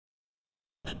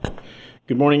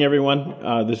Good morning, everyone.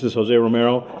 This is Jose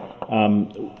Romero.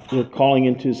 We're calling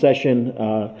into session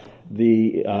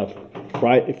the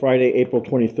Friday, April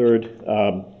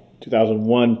 23rd,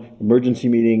 2001 emergency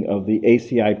meeting of the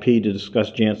ACIP to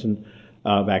discuss Janssen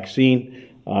vaccine.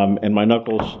 And my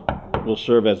knuckles will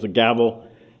serve as the gavel.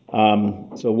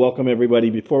 So welcome, everybody.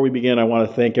 Before we begin, I want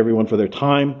to thank everyone for their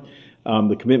time,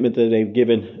 the commitment that they've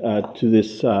given to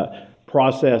this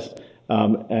process,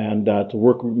 and to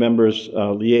work group members,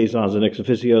 liaisons, and ex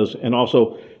officios, and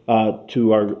also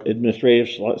to our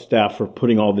administrative staff for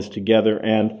putting all this together,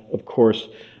 and of course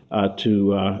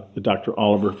to Dr.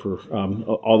 Oliver for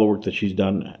all the work that she's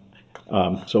done.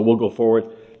 So we'll go forward.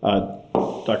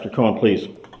 Dr. Cohen, please.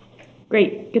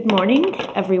 Great. Good morning,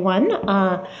 everyone,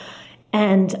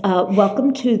 and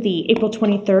welcome to the April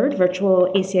 23rd virtual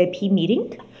ACIP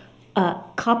meeting.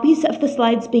 Copies of the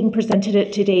slides being presented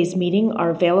at today's meeting are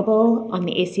available on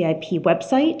the ACIP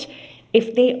website.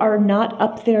 If they are not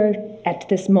up there at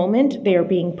this moment, they are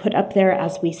being put up there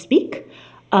as we speak.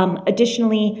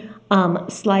 Additionally,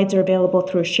 slides are available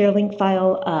through a ShareLink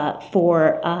file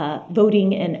for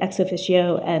voting and ex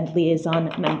officio and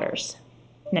liaison members.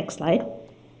 Next slide.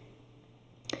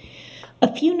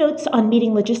 A few notes on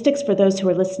meeting logistics for those who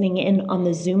are listening in on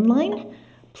the Zoom line.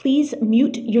 Please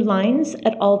mute your lines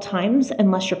at all times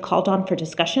unless you're called on for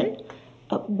discussion.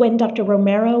 When Dr.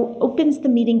 Romero opens the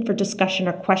meeting for discussion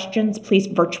or questions, please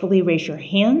virtually raise your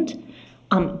hand.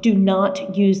 Do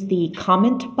not use the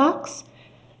comment box.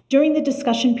 During the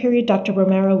discussion period, Dr.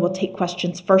 Romero will take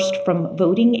questions first from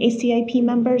voting ACIP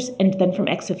members and then from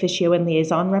ex officio and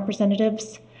liaison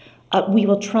representatives. We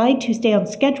will try to stay on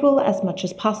schedule as much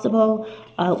as possible.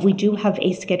 We do have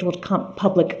a scheduled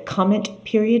public comment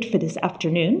period for this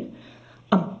afternoon.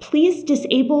 Please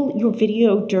disable your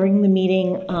video during the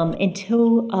meeting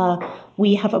until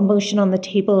we have a motion on the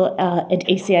table and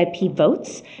ACIP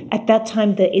votes. At that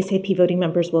time, the ACIP voting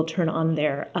members will turn on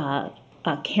their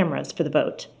cameras for the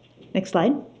vote. Next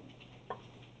slide.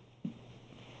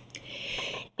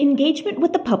 Engagement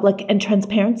with the public and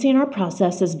transparency in our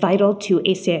process is vital to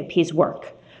ACIP's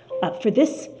work. For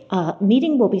this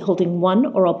meeting, we'll be holding one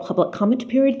oral public comment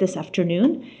period this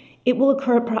afternoon. It will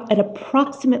occur at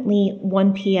approximately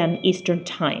 1 p.m. Eastern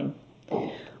Time.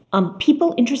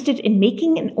 People interested in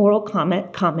making an oral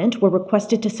comment were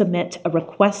requested to submit a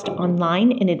request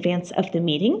online in advance of the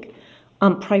meeting.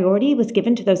 Priority was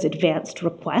given to those advanced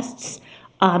requests.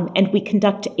 And we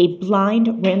conduct a blind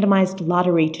randomized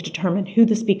lottery to determine who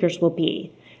the speakers will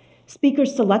be.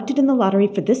 Speakers selected in the lottery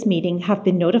for this meeting have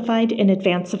been notified in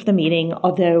advance of the meeting,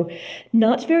 although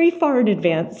not very far in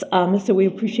advance, so we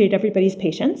appreciate everybody's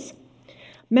patience.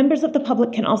 Members of the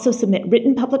public can also submit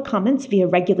written public comments via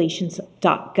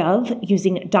regulations.gov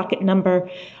using docket number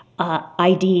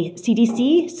ID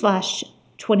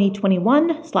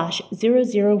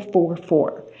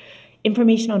CDC/2021/0044.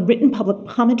 Information on written public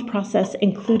comment process,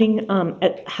 including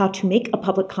how to make a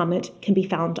public comment, can be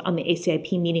found on the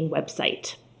ACIP meeting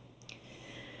website.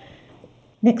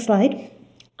 Next slide.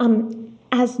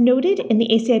 As noted in the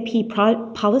ACIP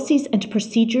Policies and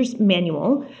Procedures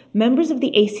Manual, members of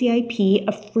the ACIP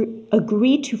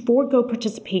agree to forego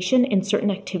participation in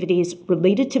certain activities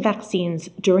related to vaccines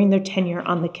during their tenure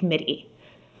on the committee.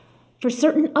 For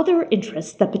certain other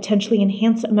interests that potentially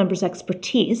enhance a member's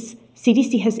expertise,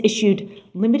 CDC has issued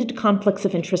limited conflicts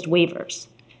of interest waivers.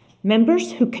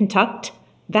 Members who conduct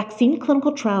vaccine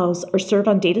clinical trials or serve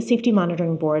on data safety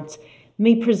monitoring boards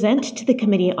may present to the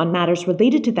committee on matters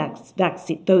related to those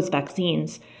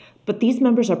vaccines, but these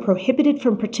members are prohibited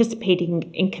from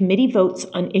participating in committee votes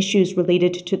on issues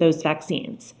related to those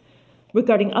vaccines.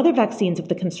 Regarding other vaccines of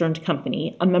the concerned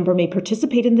company, a member may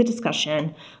participate in the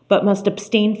discussion, but must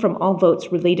abstain from all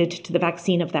votes related to the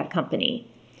vaccine of that company.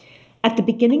 At the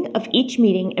beginning of each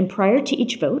meeting and prior to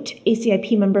each vote,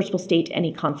 ACIP members will state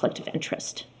any conflict of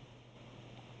interest.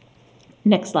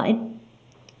 Next slide.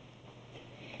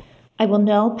 I will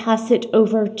now pass it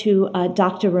over to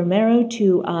Dr. Romero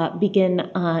to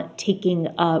begin taking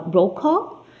roll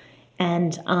call.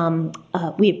 And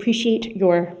we appreciate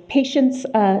your patience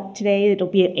today. It'll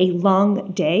be a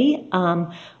long day,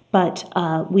 but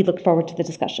we look forward to the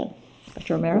discussion.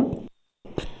 Dr. Romero?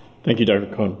 Thank you, Dr.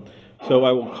 Cohen. So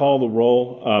I will call the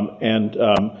roll, and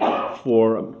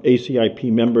for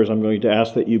ACIP members, I'm going to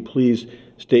ask that you please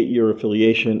state your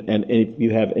affiliation and if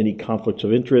you have any conflicts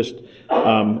of interest,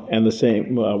 and the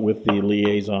same with the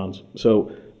liaisons.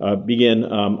 So begin.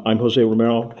 I'm Jose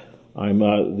Romero. I'm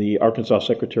the Arkansas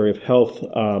Secretary of Health,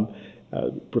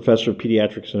 Professor of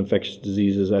Pediatrics and Infectious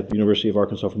Diseases at the University of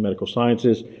Arkansas for Medical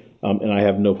Sciences, and I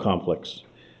have no conflicts.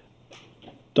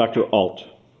 Dr. Alt.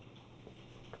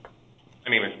 My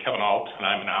name is Kevin Alt, and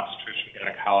I'm an obstetrician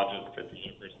gynecologist at the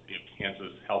University of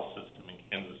Kansas Health System in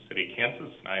Kansas City,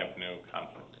 Kansas, and I have no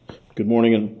conflict. Good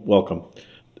morning and welcome.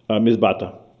 Ms.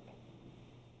 Bata.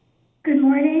 Good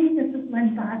morning. This is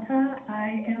Lynn Bata.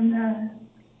 I am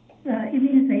the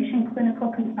immunization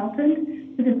clinical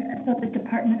consultant for the Minnesota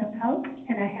Department of Health,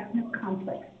 and I have no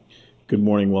conflicts. Good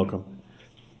morning, welcome.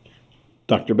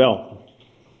 Dr. Bell.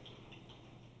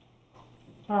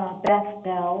 Beth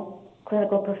Bell,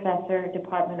 clinical professor,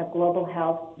 Department of Global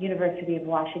Health, University of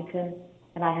Washington,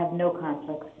 and I have no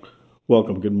conflicts.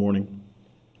 Welcome, good morning.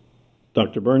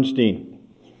 Dr. Bernstein.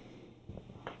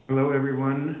 Hello,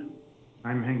 everyone.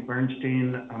 I'm Hank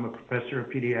Bernstein. I'm a professor of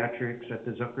pediatrics at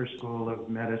the Zucker School of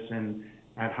Medicine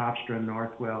at Hofstra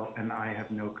Northwell, and I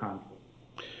have no conflict.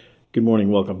 Good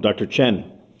morning, welcome. Dr.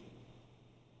 Chen.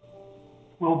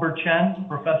 Wilbur Chen,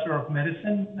 Professor of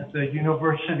Medicine at the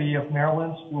University of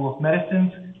Maryland School of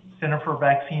Medicine's Center for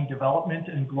Vaccine Development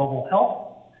and Global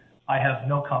Health. I have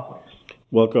no conflicts.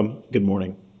 Welcome, good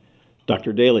morning.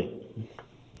 Dr. Daly.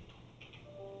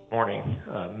 Morning.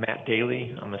 Matt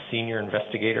Daly. I'm a senior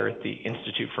investigator at the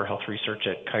Institute for Health Research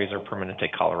at Kaiser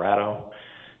Permanente, Colorado,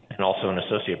 and also an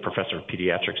associate professor of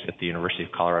pediatrics at the University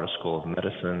of Colorado School of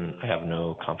Medicine. I have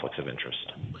no conflicts of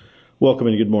interest. Welcome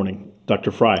and good morning.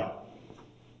 Dr. Fry.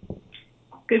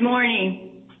 Good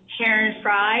morning. Sharon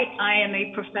Fry. I am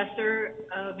a professor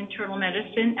of internal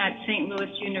medicine at St. Louis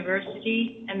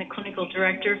University and the clinical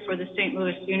director for the St.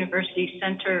 Louis University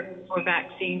Center for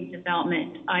Vaccine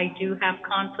Development. I do have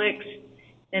conflicts,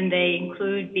 and they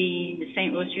include being the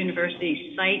St. Louis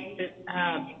University site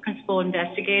principal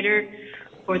investigator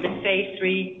for the Phase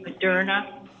 3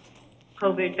 Moderna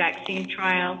COVID vaccine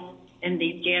trial and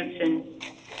the Janssen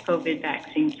COVID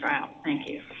vaccine trial. Thank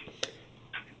you.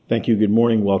 Thank you, good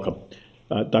morning, welcome.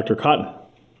 Dr. Cotton.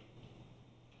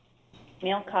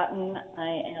 Neil Cotton, I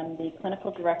am the clinical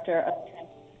director of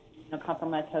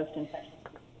immunocompromised host infections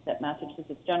at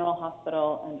Massachusetts General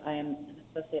Hospital, and I am an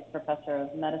associate professor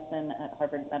of medicine at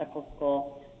Harvard Medical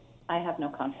School. I have no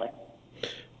conflicts.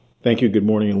 Thank you, good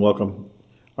morning and welcome.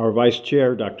 Our Vice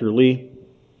Chair, Dr. Lee.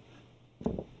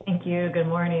 Thank you, good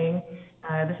morning.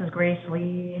 This is Grace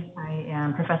Lee. I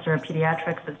am professor of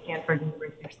pediatrics at Stanford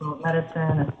University School of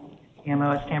Medicine,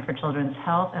 CMO at Stanford Children's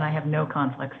Health, and I have no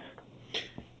conflicts.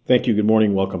 Thank you, good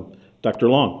morning, welcome. Dr.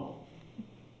 Long.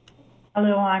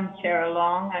 Hello, I'm Sarah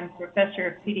Long. I'm professor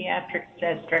of pediatrics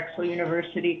at Drexel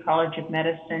University College of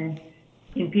Medicine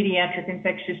in pediatric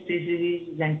infectious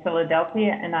diseases in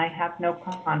Philadelphia, and I have no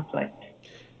conflict.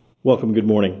 Welcome, good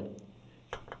morning.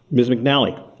 Ms.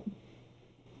 McNally.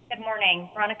 Good morning.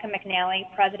 Veronica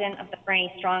McNally, president of the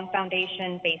Franny Strong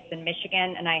Foundation based in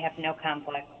Michigan, and I have no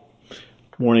conflict.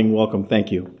 Morning, welcome,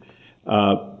 thank you.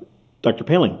 Dr.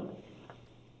 Paling.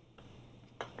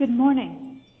 Good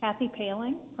morning. Kathy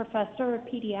Paling, professor of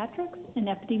pediatrics and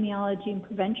epidemiology and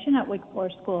prevention at Wake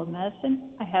Forest School of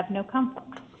Medicine. I have no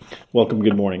conflicts. Welcome,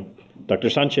 good morning. Dr.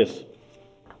 Sanchez.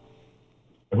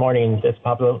 Good morning, this is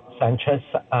Pablo Sanchez.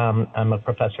 I'm a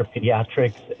professor of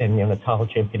pediatrics and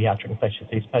neonatology and pediatric infectious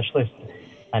disease specialist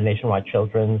at Nationwide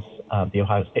Children's, the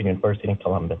Ohio State University in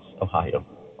Columbus, Ohio.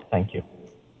 Thank you.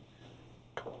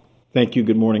 Thank you,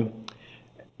 good morning.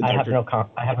 I have no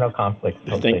conflict.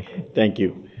 Thank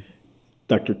you.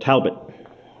 Dr. Talbot.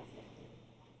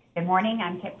 Good morning,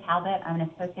 I'm Kip Talbot. I'm an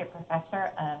associate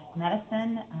professor of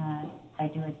medicine. I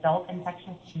do adult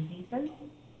infectious diseases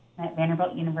at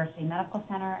Vanderbilt University Medical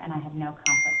Center, and I have no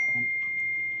conflict of interest.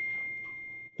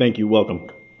 Thank you, welcome.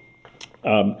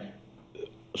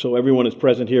 So everyone is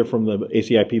present here from the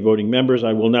ACIP voting members.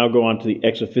 I will now go on to the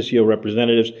ex officio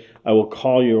representatives. I will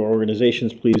call your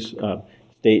organizations. Please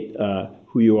state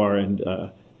who you are and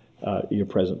you're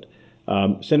present.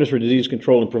 Centers for Disease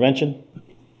Control and Prevention.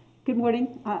 Good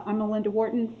morning. I'm Melinda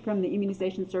Wharton from the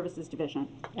Immunization Services Division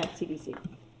at CDC.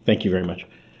 Thank you very much.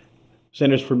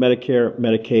 Centers for Medicare,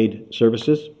 Medicaid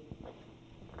Services.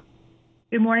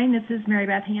 Good morning. This is Mary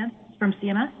Beth Hans from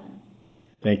CMS.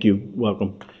 Thank you.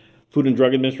 Welcome. Food and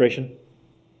Drug Administration.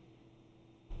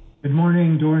 Good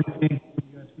morning. Doran Fink from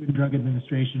the U.S. Food and Drug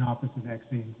Administration, Office of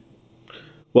Vaccines.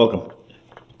 Welcome.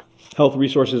 Health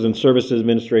Resources and Services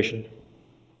Administration.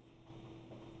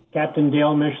 Captain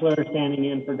Dale Mishler standing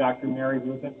in for Dr. Mary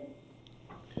Rubin.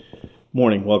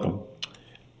 Morning. Welcome.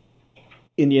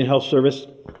 Indian Health Service.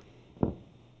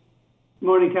 Good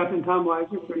morning, Captain Tom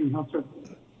Weiser for Indian Health Service.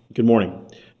 Good morning.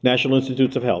 National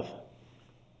Institutes of Health.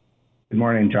 Good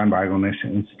morning, John Beigel,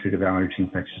 National Institute of Allergy and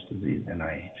Infectious Disease,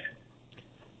 NIH.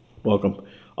 Welcome.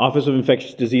 Office of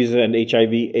Infectious Diseases and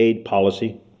HIV/AIDS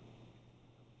Policy.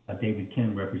 David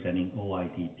Kim representing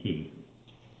OIDP.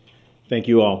 Thank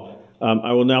you all.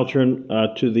 I will now turn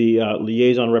to the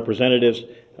liaison representatives,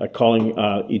 calling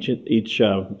each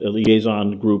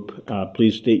liaison group.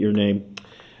 Please state your name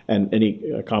and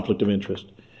any conflict of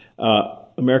interest.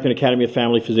 American Academy of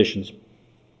Family Physicians.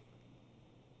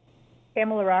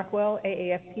 Pamela Rockwell,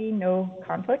 AAFP, no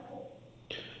conflict.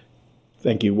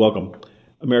 Thank you. Welcome.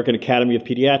 American Academy of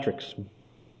Pediatrics.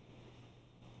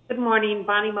 Good morning.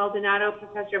 Bonnie Maldonado,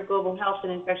 Professor of Global Health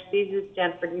and Infectious Diseases,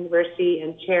 Stanford University,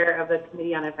 and Chair of the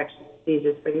Committee on Infectious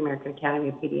Diseases for the American Academy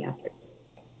of Pediatrics.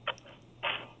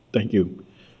 Thank you.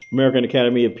 American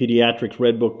Academy of Pediatrics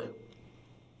Red Book.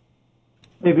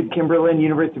 David Kimberlin,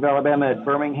 University of Alabama at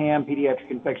Birmingham, Pediatric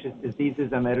Infectious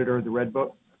Diseases. I'm editor of the Red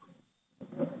Book.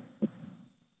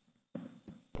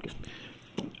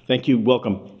 Thank you.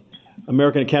 Welcome.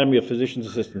 American Academy of Physicians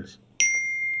Assistants.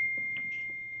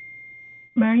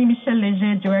 Marie-Michelle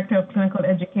Leger, Director of Clinical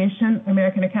Education,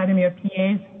 American Academy of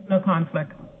PAs, no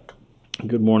conflict.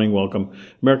 Good morning. Welcome.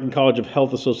 American College of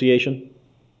Health Association.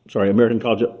 American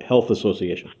College of Health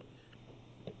Association.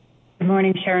 Good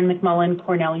morning, Sharon McMullen,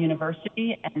 Cornell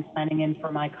University, and signing in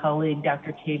for my colleague,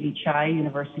 Dr. Tavi Chai,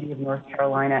 University of North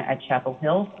Carolina at Chapel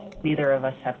Hill. Neither of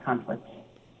us have conflicts.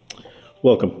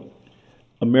 Welcome.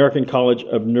 American College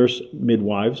of Nurse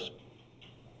Midwives.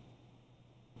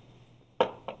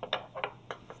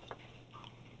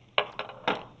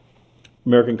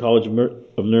 American College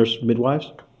of Nurse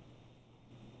Midwives.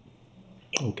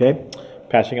 Okay.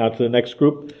 Passing on to the next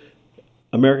group.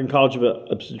 American College of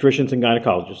Obstetricians and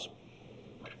Gynecologists.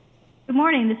 Good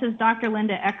morning. This is Dr.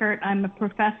 Linda Eckert. I'm a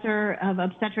professor of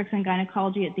obstetrics and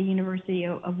gynecology at the University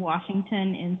of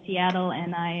Washington in Seattle,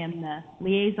 and I am the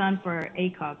liaison for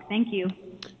ACOG. Thank you.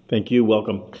 Thank you.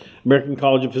 Welcome. American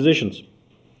College of Physicians.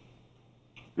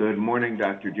 Good morning,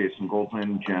 Dr. Jason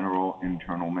Goldman, General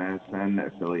Internal Medicine,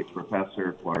 Affiliate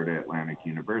Professor, Florida Atlantic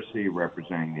University,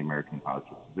 representing the American College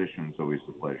of Physicians. Always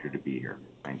a pleasure to be here.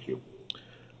 Thank you.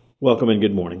 Welcome and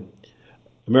good morning.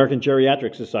 American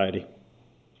Geriatric Society.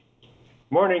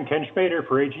 Morning, Ken Spader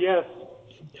for AGS.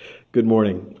 Good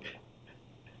morning.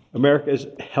 America's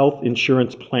Health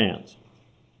Insurance Plans.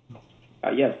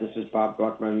 Yes, this is Bob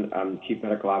Gluckman. I'm Chief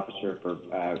Medical Officer for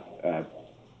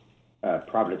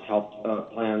Providence Health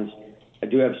Plans. I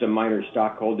do have some minor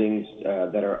stock holdings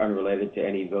that are unrelated to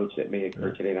any votes that may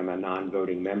occur today. I'm a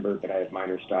non-voting member, but I have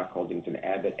minor stock holdings in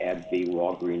Abbott, AbbVie,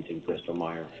 Walgreens, and Bristol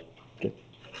Myers. Okay.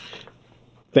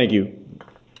 Thank you.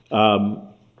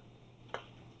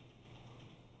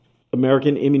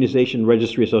 American Immunization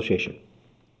Registry Association.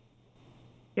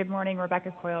 Good morning,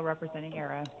 Rebecca Coyle representing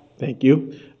ERA. Thank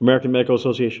you. American Medical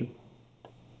Association.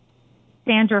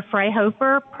 Sandra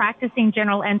Freyhofer, practicing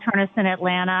general internist in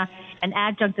Atlanta, and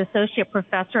adjunct associate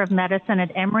professor of medicine at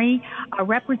Emory,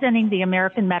 representing the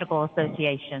American Medical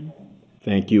Association.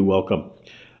 Thank you. Welcome.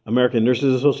 American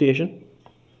Nurses Association.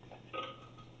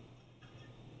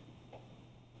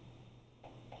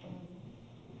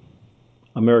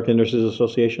 American Nurses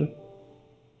Association.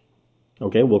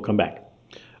 Okay, we'll come back.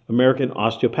 American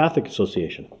Osteopathic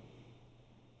Association.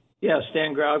 Yeah,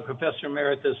 Stan Grau, Professor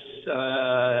Emeritus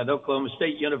at Oklahoma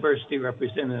State University,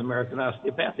 representing the American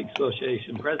Osteopathic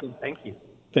Association. Present, thank you.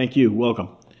 Thank you. Welcome.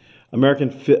 American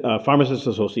Pharmacists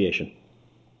Association.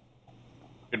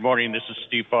 Good morning. This is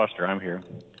Steve Foster. I'm here.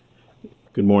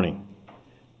 Good morning.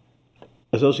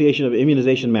 Association of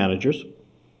Immunization Managers.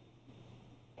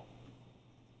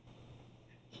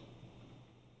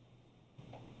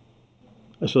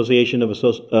 Association of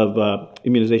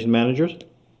Immunization Managers.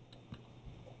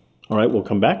 All right, we'll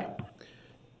come back.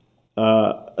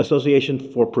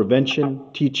 Association for Prevention,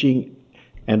 Teaching,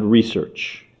 and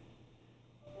Research.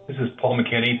 This is Paul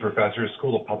McKinney, Professor,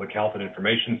 School of Public Health and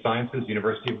Information Sciences,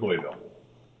 University of Louisville.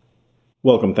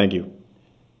 Welcome, thank you.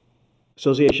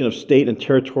 Association of State and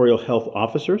Territorial Health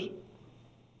Officers.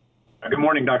 Good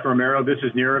morning, Dr. Romero. This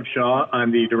is Nirav Shah.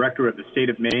 I'm the director of the State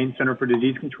of Maine Center for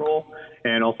Disease Control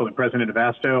and also the president of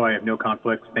ASTO. I have no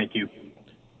conflicts. Thank you.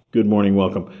 Good morning,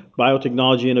 welcome.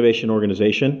 Biotechnology Innovation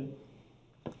Organization.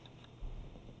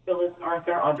 Phyllis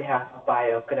Arthur on behalf of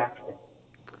BIO. Good afternoon.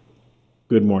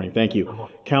 Good morning, thank you.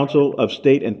 Council of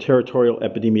State and Territorial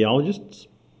Epidemiologists.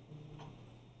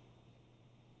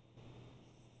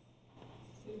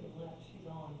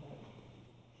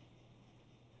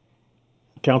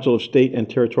 Council of State and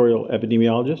Territorial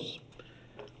Epidemiologists.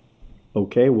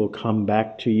 Okay, we'll come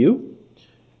back to you.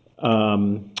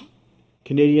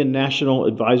 Canadian National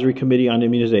Advisory Committee on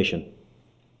Immunization.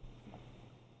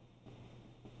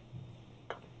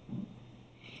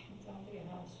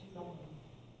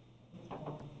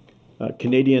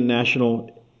 Canadian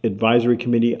National Advisory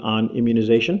Committee on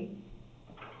Immunization.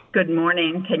 Good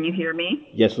morning. Can you hear me?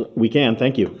 Yes, we can.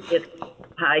 Thank you. It's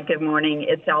Hi, good morning.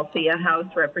 It's Althea House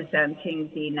representing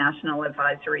the National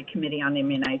Advisory Committee on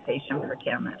Immunization for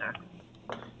Canada.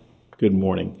 Good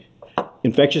morning.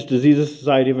 Infectious Diseases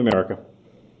Society of America.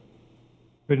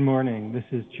 Good morning. This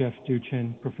is Jeff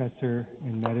Duchin, Professor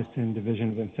in Medicine,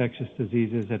 Division of Infectious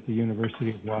Diseases at the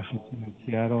University of Washington in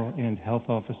Seattle, and Health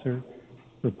Officer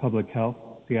for Public Health,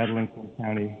 Seattle and King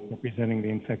County, representing the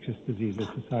Infectious Diseases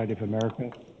Society of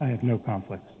America. I have no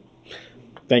conflicts.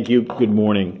 Thank you. Good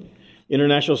morning.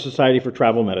 International Society for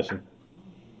Travel Medicine.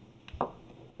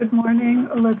 Good morning.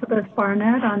 Elizabeth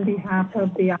Barnett on behalf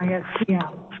of the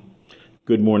ISTM.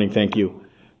 Good morning. Thank you.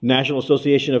 National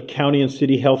Association of County and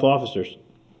City Health Officers,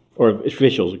 or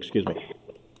officials, excuse me.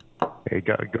 Hey,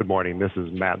 good morning. This is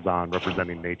Matt Zahn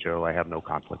representing NACHO. I have no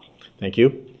conflicts. Thank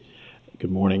you. Good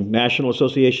morning. National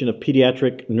Association of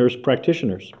Pediatric Nurse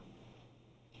Practitioners.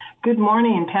 Good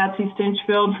morning. Patsy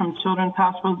Stinchfield from Children's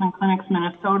Hospitals and Clinics,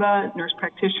 Minnesota, nurse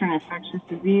practitioner in infectious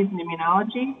disease and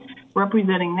immunology,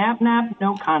 representing NAPNAP,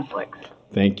 no conflicts.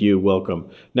 Thank you. Welcome.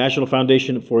 National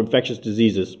Foundation for Infectious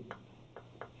Diseases.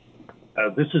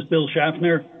 This is Bill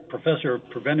Schaffner, Professor of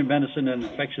Preventive Medicine and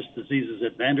Infectious Diseases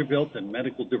at Vanderbilt and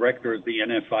Medical Director of the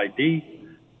NFID.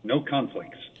 No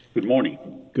conflicts. Good morning.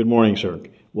 Good morning, sir.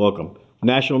 Welcome.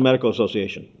 National Medical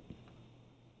Association.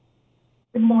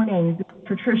 Good morning. This is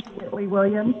Patricia Whitley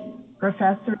Williams,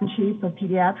 Professor and Chief of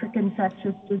Pediatric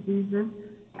Infectious Diseases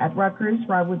at Rutgers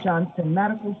Robert Johnson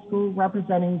Medical School,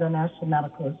 representing the National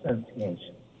Medical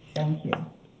Association. Thank you.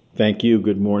 Thank you.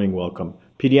 Good morning. Welcome.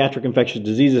 Pediatric Infectious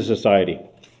Diseases Society.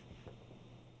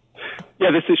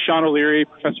 Yeah, this is Sean O'Leary,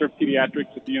 Professor of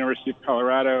Pediatrics at the University of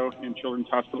Colorado and Children's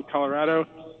Hospital, Colorado,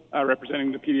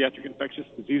 representing the Pediatric Infectious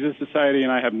Diseases Society,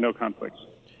 and I have no conflicts.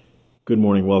 Good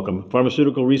morning. Welcome.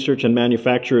 Pharmaceutical Research and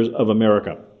Manufacturers of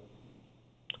America.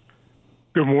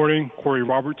 Good morning. Corey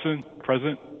Robertson,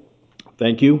 President.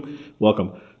 Thank you.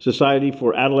 Welcome. Society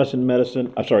for Adolescent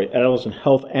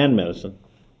Health and Medicine.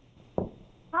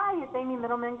 Hi, it's Amy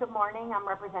Middleman. Good morning. I'm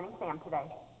representing SAM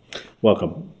today.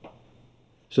 Welcome.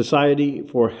 Society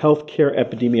for Healthcare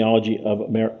Epidemiology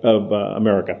of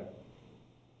America.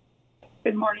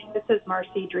 Good morning. This is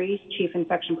Marcy Dries, Chief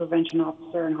Infection Prevention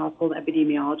Officer and Hospital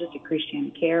Epidemiologist at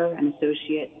Christian Care and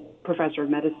Associate Professor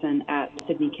of Medicine at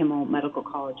Sidney Kimmel Medical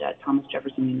College at Thomas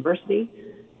Jefferson University,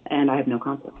 and I have no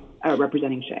conflict.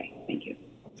 Representing Shea. Thank you.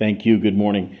 Thank you. Good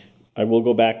morning. I will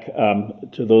go back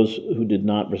to those who did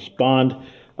not respond.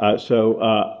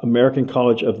 American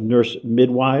College of Nurse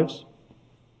Midwives.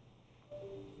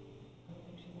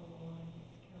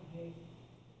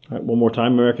 All right, one more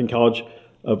time. American College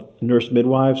of Nurse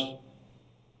Midwives.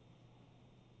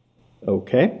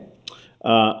 Okay.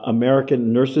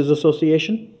 American Nurses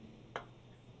Association.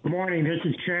 Good morning. This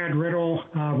is Chad Riddle,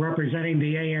 representing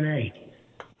the ANA.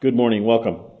 Good morning.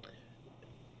 Welcome.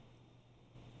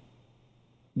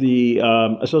 The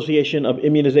Association of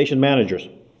Immunization Managers.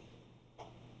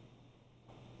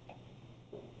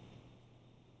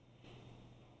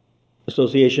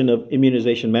 Association of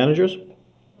Immunization Managers.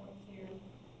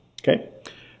 Okay.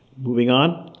 Moving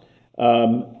on.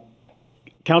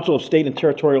 Council of State and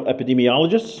Territorial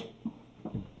Epidemiologists.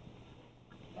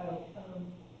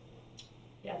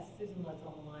 Yes, Susan Lett's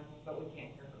on the line, but we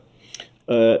can't hear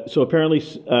her. So apparently,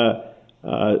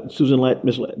 Susan Lett,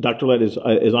 Dr. Lett is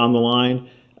on the line,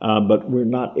 but we're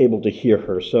not able to hear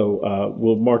her. So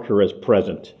we'll mark her as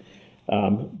present.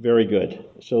 Very good.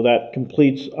 So that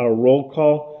completes our roll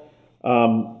call.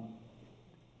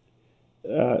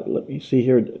 Let me see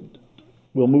here.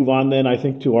 We'll move on then, I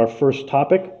think, to our first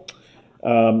topic,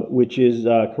 which is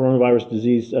coronavirus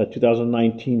disease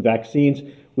 2019 vaccines,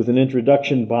 with an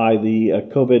introduction by the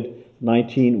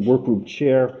COVID-19 Workgroup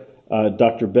Chair,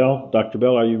 Dr. Bell. Dr.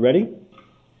 Bell, are you ready?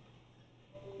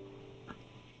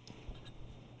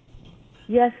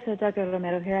 Yes, Dr.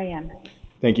 Romero, here I am.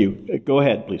 Thank you. Go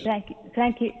ahead, please.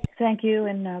 Thank you,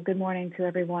 and good morning to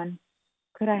everyone.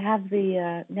 Could I have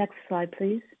the next slide,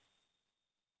 please?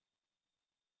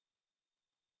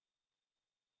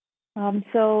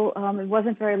 It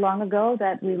wasn't very long ago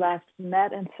that we last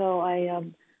met, and so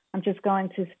I'm just going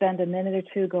to spend a minute or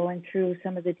two going through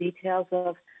some of the details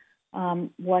of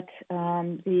what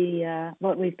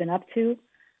we've been up to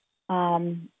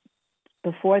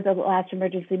before the last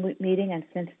emergency meeting and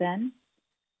since then.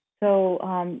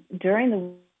 So during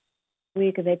the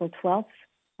week of April 12th,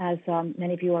 as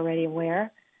many of you are already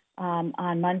aware,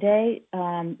 on Monday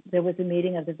there was a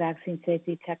meeting of the Vaccine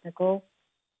Safety Technical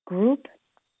Group,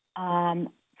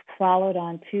 followed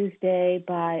on Tuesday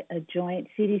by a joint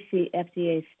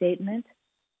CDC-FDA statement,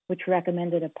 which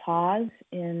recommended a pause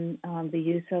in the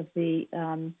use of the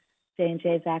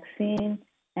J&J vaccine,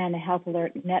 and a Health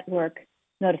Alert Network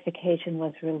notification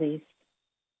was released.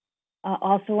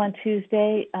 Also on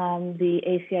Tuesday, the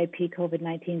ACIP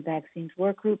COVID-19 vaccines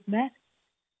work group met.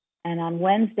 And on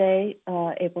Wednesday,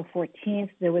 April 14th,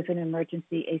 there was an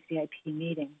emergency ACIP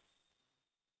meeting.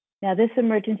 Now, this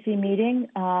emergency meeting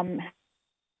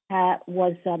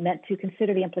was meant to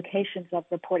consider the implications of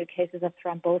reported cases of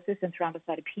thrombosis and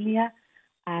thrombocytopenia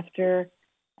after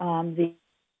the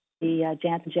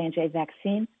Janssen J&J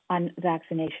vaccine on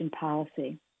vaccination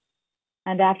policy.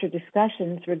 And after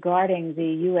discussions regarding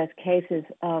the U.S. cases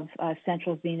of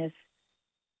central venous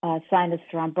sinus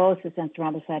thrombosis and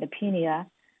thrombocytopenia,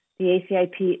 the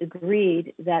ACIP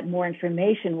agreed that more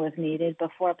information was needed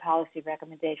before policy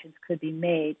recommendations could be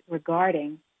made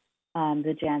regarding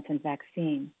the Janssen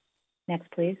vaccine. Next,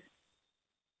 please.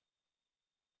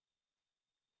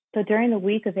 So during the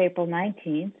week of April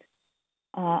 19th,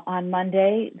 on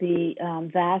Monday, the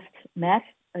VAST met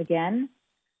again.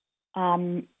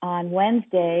 On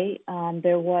Wednesday,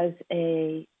 there was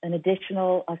a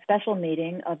special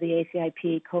meeting of the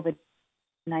ACIP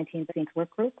COVID-19 vaccines work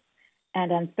group.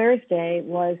 And on Thursday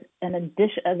was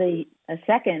a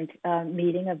second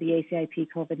meeting of the ACIP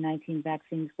COVID-19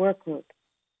 vaccines work group.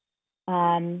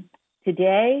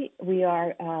 Today, we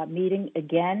are meeting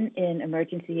again in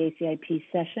emergency ACIP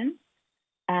session.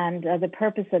 And the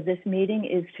purpose of this meeting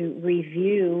is to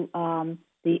review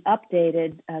the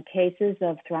updated cases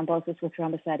of thrombosis with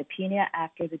thrombocytopenia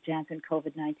after the Janssen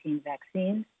COVID-19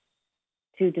 vaccines,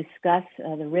 to discuss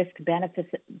the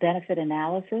risk-benefit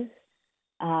analysis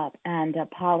and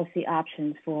policy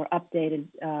options for updated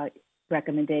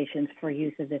recommendations for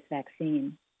use of this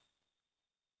vaccine.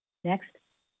 Next.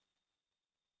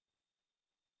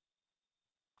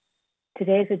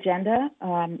 Today's agenda,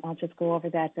 I'll just go over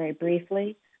that very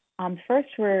briefly. First,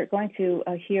 we're going to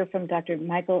hear from Dr.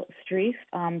 Michael Streif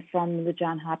from the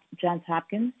Johns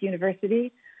Hopkins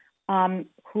University,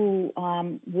 who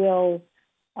will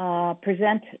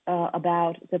present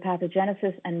about the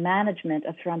pathogenesis and management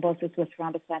of thrombosis with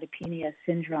thrombocytopenia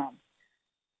syndrome.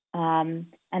 And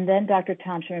then Dr.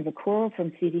 Tom Srinivakuru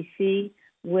from CDC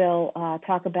will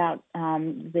talk about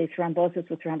the thrombosis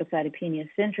with thrombocytopenia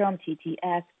syndrome,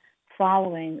 TTS,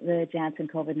 following the Janssen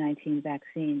COVID-19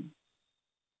 vaccine.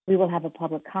 We will have a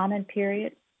public comment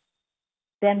period.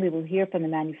 Then we will hear from the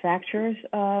manufacturers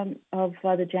of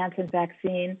the Janssen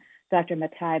vaccine, Dr.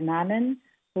 Matai Mamin,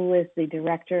 who is the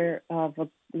director of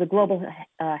the global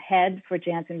head for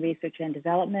Janssen Research and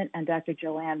Development, and Dr.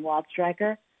 Joanne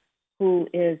Waldstreicher, who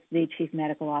is the chief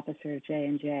medical officer of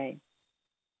J&J.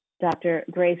 Dr.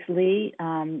 Grace Lee,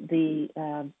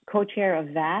 the co-chair of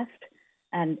VAST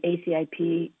and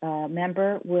ACIP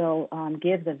member, will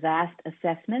give the VAST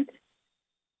assessment.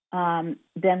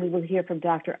 Then we will hear from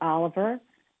Dr. Oliver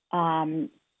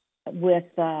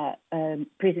with a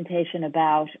presentation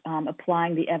about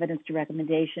applying the evidence to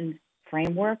recommendation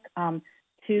framework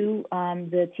to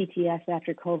the TTS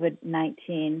after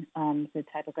COVID-19, the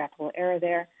typographical error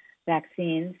there,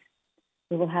 vaccines.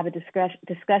 We will have a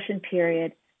discussion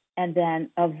period and then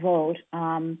a vote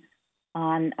on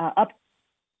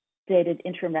updated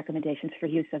interim recommendations for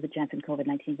use of the Janssen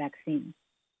COVID-19 vaccine.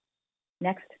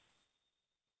 Next.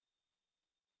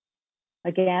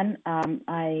 Again,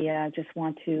 I just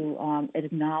want to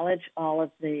acknowledge all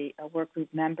of the work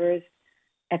group members,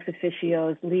 ex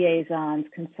officios, liaisons,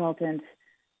 consultants,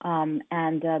 and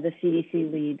the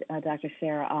CDC lead, Dr.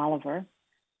 Sarah Oliver.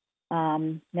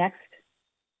 Next.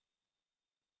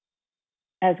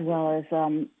 As well as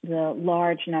the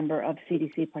large number of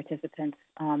CDC participants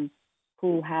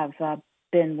who have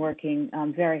been working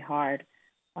very hard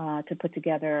to put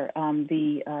together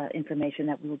the information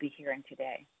that we will be hearing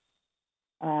today.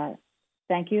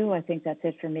 Thank you. I think that's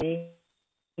it for me.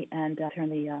 And I'll turn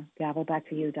the gavel back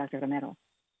to you, Dr. Romero.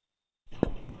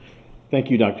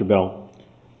 Thank you, Dr. Bell.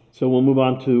 So we'll move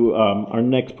on to our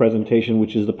next presentation,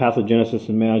 which is the pathogenesis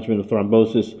and management of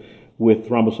thrombosis with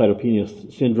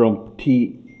thrombocytopenia syndrome,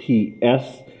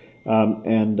 TTS.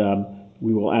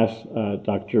 We will ask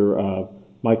Dr.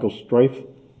 Michael Streif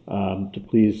to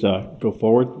please go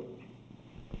forward.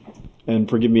 And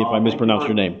forgive me if I mispronounced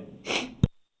your name.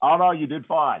 Oh, no, you did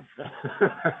fine.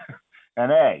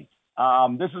 And hey,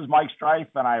 this is Mike Streif,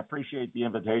 and I appreciate the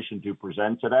invitation to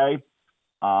present today.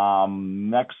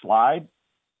 Next slide.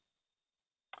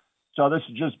 So this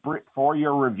is just for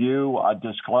your review,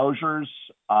 disclosures.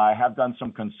 I have done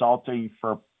some consulting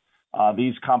for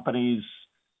these companies,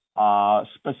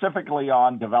 specifically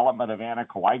on development of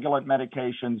anticoagulant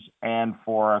medications and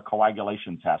for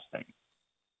coagulation testing,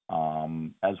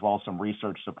 as well as some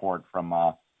research support from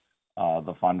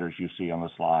the funders you see on the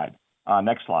slide.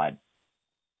 Next slide.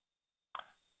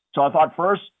 So I thought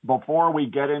first before we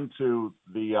get into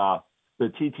the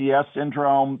TTS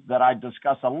syndrome, that I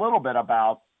discuss a little bit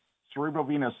about cerebral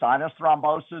venous sinus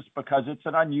thrombosis, because it's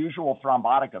an unusual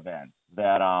thrombotic event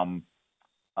that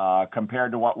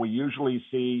compared to what we usually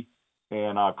see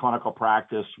in clinical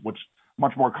practice, which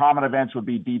much more common events would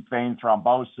be deep vein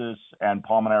thrombosis and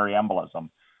pulmonary embolism.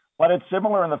 But it's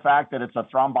similar in the fact that it's a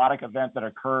thrombotic event that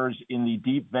occurs in the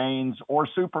deep veins or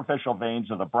superficial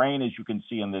veins of the brain, as you can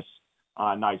see in this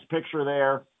nice picture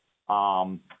there.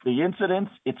 The incidence,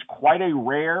 it's quite a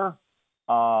rare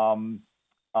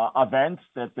event,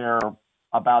 that there are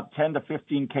about 10 to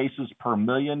 15 cases per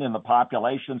million in the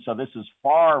population. So this is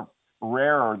far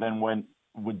rarer than when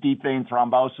with deep vein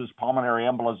thrombosis, pulmonary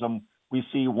embolism, we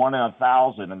see 1 in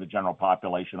 1,000 in the general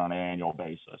population on an annual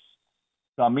basis.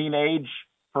 The mean age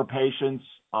for patients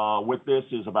with this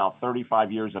is about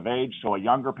 35 years of age, so a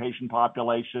younger patient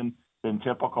population than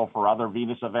typical for other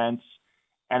venous events.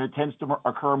 And it tends to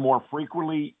occur more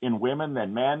frequently in women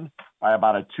than men by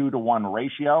about a 2-to-1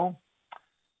 ratio.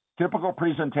 Typical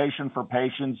presentation for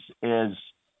patients is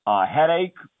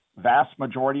headache. Vast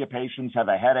majority of patients have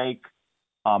a headache.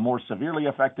 More severely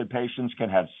affected patients can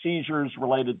have seizures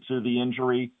related to the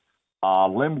injury,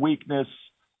 limb weakness,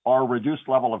 or reduced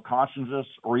level of consciousness,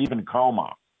 or even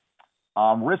coma.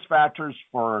 Risk factors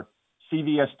for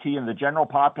CVST in the general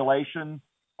population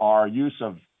are use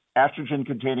of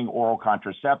estrogen-containing oral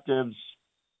contraceptives,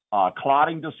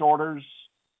 clotting disorders,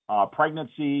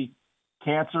 pregnancy,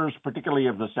 cancers, particularly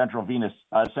of the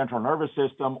central nervous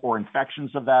system, or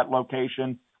infections of that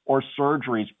location, or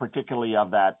surgeries, particularly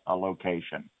of that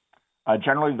location.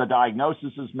 Generally, the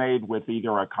diagnosis is made with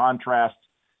either a contrast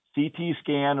CT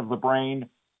scan of the brain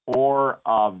or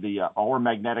of the or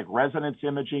magnetic resonance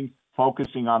imaging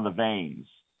focusing on the veins.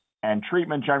 And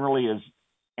treatment generally is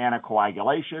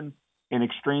anticoagulation. In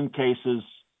extreme cases,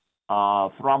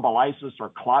 thrombolysis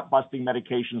or clot-busting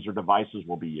medications or devices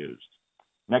will be used.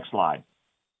 Next slide.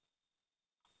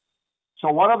 So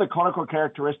what are the clinical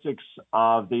characteristics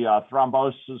of the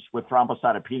thrombosis with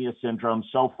thrombocytopenia syndrome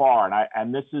so far?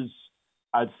 And this is,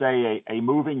 I'd say, a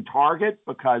moving target,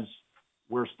 because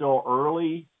we're still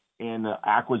early in the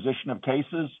acquisition of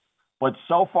cases. But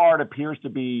so far, it appears to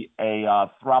be a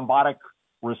thrombotic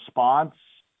response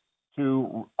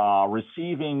to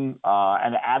receiving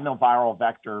an adenoviral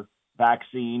vector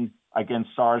vaccine against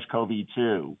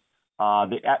SARS-CoV-2.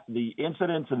 The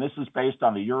incidence, and this is based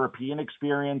on the European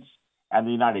experience and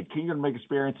the United Kingdom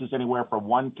experience, is anywhere from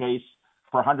 1 case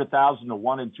per 100,000 to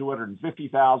 1 in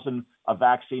 250,000 of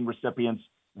vaccine recipients.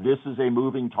 This is a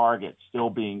moving target, still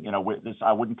being, this,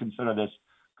 I wouldn't consider this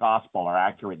gospel or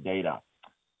accurate data.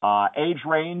 Age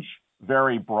range,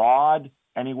 very broad,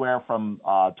 anywhere from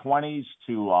 20s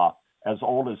to as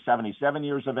old as 77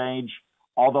 years of age,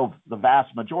 although the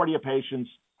vast majority of patients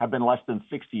have been less than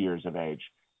 60 years of age.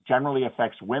 Generally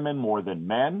affects women more than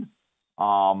men.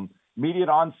 Immediate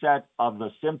onset of the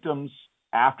symptoms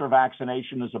after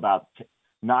vaccination is about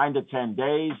 9 to 10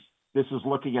 days. This is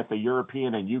looking at the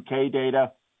European and UK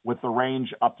data, with the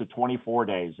range up to 24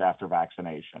 days after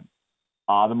vaccination.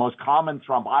 The most common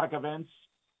thrombotic events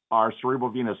are cerebral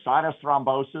venous sinus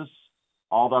thrombosis,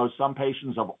 although some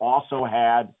patients have also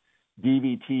had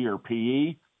DVT or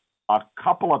PE. A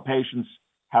couple of patients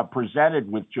have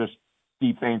presented with just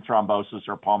deep vein thrombosis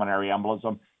or pulmonary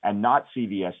embolism and not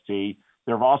CVST.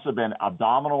 There have also been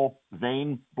abdominal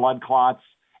vein blood clots,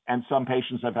 and some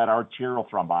patients have had arterial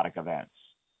thrombotic events.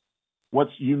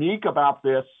 What's unique about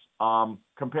this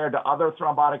compared to other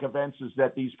thrombotic events is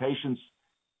that these patients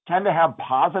tend to have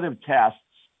positive tests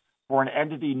for an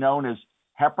entity known as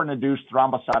heparin-induced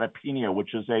thrombocytopenia,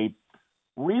 which is a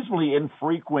reasonably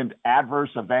infrequent adverse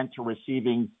event to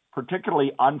receiving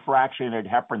particularly unfractionated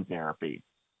heparin therapy.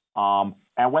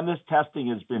 And when this testing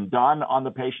has been done on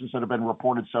the patients that have been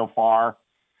reported so far,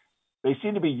 they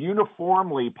seem to be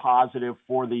uniformly positive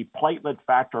for the platelet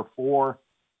factor 4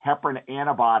 heparin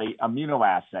antibody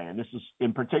immunoassay. And this is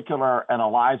in particular an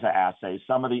ELISA assay.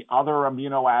 Some of the other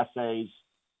immunoassays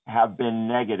have been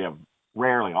negative,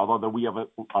 rarely, although we have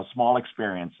a small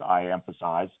experience, I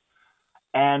emphasize.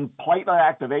 And platelet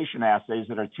activation assays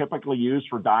that are typically used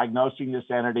for diagnosing this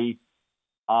entity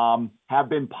have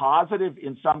been positive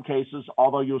in some cases,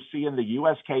 although you'll see in the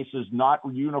U.S. cases not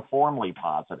uniformly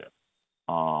positive.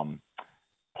 Platelet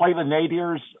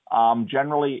nadirs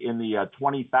generally in the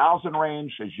 20,000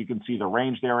 range. As you can see, the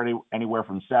range there anywhere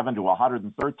from 7 to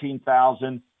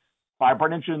 113,000.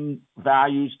 Fibrinogen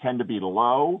values tend to be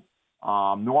low.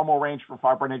 Normal range for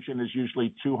fibrinogen is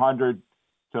usually 200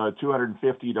 to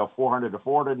 250 to 400 to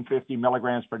 450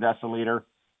 milligrams per deciliter.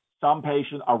 Some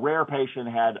patient, a rare patient,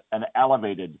 had an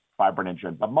elevated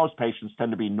fibrinogen, but most patients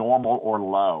tend to be normal or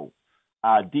low.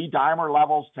 D-dimer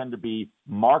levels tend to be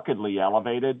markedly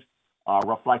elevated,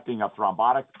 reflecting a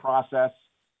thrombotic process.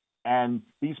 And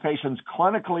these patients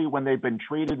clinically, when they've been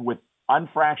treated with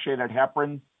unfractionated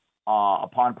heparin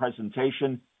upon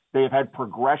presentation, they have had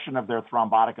progression of their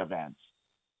thrombotic events.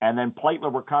 And then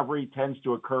platelet recovery tends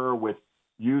to occur with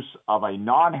use of a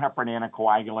non-heparin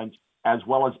anticoagulant as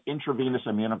well as intravenous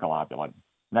immunoglobulin.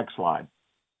 Next slide.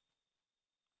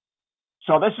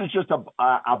 So this is just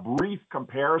a brief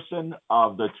comparison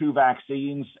of the two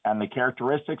vaccines and the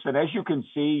characteristics. And as you can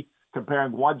see,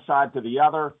 comparing one side to the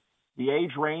other, the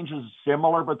age range is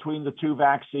similar between the two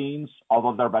vaccines,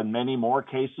 although there have been many more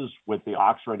cases with the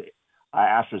Oxford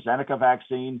AstraZeneca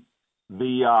vaccine.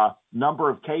 The number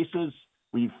of cases,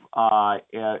 as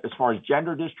far as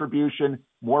gender distribution,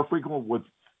 more frequent with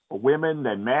women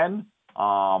than men.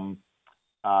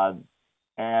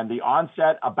 And the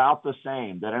onset about the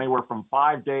same, that anywhere from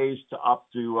 5 days to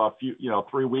up to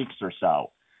 3 weeks or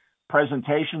so.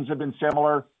 Presentations have been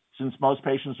similar, since most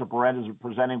patients are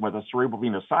presenting with a cerebral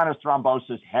venous sinus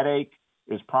thrombosis. Headache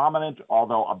is prominent,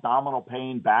 although abdominal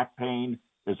pain, back pain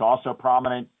is also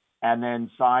prominent, and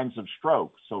then signs of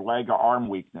stroke, so leg or arm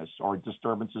weakness or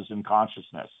disturbances in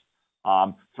consciousness.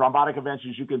 Thrombotic events,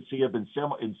 as you can see, have been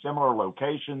in similar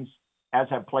locations, as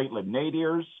have platelet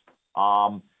nadirs.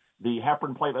 The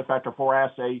heparin platelet factor 4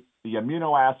 assay, the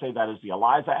immunoassay, that is the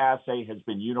ELISA assay, has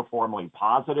been uniformly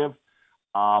positive.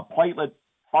 Platelet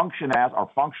function or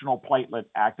functional platelet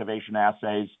activation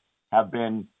assays have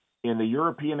been, in the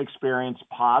European experience,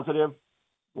 positive,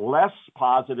 less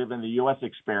positive in the U.S.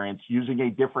 experience, using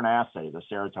a different assay, the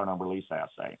serotonin release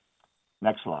assay.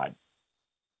 Next slide.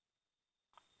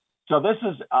 So this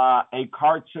is a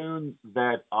cartoon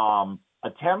that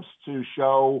attempts to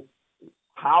show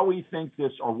how we think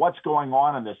this, or what's going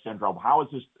on in this syndrome. How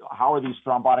are these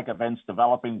thrombotic events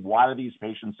developing? Why do these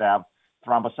patients have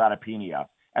thrombocytopenia?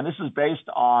 And this is based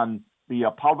on the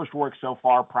published work so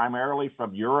far, primarily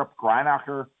from Europe,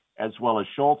 Greinacher, as well as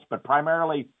Schultz, but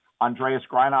primarily Andreas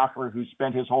Greinacher, who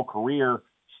spent his whole career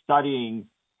studying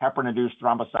heparin-induced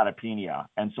thrombocytopenia.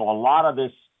 And so a lot of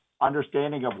this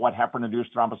understanding of what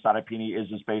heparin-induced thrombocytopenia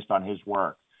is based on his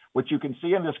work. What you can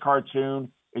see in this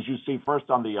cartoon is, you see first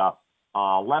on the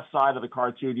left side of the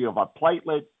cartoon, you have a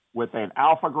platelet with an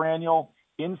alpha granule.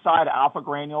 Inside alpha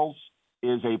granules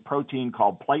is a protein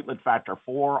called platelet factor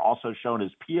 4, also shown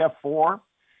as PF4.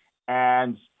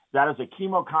 And that is a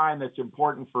chemokine that's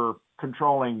important for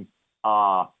controlling,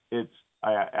 it's,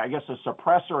 I guess, a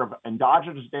suppressor of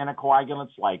endogenous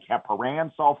anticoagulants like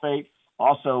heparan sulfate,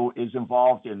 also is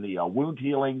involved in the wound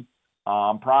healing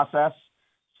process.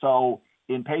 So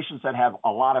in patients that have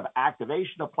a lot of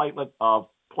activation of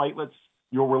platelets,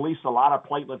 you'll release a lot of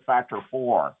platelet factor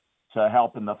 4 to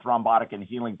help in the thrombotic and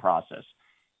healing process.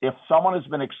 If someone has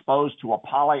been exposed to a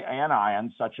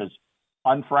polyanion, such as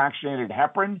unfractionated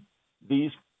heparin,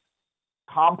 these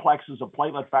complexes of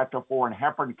platelet factor 4 and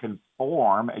heparin can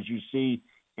form, as you see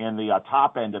in the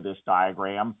top end of this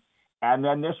diagram. And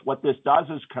then what this does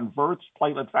is converts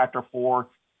platelet factor 4,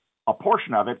 a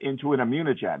portion of it, into an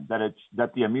immunogen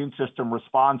that the immune system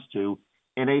responds to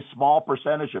in a small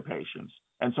percentage of patients.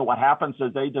 And so what happens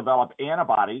is they develop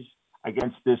antibodies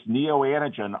against this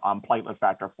neoantigen on platelet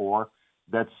factor 4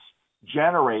 that's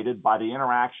generated by the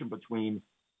interaction between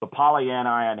the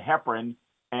polyanion heparin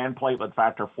and platelet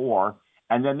factor 4.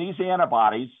 And then these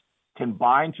antibodies can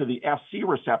bind to the Fc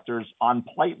receptors on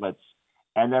platelets.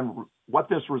 And then what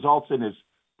this results in is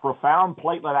profound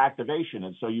platelet activation.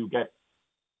 And so you get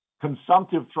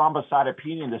consumptive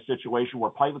thrombocytopenia in this situation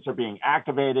where platelets are being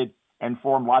activated and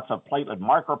form lots of platelet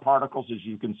microparticles, as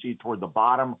you can see toward the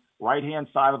bottom right-hand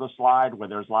side of the slide, where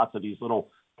there's lots of these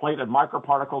little platelet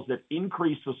microparticles that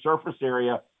increase the surface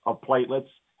area of platelets.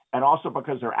 And also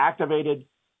because they're activated,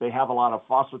 they have a lot of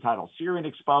phosphatidylserine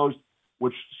exposed,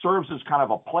 which serves as kind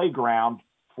of a playground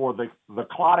for the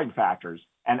clotting factors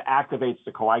and activates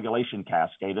the coagulation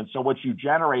cascade. And so what you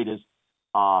generate is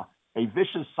a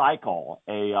vicious cycle,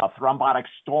 a thrombotic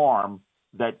storm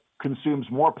that consumes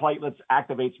more platelets,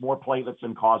 activates more platelets,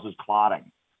 and causes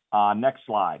clotting. Next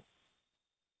slide.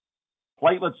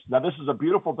 Platelets, now this is a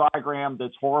beautiful diagram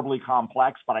that's horribly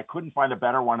complex, but I couldn't find a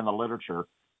better one in the literature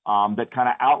that kind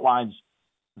of outlines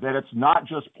that it's not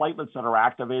just platelets that are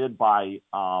activated by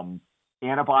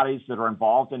antibodies that are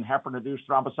involved in heparin-induced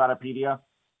thrombocytopenia.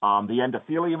 The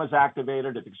endothelium is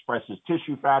activated. It expresses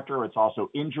tissue factor. It's also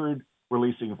injured,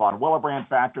 releasing von Willebrand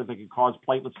factor that can cause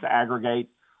platelets to aggregate.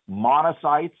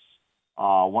 Monocytes,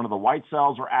 one of the white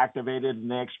cells, are activated, and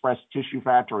they express tissue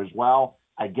factor as well.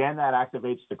 Again, that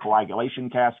activates the coagulation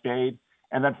cascade.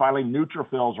 And then finally,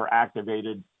 neutrophils are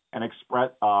activated and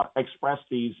express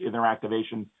these in their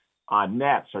activation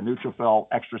nets or neutrophil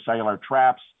extracellular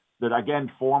traps that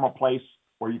again form a place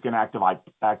where you can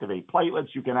activate platelets,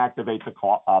 you can activate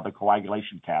the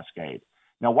coagulation cascade.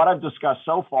 Now, what I've discussed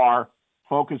so far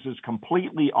focuses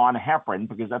completely on heparin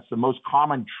because that's the most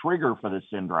common trigger for this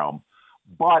syndrome.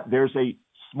 But there's a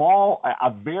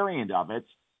variant of it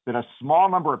that a small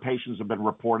number of patients have been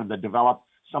reported that develop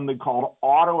something called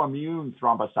autoimmune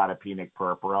thrombocytopenic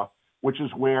purpura, which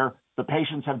is where the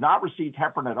patients have not received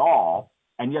heparin at all,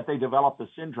 and yet they develop the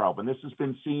syndrome. And this has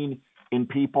been seen in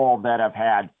people that have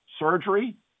had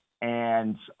surgery,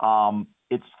 and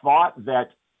it's thought that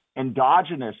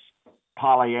endogenous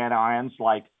polyanions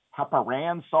like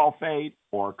heparan sulfate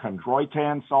or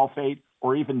chondroitin sulfate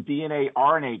or even DNA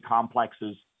RNA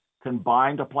complexes can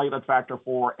bind to platelet factor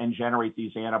 4 and generate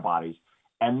these antibodies.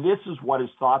 And this is what is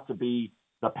thought to be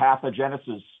the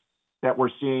pathogenesis that we're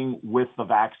seeing with the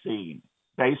vaccine,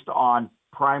 based on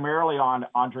primarily on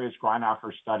Andreas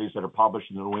Greinacher's studies that are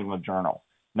published in the New England Journal.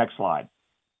 Next slide.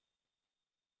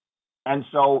 And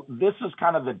so this is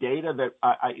kind of the data that,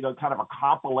 kind of a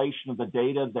compilation of the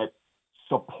data that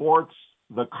supports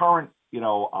the current,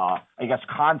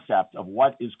 concept of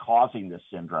what is causing this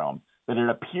syndrome, that it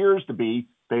appears to be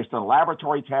based on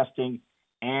laboratory testing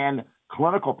and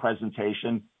clinical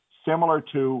presentation, similar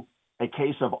to a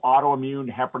case of autoimmune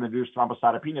heparin-induced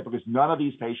thrombocytopenia, because none of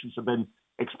these patients have been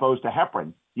exposed to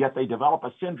heparin, yet they develop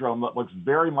a syndrome that looks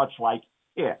very much like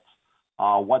it.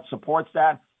 What supports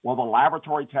that? Well, the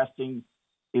laboratory testing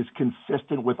is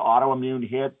consistent with autoimmune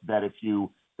HIT, that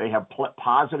they have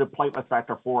positive platelet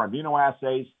factor 4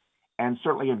 immunoassays, and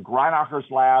certainly in Greinacher's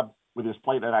lab with his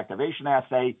platelet activation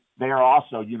assay, they are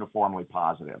also uniformly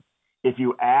positive. If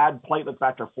you add platelet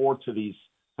factor 4 to the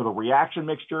reaction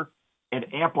mixture,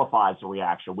 it amplifies the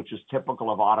reaction, which is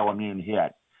typical of autoimmune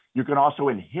HIT. You can also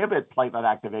inhibit platelet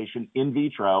activation in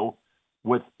vitro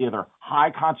with either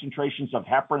high concentrations of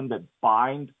heparin that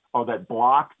bind or that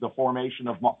block the formation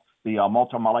of the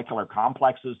multimolecular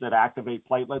complexes that activate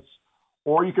platelets,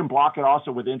 or you can block it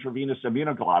also with intravenous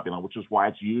immunoglobulin, which is why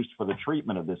it's used for the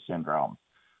treatment of this syndrome.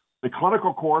 The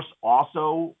clinical course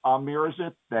also mirrors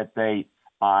it, that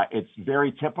it's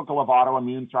very typical of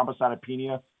autoimmune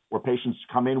thrombocytopenia, where patients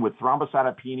come in with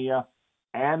thrombocytopenia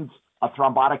and a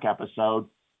thrombotic episode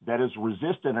that is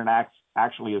resistant and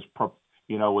actually is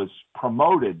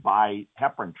promoted by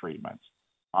heparin treatments.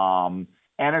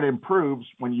 And it improves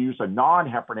when you use a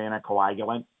non-heparin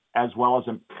anticoagulant as well as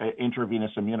an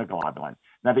intravenous immunoglobulin.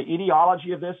 Now, the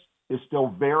etiology of this is still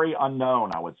very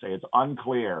unknown, I would say. It's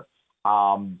unclear.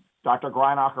 Dr.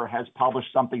 Greinacher has published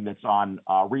something that's on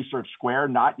Research Square,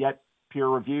 not yet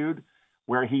peer-reviewed,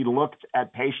 where he looked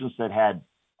at patients that had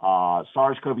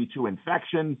SARS-CoV-2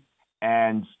 infection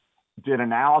and did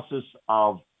analysis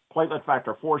of platelet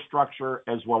factor 4 structure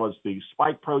as well as the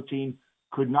spike protein,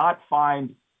 could not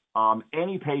find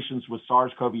any patients with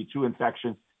SARS-CoV-2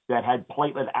 infection that had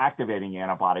platelet activating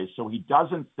antibodies. So he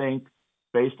doesn't think,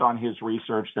 based on his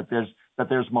research, that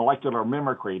there's molecular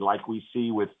mimicry like we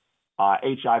see with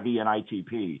HIV and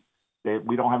ITP.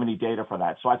 We don't have any data for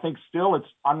that. So I think still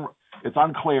it's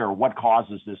unclear what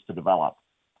causes this to develop.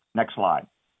 Next slide.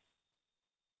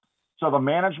 So the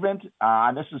management,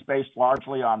 and this is based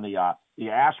largely on the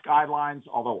ASH guidelines,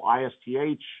 although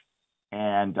ISTH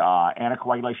and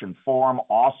anticoagulation forum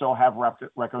also have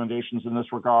recommendations in this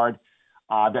regard,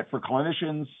 that for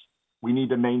clinicians, we need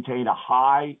to maintain a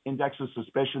high index of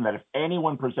suspicion that if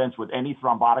anyone presents with any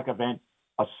thrombotic event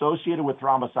associated with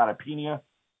thrombocytopenia,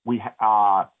 we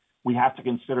have to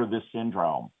consider this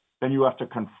syndrome. Then you have to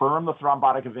confirm the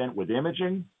thrombotic event with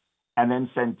imaging, and then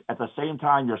at the same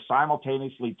time, you're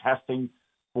simultaneously testing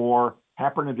for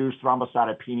heparin-induced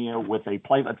thrombocytopenia with a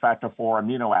platelet factor 4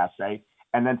 immunoassay,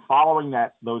 and then following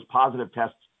those positive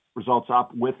test results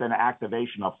up with an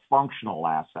activation of functional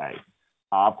assay.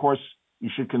 Of course,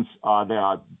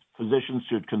 the physicians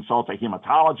should consult a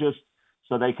hematologist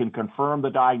so they can confirm the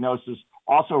diagnosis.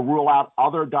 Also, rule out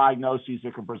other diagnoses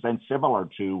that can present similar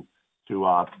to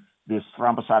this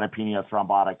thrombocytopenia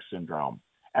thrombotic syndrome,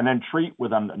 and then treat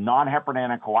with a non-heparin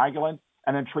anticoagulant,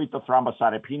 and then treat the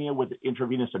thrombocytopenia with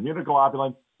intravenous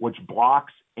immunoglobulin, which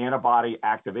blocks antibody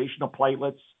activation of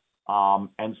platelets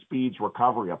and speeds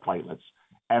recovery of platelets.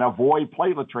 And avoid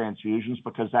platelet transfusions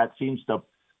because that seems to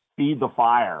feed the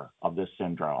fire of this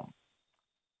syndrome.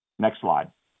 Next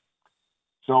slide.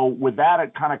 So with that,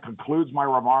 it kind of concludes my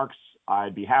remarks.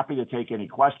 I'd be happy to take any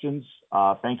questions.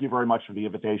 Thank you very much for the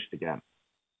invitation again.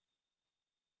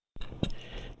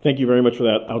 Thank you very much for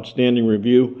that outstanding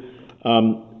review.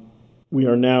 We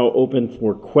are now open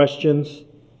for questions.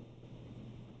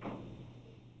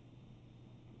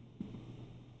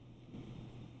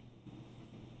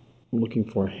 looking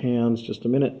for hands, just a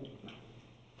minute.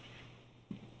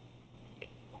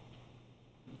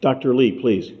 Dr. Lee,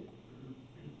 please.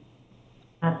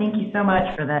 Thank you so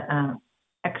much for that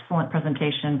excellent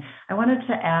presentation. I wanted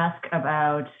to ask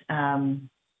about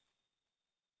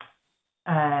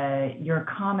your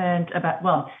comment about,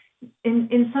 well,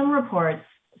 in some reports,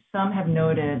 some have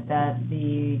noted that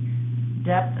the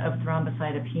depth of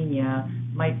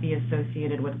thrombocytopenia might be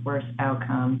associated with worse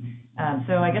outcome.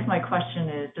 So I guess my question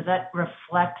is, does that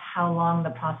reflect how long the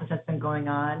process has been going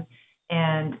on?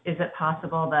 And is it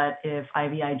possible that if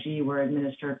IVIG were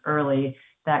administered early,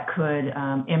 that could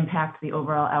impact the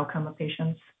overall outcome of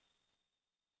patients?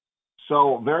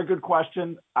 So very good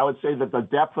question. I would say that the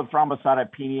depth of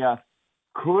thrombocytopenia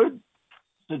could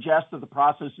suggest that the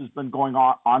process has been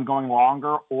ongoing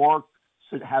longer, or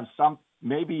should have some,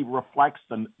 maybe reflects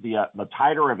the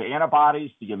titer of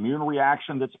antibodies, the immune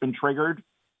reaction that's been triggered.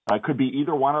 It could be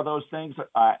either one of those things.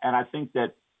 And I think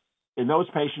that in those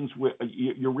patients,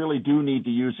 you really do need to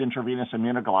use intravenous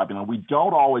immunoglobulin. We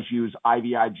don't always use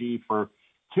IVIG for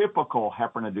typical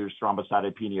heparin-induced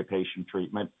thrombocytopenia patient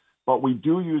treatment, but we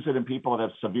do use it in people that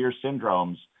have severe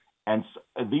syndromes. And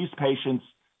these patients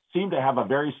seem to have a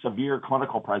very severe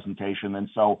clinical presentation. And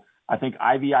so I think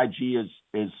IVIG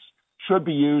should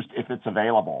be used if it's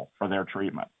available for their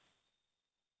treatment.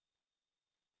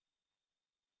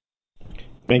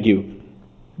 Thank you.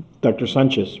 Dr.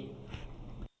 Sanchez.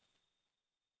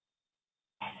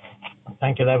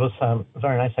 Thank you. That was a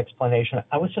very nice explanation.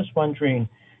 I was just wondering,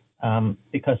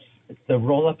 because the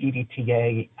role of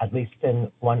EDTA, at least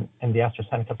in the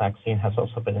AstraZeneca vaccine, has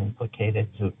also been implicated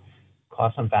to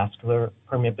cause some vascular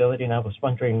permeability, and I was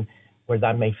wondering where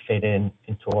that may fit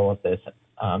into all of this,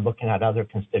 looking at other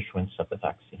constituents of the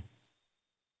vaccine.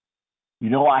 You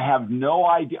know, I have no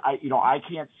idea. I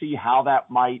can't see how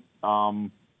that might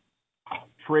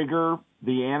trigger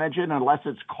the antigen unless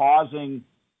it's causing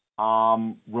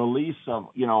release of,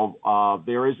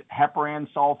 there is heparan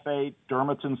sulfate,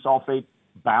 dermatan sulfate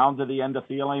bound to the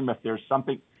endothelium. If there's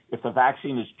something, if the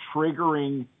vaccine is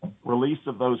triggering release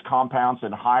of those compounds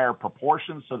in higher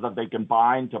proportions so that they can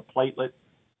bind to platelet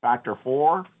factor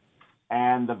 4,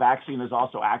 and the vaccine is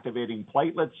also activating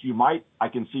platelets, I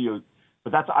can see you,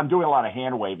 but I'm doing a lot of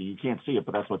hand waving. You can't see it,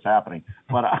 but that's what's happening.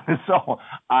 But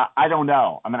I don't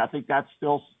know. I mean, I think that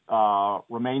still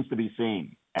remains to be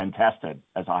seen and tested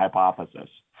as a hypothesis.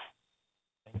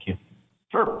 Thank you.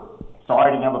 Sure. Sorry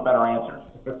I didn't have a better answer.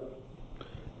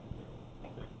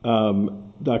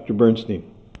 Dr. Bernstein.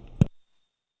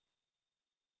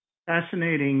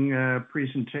 Fascinating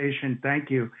presentation.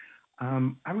 Thank you.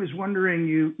 I was wondering,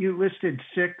 you listed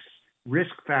 6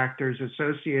 risk factors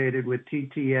associated with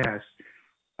TTS.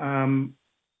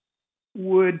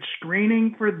 Would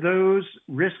screening for those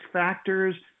risk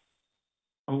factors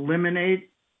eliminate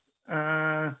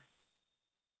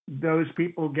those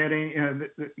people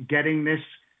getting this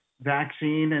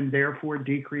vaccine and therefore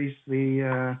decrease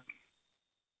the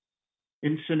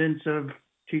incidence of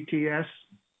TTS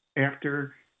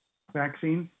after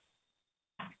vaccine?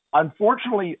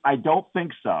 Unfortunately, I don't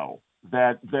think so.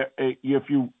 That if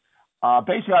you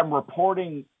basically,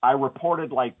 I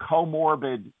reported like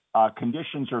comorbid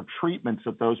conditions or treatments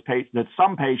that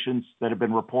some patients that have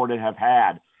been reported have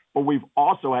had, but we've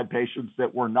also had patients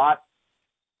that were not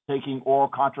taking oral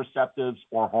contraceptives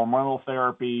or hormonal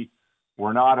therapy,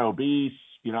 were not obese,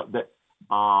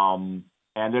 and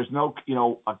there's no,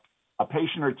 a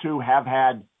patient or two have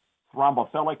had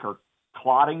thrombophilic or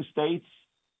clotting states,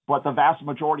 but the vast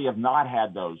majority have not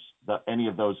had any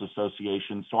of those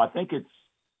associations. So I think it's,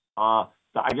 I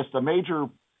guess the major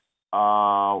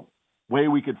way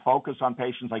we could focus on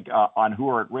patients on who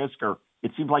are at risk, or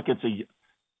it seems like it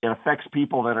affects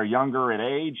people that are younger in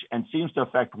age and seems to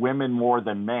affect women more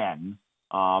than men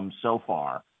so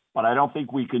far. But I don't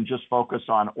think we can just focus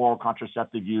on oral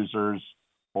contraceptive users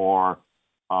or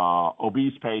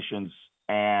obese patients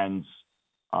and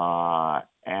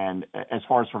as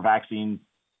far as for vaccine,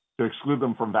 to exclude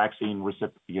them from vaccine,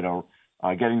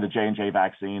 getting the J&J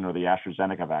vaccine or the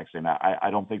AstraZeneca vaccine.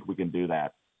 I don't think we can do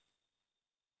that.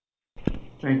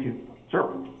 Thank you.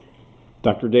 Sure.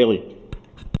 Dr. Daly.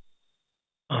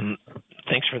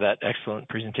 Thanks for that excellent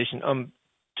presentation.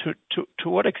 To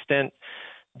what extent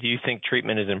do you think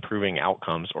treatment is improving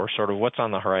outcomes, or sort of what's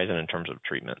on the horizon in terms of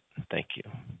treatment? Thank you.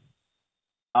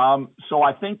 So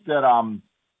I think that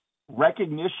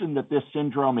recognition that this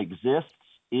syndrome exists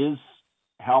is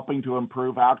helping to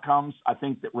improve outcomes. I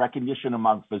think that recognition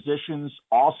among physicians,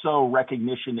 also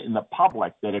recognition in the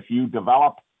public that if you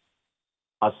develop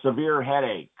a severe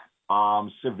headache,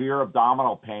 severe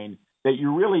abdominal pain, that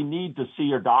you really need to see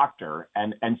your doctor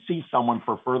and see someone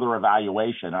for further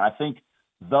evaluation. And I think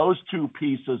those two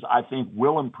pieces, I think,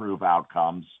 will improve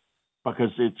outcomes,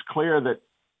 because it's clear that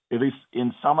at least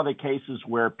in some of the cases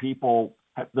where people,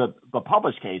 the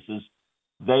published cases,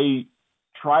 they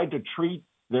tried to treat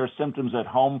their symptoms at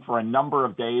home for a number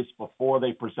of days before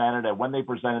they presented, and when they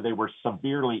presented, they were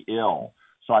severely ill.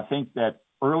 So I think that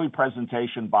early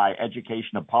presentation by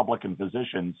education of public and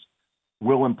physicians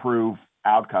will improve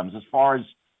outcomes. As far as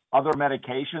other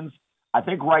medications, I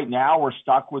think right now we're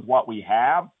stuck with what we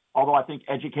have, although I think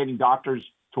educating doctors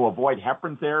to avoid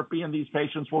heparin therapy in these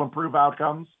patients will improve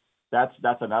outcomes. That's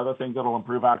another thing that'll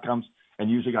improve outcomes, and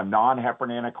using a non-heparin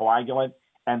anticoagulant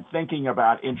and thinking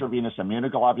about intravenous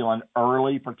immunoglobulin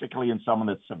early, particularly in someone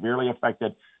that's severely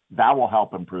affected, that will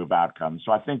help improve outcomes.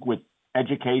 So I think with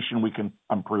education, we can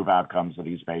improve outcomes of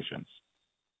these patients.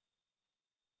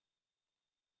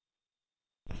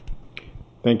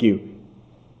 Thank you.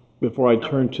 Before I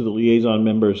turn to the liaison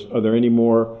members, are there any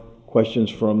more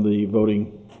questions from the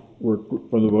voting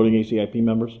ACIP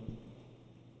members?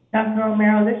 Dr.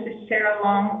 Romero, this is Sarah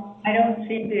Long. I don't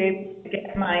seem to be able to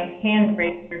get my hand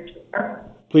raised to work.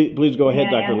 Please go ahead,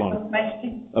 Dr. May I ask Long. a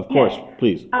question? Of course, Yes.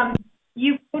 please.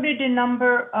 You quoted a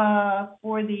number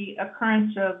for the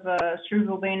occurrence of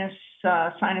cerebral venous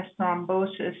sinus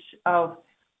thrombosis of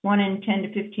 1 in 10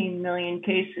 to 15 million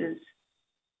cases.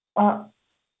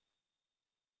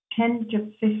 10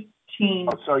 to 15.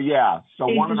 Oh, so yeah, so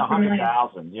 1 in cases per million.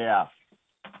 100,000, yeah.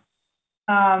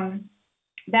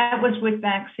 That was with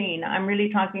vaccine. I'm really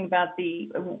talking about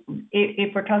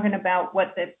if we're talking about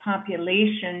what the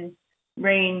population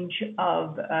range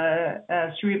of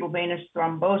cerebral venous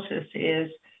thrombosis is,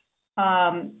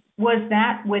 was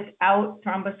that without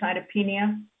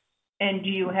thrombocytopenia? And do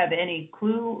you have any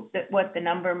clue that what the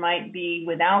number might be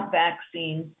without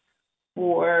vaccine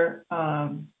for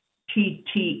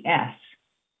TTS?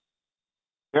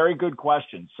 Very good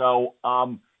question. So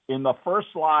in the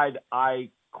first slide, I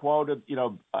quoted,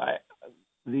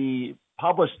 the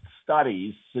published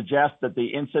studies suggest that the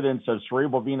incidence of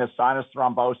cerebral venous sinus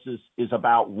thrombosis is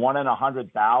about 1 in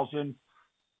 100,000,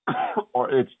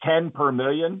 or it's 10 per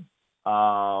million,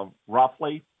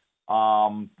 roughly.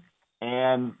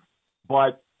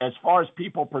 But as far as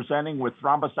people presenting with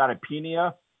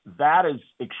thrombocytopenia, that is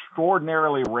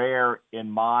extraordinarily rare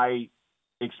in my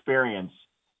experience.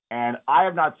 And I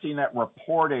have not seen that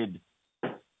reported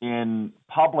in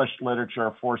published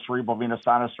literature for cerebral venous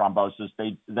sinus thrombosis.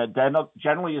 That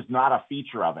generally is not a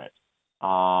feature of it.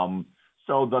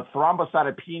 So the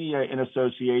thrombocytopenia in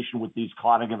association with these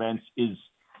clotting events is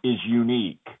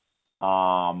unique.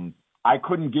 I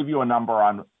couldn't give you a number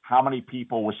on how many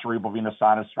people with cerebral venous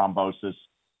sinus thrombosis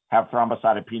have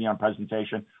thrombocytopenia on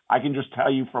presentation. I can just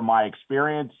tell you from my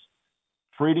experience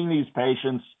treating these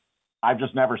patients, I've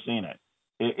just never seen it.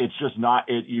 It's just not,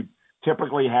 you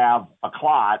typically have a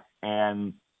clot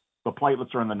and the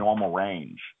platelets are in the normal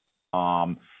range.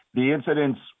 The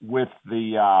incidence with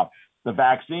the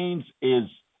vaccines is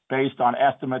based on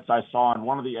estimates I saw in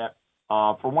one of the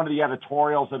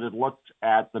editorials that had looked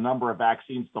at the number of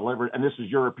vaccines delivered, and this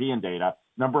is European data,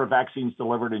 number of vaccines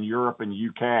delivered in Europe and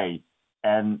UK,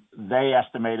 and they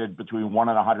estimated between 1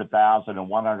 in 100,000 and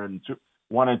 1 in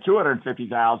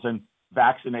 250,000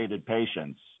 vaccinated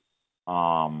patients.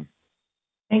 Thank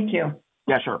you.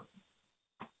 Yeah, sure.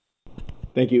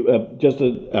 Thank you. Just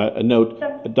a note,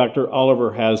 Dr.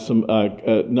 Oliver has some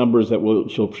numbers that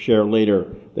she'll share later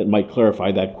that might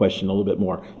clarify that question a little bit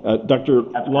more. Dr.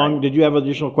 Long, did you have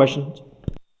additional questions?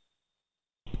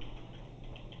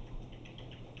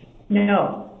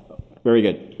 No. Very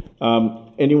good.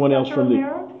 Anyone else from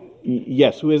Romero?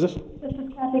 Yes, who is this? This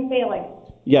is Kathy Bailey.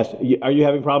 Yes. Are you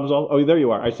having problems? Oh, there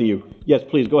you are. I see you. Yes,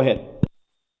 please go ahead.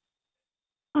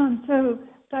 So,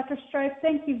 Dr. Strife,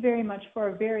 thank you very much for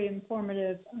a very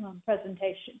informative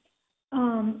presentation.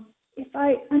 If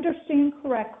I understand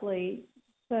correctly,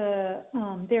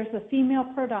 there's a female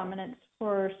predominance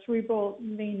for cerebral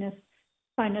venous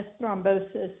sinus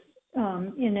thrombosis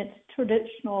in its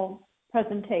traditional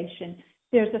presentation.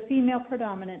 There's a female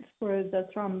predominance for the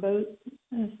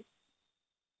thrombocytosis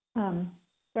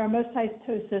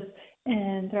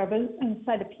and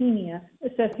thrombocytopenia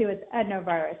associated with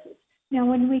adenoviruses. Now,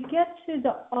 when we get to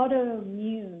the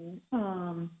autoimmune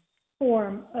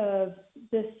form of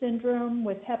this syndrome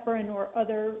with heparin or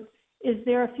other, is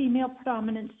there a female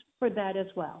predominance for that as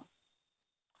well?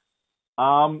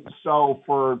 So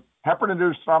for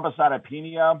heparin-induced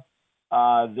thrombocytopenia,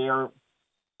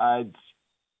 it's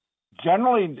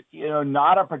generally,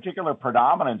 not a particular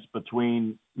predominance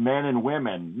between men and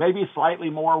women. Maybe slightly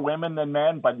more women than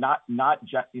men, but not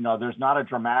there's not a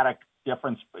dramatic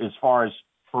difference as far as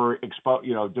for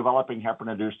developing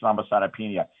heparin-induced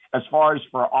thrombocytopenia. As far as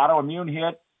for autoimmune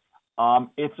hit,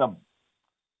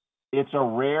 it's a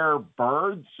rare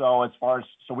bird. So I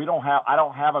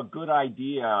don't have a good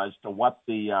idea as to what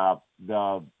the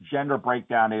gender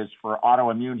breakdown is for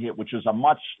autoimmune hit, which is a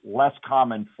much less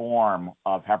common form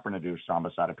of heparin-induced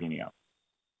thrombocytopenia.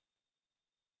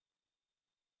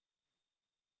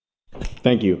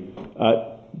 Thank you.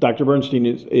 Dr. Bernstein,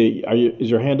 is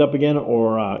your hand up again,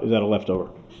 or is that a leftover?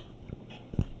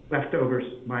 Leftovers,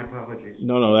 my apologies.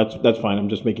 No, that's fine. I'm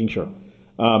just making sure.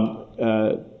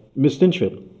 Ms.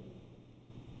 Stinchfield.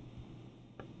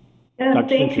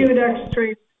 Thank you, Dr.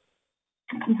 Strafe.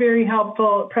 Very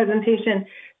helpful presentation.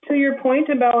 To your point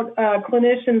about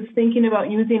clinicians thinking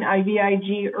about using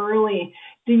IVIG early,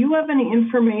 do you have any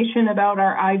information about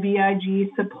our IVIG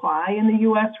supply in the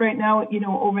U.S. right now?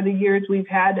 Over the years, we've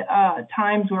had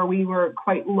times where we were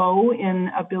quite low in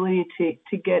ability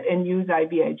to get and use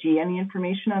IVIG. Any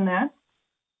information on that?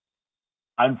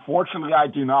 Unfortunately, I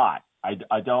do not.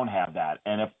 I don't have that.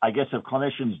 And if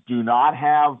clinicians do not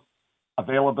have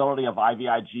availability of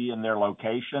IVIG in their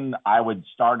location, I would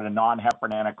start a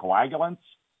non-heparin anticoagulant,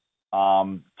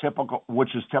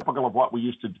 which is typical of what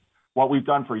we've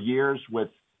done for years with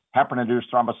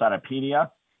heparin-induced thrombocytopenia,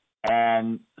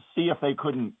 and see if they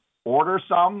couldn't order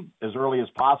some as early as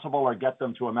possible or get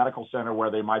them to a medical center where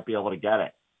they might be able to get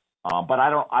it. But I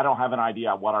don't have an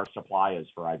idea what our supply is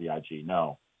for IVIG.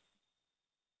 No.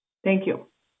 Thank you.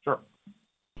 Sure.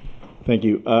 Thank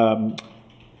you.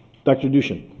 Dr.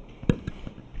 Dushin.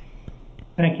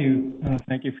 Thank you.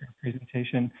 Thank you for your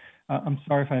presentation. I'm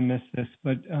sorry if I missed this,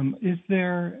 but is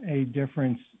there a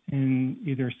difference in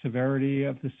either severity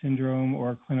of the syndrome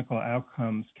or clinical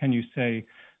outcomes, can you say,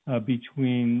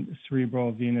 between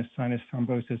cerebral venous sinus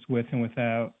thrombosis with and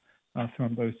without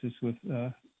thrombosis with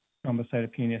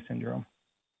thrombocytopenia syndrome?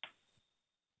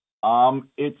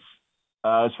 It's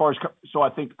as far as, so I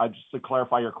think just to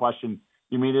clarify your question,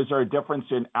 you mean is there a difference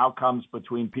in outcomes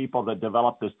between people that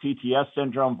develop this TTS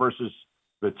syndrome versus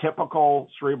the typical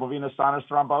cerebral venous sinus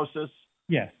thrombosis?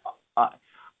 Yes.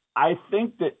 I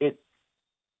think that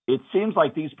it seems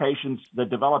like these patients that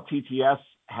develop TTS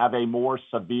have a more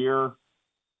severe,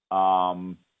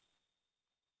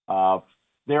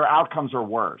 their outcomes are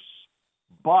worse.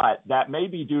 But that may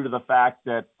be due to the fact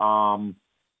that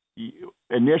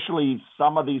initially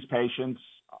some of these patients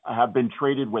have been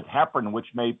treated with heparin,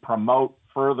 which may promote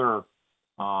further,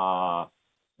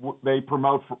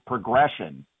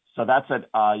 progression. So that's an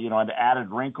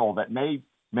added wrinkle that may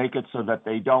make it so that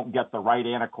they don't get the right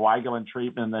anticoagulant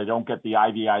treatment, they don't get the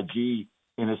IVIG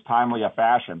in as timely a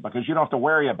fashion, because you don't have to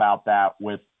worry about that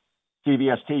with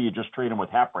CVST. You just treat them with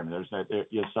heparin.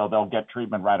 So they'll get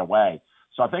treatment right away.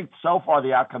 So I think so far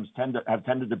the outcomes have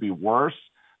tended to be worse,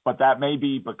 but that may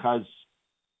be because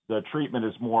the treatment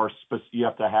is more you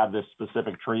have to have this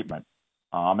specific treatment.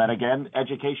 And again,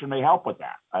 education may help with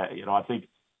that. I think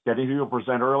getting people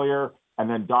present earlier and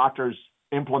then doctors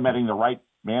implementing the right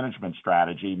management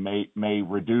strategy may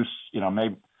reduce,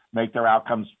 may make their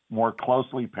outcomes more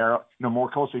closely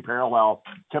parallel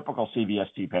typical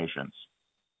CVST patients.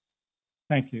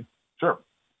 Thank you. Sure.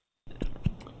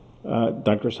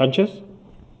 Dr. Sanchez?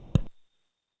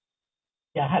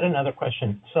 Yeah, I had another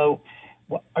question. So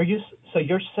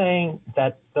you're saying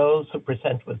that those who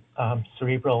present with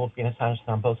cerebral venous sinus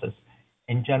thrombosis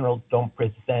in general don't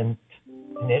present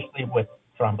initially with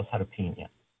thrombocytopenia?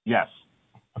 Yes.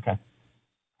 Okay.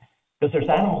 Because there's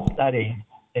animal study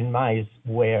in mice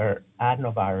where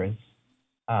adenovirus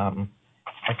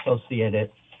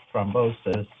associated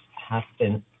thrombosis have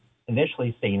been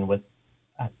initially seen with,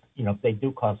 they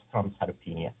do cause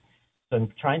thrombocytopenia. So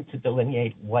in trying to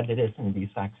delineate what it is in these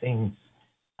vaccines,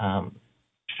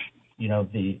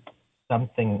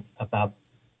 something about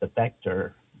the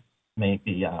vector may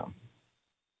be,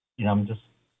 I'm just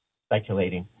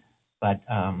speculating, but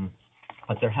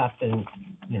there have been,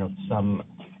 some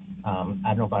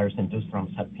adenovirus-induced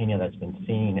thrombocytopenia that's been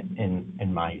seen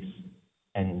in mice,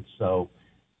 and so,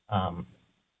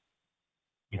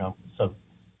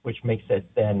 which makes it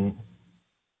then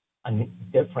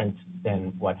different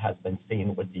than what has been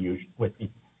seen with the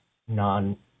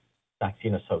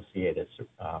non-vaccine associated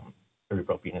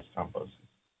cerebral venous thrombosis.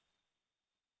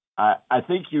 I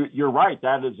think you're right.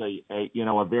 That is a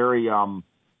very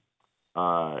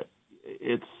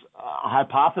it's a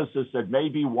hypothesis that may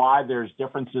be why there's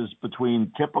differences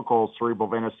between typical cerebral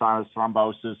venous sinus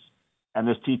thrombosis and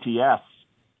this TTS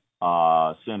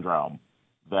syndrome.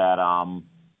 That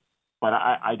but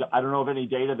I don't know of any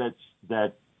data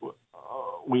that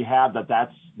we have that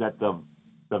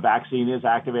the vaccine is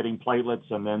activating platelets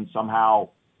and then somehow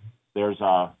there's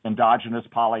a endogenous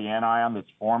polyanion that's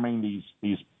forming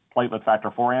these platelet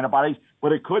factor 4 antibodies,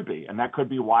 but it could be, and that could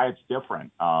be why it's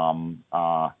different.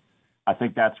 I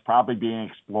think that's probably being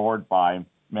explored by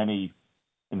many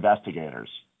investigators.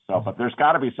 So, but there's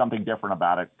got to be something different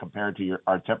about it compared to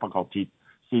our typical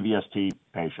CVST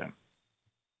patient.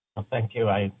 Well, thank you.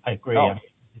 I agree.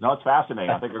 No, it's fascinating.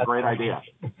 I think a great idea.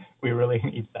 We really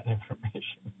need that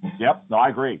information. Yep. No, I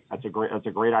agree. That's a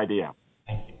great idea.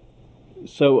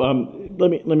 So let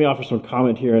me offer some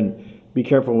comment here, and be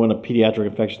careful when a pediatric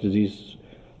infectious disease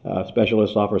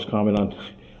specialist offers comment on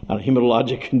a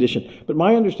hematologic condition. But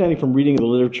my understanding from reading the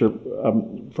literature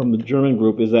from the German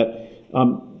group is that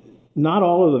not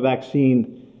all of the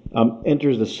vaccine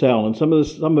enters the cell, and some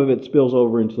of it spills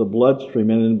over into the bloodstream,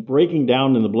 and in breaking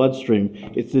down in the bloodstream,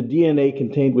 it's the DNA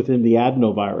contained within the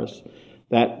adenovirus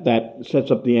that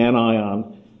sets up the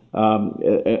anion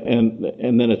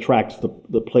and then attracts the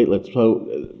platelets. So,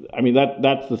 I mean,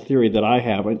 that's the theory that I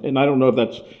have, and I don't know if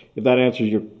that answers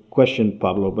your question,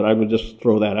 Pablo, but I would just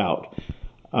throw that out.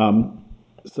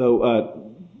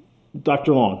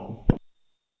 Dr. Long.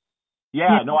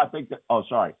 Yeah, no, I think that. Oh,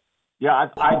 sorry. Yeah,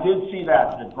 I did see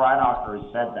that Greinacher has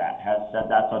said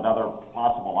that's another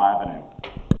possible avenue.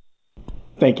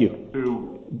 Thank you.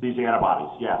 To these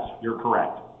antibodies. Yes, you're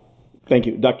correct. Thank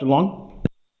you. Dr. Long?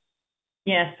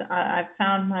 Yes, I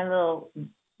found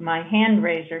my hand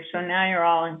raiser, so now you're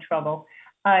all in trouble.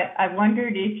 I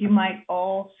wondered if you might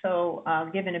also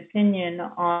give an opinion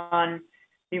on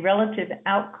the relative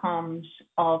outcomes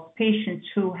of patients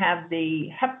who have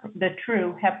the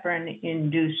true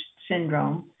heparin-induced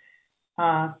syndrome,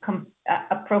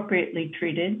 appropriately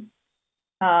treated,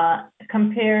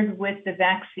 compared with the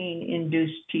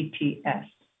vaccine-induced TTS,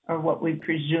 or what we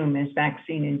presume is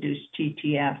vaccine-induced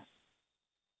TTS.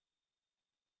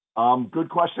 Good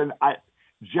question.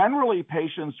 Generally,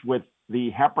 patients with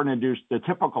the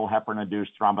typical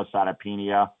heparin-induced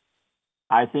thrombocytopenia,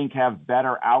 I think have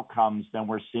better outcomes than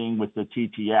we're seeing with the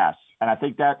TTS. And I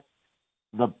think that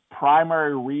the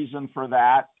primary reason for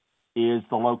that is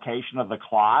the location of the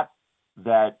clot.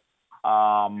 That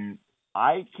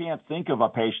I can't think of a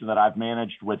patient that I've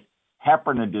managed with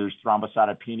heparin-induced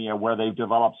thrombocytopenia where they've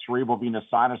developed cerebral venous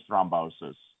sinus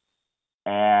thrombosis.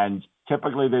 And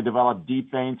typically they develop deep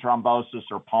vein thrombosis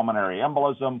or pulmonary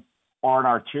embolism or an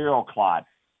arterial clot.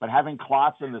 But having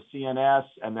clots in the CNS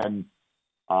and then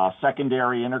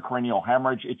secondary intracranial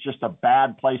hemorrhage, it's just a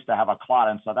bad place to have a clot.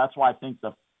 And so that's why I think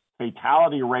the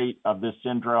fatality rate of this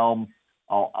syndrome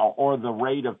or the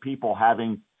rate of people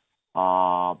having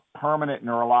permanent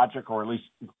neurologic or at least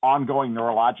ongoing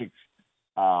neurologic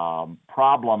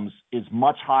problems is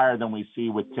much higher than we see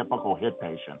with typical HIT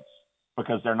patients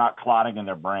because they're not clotting in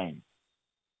their brain.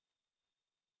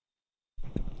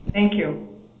 Thank you.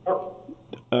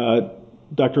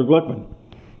 Dr. Gluckman.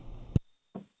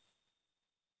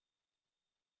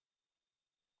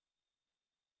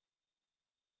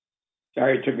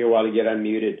 Sorry, it took me a while to get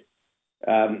unmuted.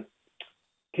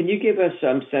 Can you give us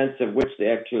some sense of which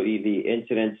the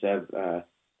incidence of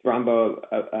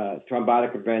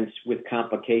thrombotic events with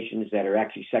complications that are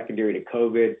actually secondary to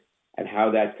COVID and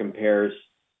how that compares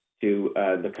to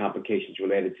the complications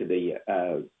related to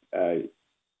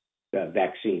the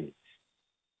vaccine?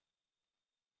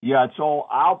 Yeah, so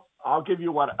I'll give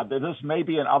you what this may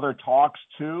be in other talks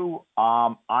too.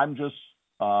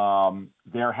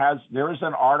 There is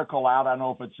an article out. I don't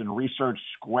know if it's in Research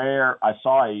Square. I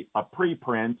saw a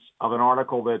preprint of an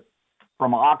article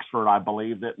from Oxford, I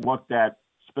believe, that looked at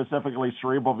specifically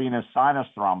cerebral venous sinus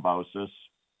thrombosis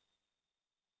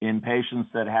in patients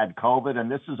that had COVID, and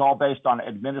this is all based on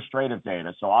administrative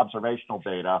data, so observational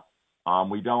data.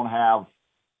 We don't have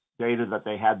data that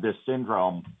they had this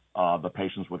syndrome, the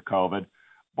patients with COVID,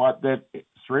 but that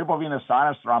cerebral venous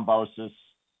sinus thrombosis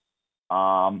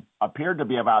appeared to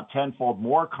be about 10-fold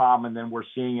more common than we're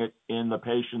seeing it in the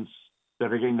patients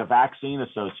that are getting the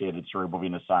vaccine-associated cerebral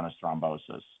venous sinus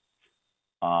thrombosis.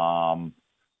 And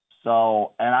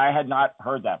I had not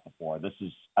heard that before. This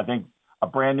is, I think, a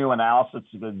brand new analysis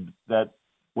that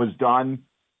was done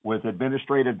with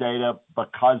administrative data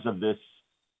because of this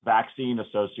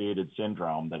vaccine-associated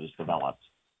syndrome that is developed.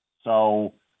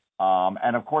 So,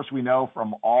 and of course, we know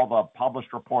from all the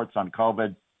published reports on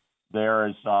COVID, there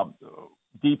is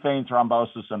deep vein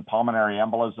thrombosis and pulmonary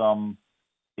embolism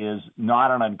is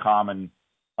not an uncommon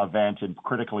event in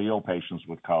critically ill patients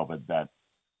with COVID. That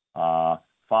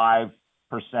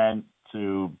 5%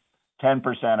 to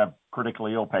 10% of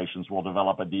critically ill patients will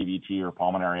develop a DVT or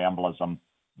pulmonary embolism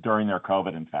during their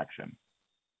COVID infection.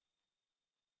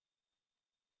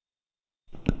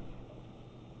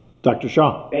 Dr.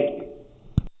 Shaw. Thank you.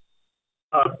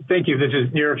 Thank you. This is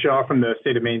Nirav Shah from the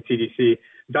state of Maine CDC.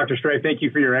 Dr. Streif, thank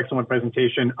you for your excellent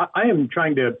presentation. I am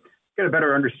trying to get a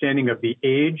better understanding of the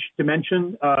age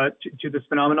dimension to this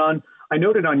phenomenon. I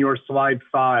noted on your slide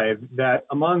 5 that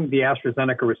among the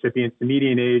AstraZeneca recipients, the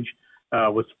median age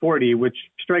was 40, which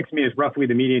strikes me as roughly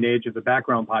the median age of the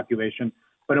background population.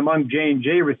 But among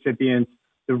J&J recipients,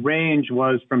 the range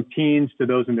was from teens to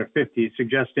those in their 50s,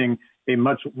 suggesting a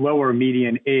much lower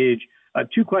median age.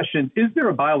 2 questions. Is there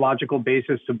a biological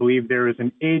basis to believe there is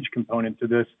an age component to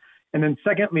this? And then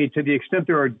secondly, to the extent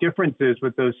there are differences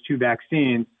with those 2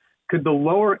 vaccines, could the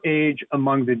lower age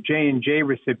among the J&J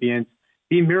recipients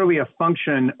be merely a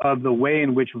function of the way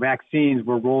in which vaccines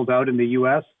were rolled out in the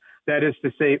U.S.? That is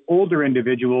to say, older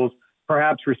individuals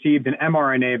perhaps received an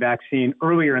mRNA vaccine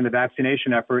earlier in the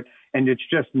vaccination effort, and it's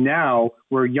just now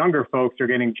where younger folks are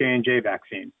getting J&J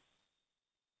vaccine.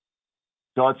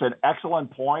 So it's an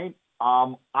excellent point.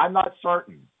 I'm not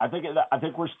certain. I think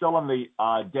we're still in the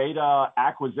data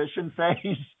acquisition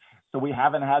phase, so we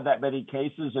haven't had that many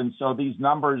cases, and so these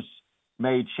numbers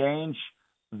may change.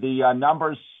 The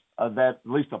numbers that at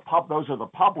least those are the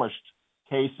published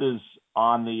cases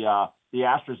on the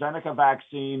AstraZeneca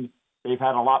vaccine. They've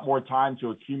had a lot more time to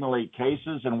accumulate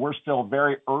cases, and we're still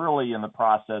very early in the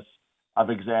process of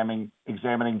examining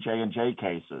J&J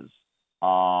cases.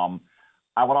 I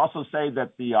would also say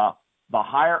that the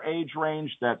higher age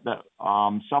range that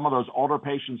some of those older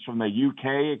patients from the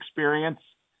UK experience,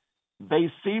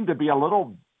 they seem to be a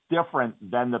little different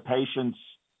than the patients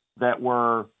that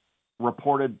were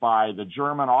reported by the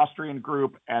German Austrian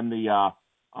group and the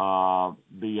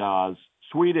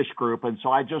Swedish group. And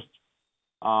so I just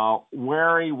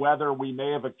wary whether we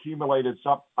may have accumulated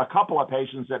a couple of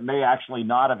patients that may actually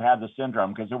not have had the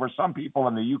syndrome, because there were some people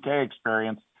in the UK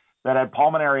experience that had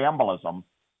pulmonary embolism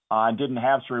and didn't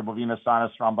have cerebral venous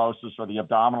sinus thrombosis or the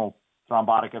abdominal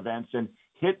thrombotic events. And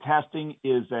HIT testing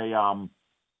is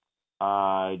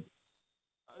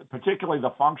particularly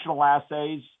the functional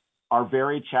assays are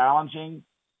very challenging.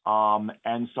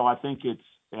 And so I think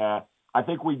I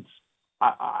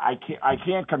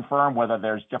can't confirm whether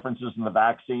there's differences in the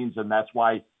vaccines, and that's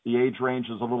why the age range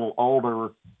is a little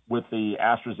older with the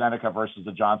AstraZeneca versus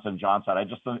the Johnson & Johnson.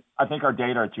 I think our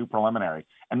data are too preliminary.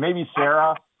 And maybe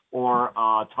Sarah or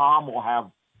Tom will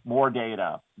have more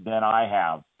data than I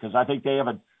have, because I think they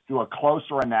do a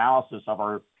closer analysis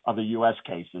of the U.S.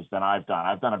 cases than I've done.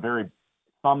 I've done a very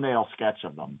thumbnail sketch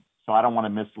of them, so I don't want to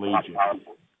mislead you.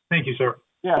 Thank you, sir.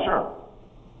 Yeah, sure.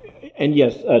 And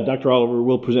yes, Dr. Oliver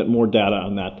will present more data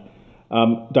on that.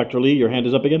 Dr. Lee, your hand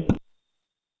is up again.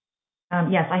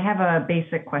 Yes, I have a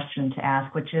basic question to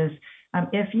ask, which is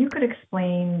if you could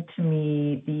explain to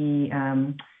me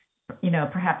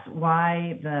perhaps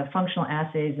why the functional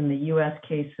assays in the U.S.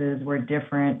 cases were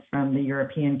different from the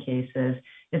European cases.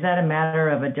 Is that a matter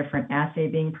of a different assay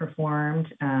being performed?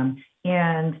 And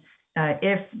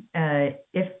if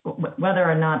whether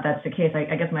or not that's the case,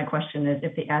 I guess my question is,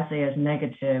 if the assay is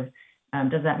negative,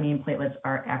 does that mean platelets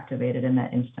are activated in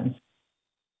that instance?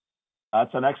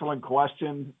 That's an excellent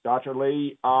question, Dr.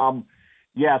 Lee.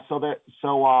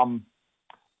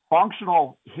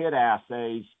 Functional HIT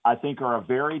assays, I think, are a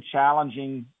very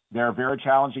challenging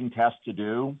test to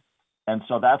do. And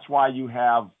so that's why you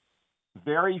have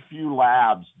very few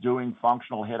labs doing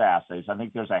functional HIT assays. I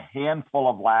think there's a handful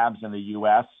of labs in the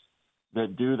U.S.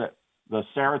 that do the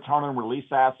serotonin release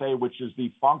assay, which is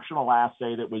the functional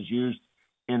assay that was used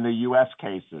in the U.S.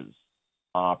 cases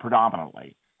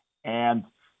predominantly. And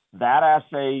that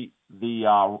assay,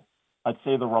 I'd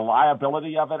say the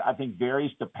reliability of it, I think,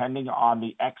 varies depending on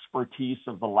the expertise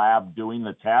of the lab doing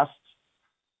the test.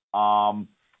 In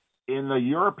the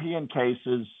European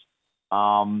cases,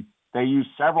 they use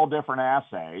several different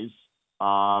assays.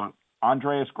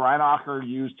 Andreas Greinacher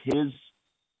used his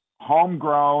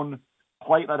homegrown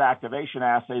platelet activation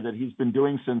assay that he's been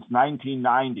doing since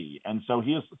 1990. And so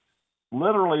he is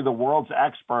literally the world's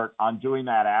expert on doing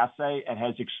that assay and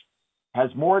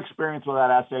has more experience with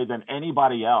that assay than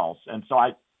anybody else. And so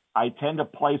I tend to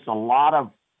place a lot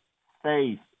of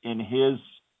faith in his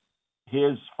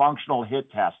functional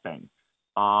HIT testing.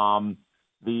 The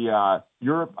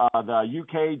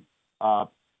UK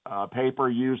paper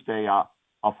used a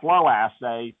flow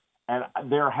assay, and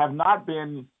there have not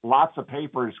been lots of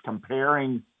papers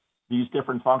comparing these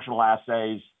different functional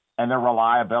assays and their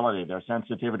reliability, their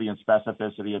sensitivity and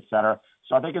specificity, et cetera.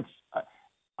 So I think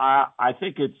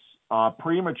it's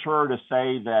premature to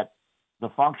say that the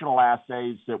functional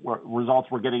assays results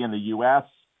we're getting in the U.S.,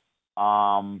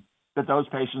 that those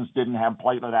patients didn't have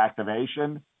platelet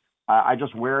activation. I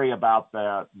just worry about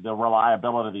the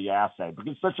reliability of the assay,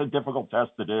 because it's such a difficult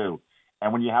test to do.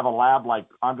 And when you have a lab like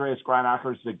Andreas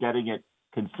Greinacher's getting it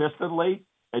consistently,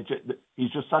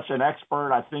 he's just such an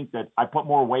expert. I think that I put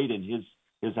more weight in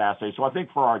his assay. So I think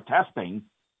for our testing,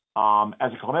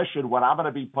 as a clinician, what I'm going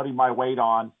to be putting my weight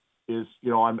on is,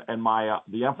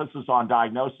 the emphasis on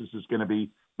diagnosis is going to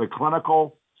be the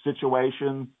clinical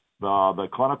situation, the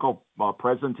clinical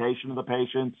presentation of the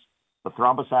patients, the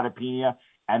thrombocytopenia,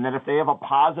 and then if they have a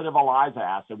positive ELISA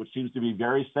assay, which seems to be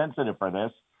very sensitive for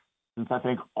this, since I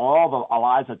think all the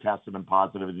ELISA tests have been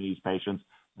positive in these patients,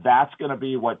 that's going to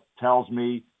be what tells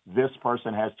me this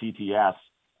person has TTS,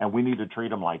 and we need to treat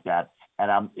them like that.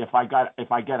 And if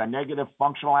I get a negative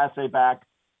functional assay back,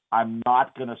 I'm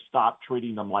not going to stop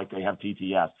treating them like they have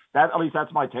TTS. At least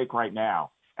that's my take right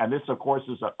now. And this, of course,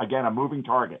 is again a moving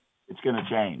target. It's going to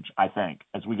change, I think,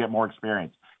 as we get more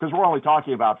experience, because we're only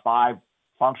talking about 5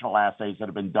 functional assays that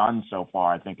have been done so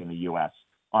far, I think, in the U.S.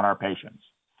 on our patients.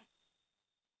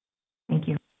 Thank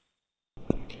you.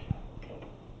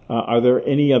 Are there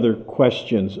any other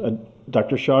questions?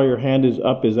 Dr. Shaw, your hand is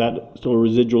up. Is that still a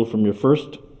residual from your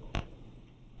first?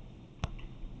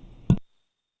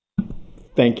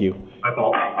 Thank you. My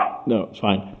fault. No, it's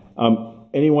fine.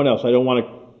 Anyone else? I don't want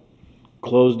to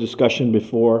close discussion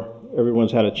before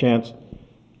everyone's had a chance.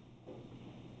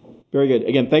 Very good.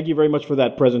 Again, thank you very much for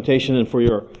that presentation and for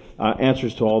your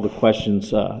answers to all the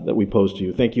questions that we posed to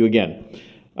you. Thank you again.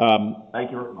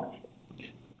 Thank you very much.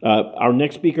 Our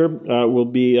next speaker will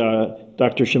be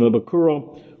Dr.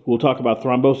 Shimabukuro, who will talk about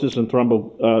thrombosis and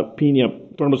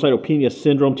thrombocytopenia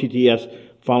syndrome, TTS,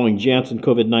 following Janssen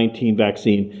COVID-19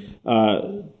 vaccine.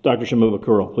 Dr.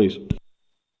 Shimabukuro, please.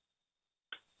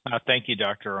 Thank you,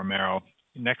 Dr. Romero.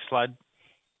 Next slide.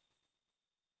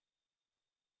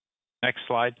 Next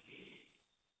slide.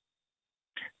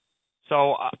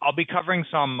 So I'll be covering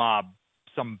some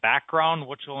background,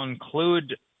 which will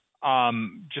include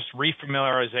just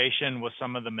refamiliarization with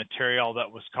some of the material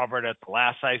that was covered at the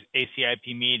last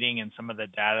ACIP meeting and some of the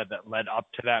data that led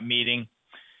up to that meeting.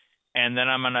 And then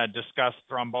I'm going to discuss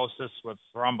thrombosis with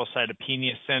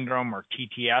Thrombocytopenia Syndrome, or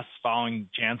TTS, following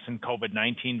Janssen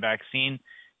COVID-19 vaccine.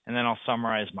 And then I'll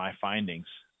summarize my findings.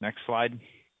 Next slide.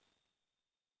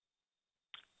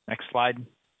 Next slide.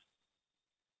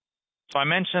 So I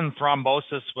mentioned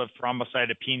thrombosis with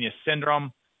Thrombocytopenia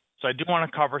Syndrome. So I do want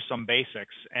to cover some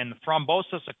basics. And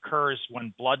thrombosis occurs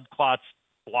when blood clots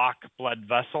block blood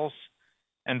vessels.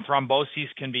 And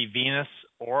thromboses can be venous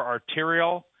or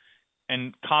arterial.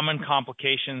 And common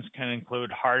complications can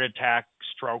include heart attack,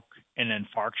 stroke, and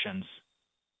infarctions.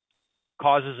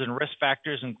 Causes and risk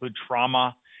factors include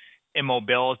trauma,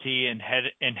 immobility,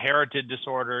 inherited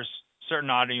disorders, certain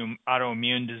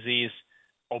autoimmune disease,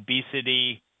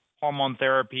 obesity, hormone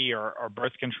therapy or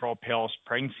birth control pills,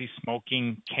 pregnancy,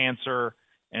 smoking, cancer,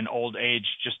 and old age,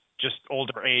 just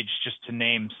older age, just to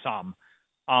name some.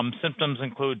 Symptoms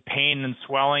include pain and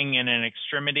swelling in an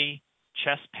extremity,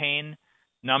 chest pain,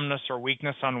 numbness or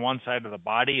weakness on one side of the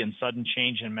body, and sudden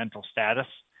change in mental status.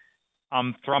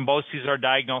 Thromboses are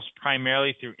diagnosed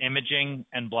primarily through imaging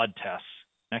and blood tests.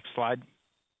 Next slide.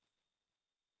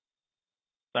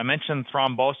 So I mentioned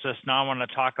thrombosis. Now I want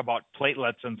to talk about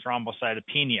platelets and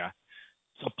thrombocytopenia.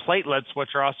 So platelets, which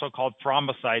are also called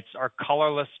thrombocytes, are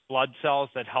colorless blood cells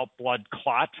that help blood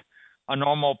clot. A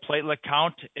normal platelet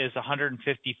count is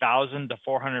 150,000 to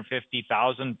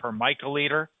 450,000 per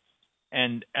microliter.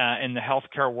 And in the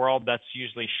healthcare world, that's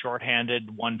usually shorthanded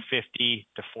 150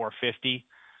 to 450.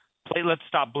 Platelets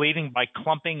stop bleeding by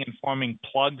clumping and forming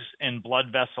plugs in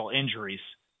blood vessel injuries.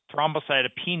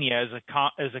 Thrombocytopenia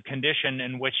is a condition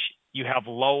in which you have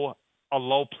a low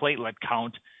platelet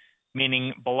count,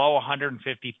 meaning below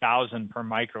 150,000 per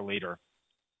microliter.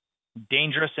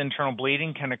 Dangerous internal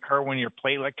bleeding can occur when your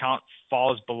platelet count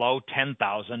falls below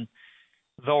 10,000,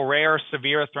 though rare,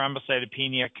 severe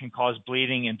thrombocytopenia can cause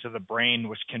bleeding into the brain,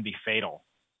 which can be fatal.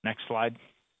 Next slide.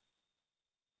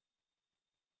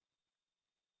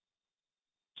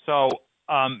 So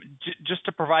just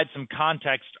to provide some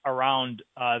context around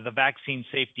the vaccine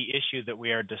safety issue that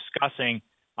we are discussing,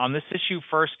 this issue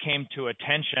first came to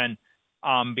attention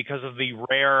because of the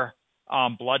rare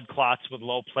blood clots with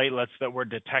low platelets that were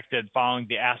detected following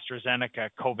the AstraZeneca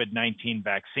COVID-19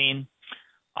 vaccine.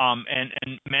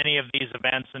 And many of these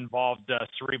events involved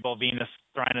cerebral venous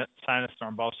sinus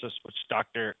thrombosis, which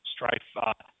Dr.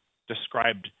 Streif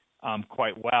described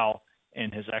quite well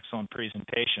in his excellent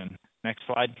presentation. Next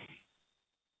slide.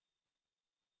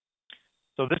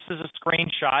 So this is a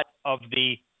screenshot of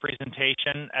the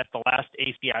presentation at the last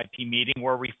ACIP meeting,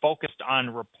 where we focused on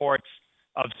reports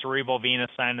of cerebral venous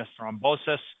sinus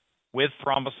thrombosis with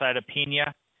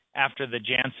thrombocytopenia after the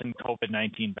Janssen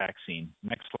COVID-19 vaccine.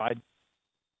 Next slide.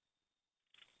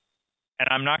 And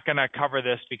I'm not going to cover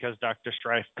this because Dr.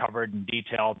 Streif covered in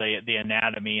detail the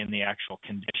anatomy and the actual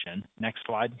condition. Next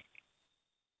slide.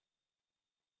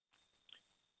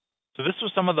 So this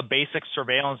was some of the basic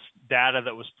surveillance data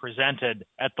that was presented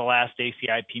at the last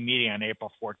ACIP meeting on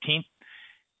April 14th.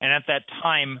 And at that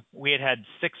time, we had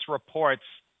 6 reports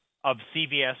of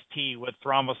CVST with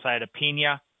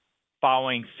thrombocytopenia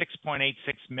following 6.86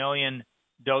 million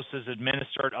doses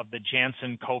administered of the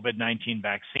Janssen COVID-19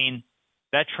 vaccine.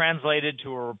 That translated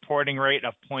to a reporting rate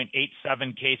of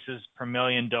 0.87 cases per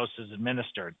million doses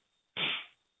administered.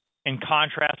 In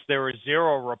contrast, there were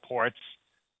 0 reports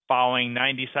following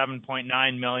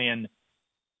 97.9 million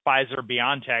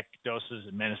Pfizer-BioNTech doses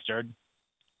administered,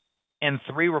 and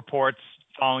 3 reports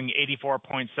following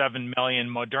 84.7 million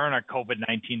Moderna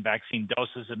COVID-19 vaccine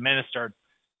doses administered.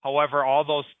 However, all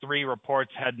those 3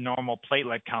 reports had normal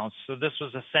platelet counts, so this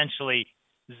was essentially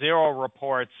 0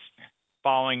 reports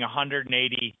following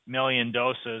 180 million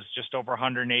doses, just over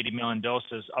 180 million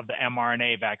doses of the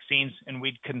mRNA vaccines, and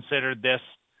we'd considered this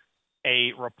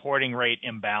a reporting rate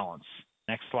imbalance.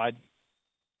 Next slide.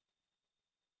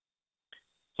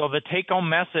 So the take-home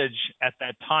message at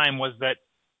that time was that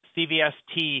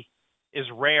CVST is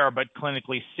rare but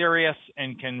clinically serious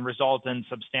and can result in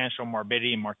substantial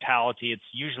morbidity and mortality. It's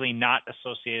usually not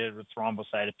associated with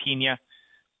thrombocytopenia.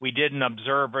 We did an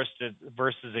observed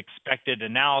versus expected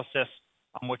analysis,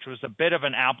 which was a bit of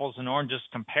an apples and oranges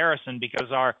comparison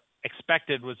because our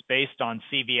expected was based on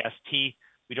CVST.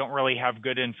 We don't really have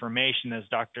good information, as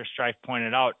Dr. Streif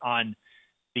pointed out, on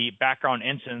the background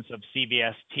incidence of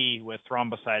CVST with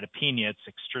thrombocytopenia. It's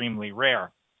extremely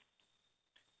rare.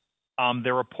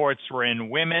 The reports were in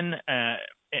women,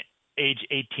 age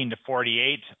 18 to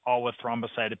 48, all with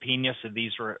thrombocytopenia, so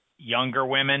these were younger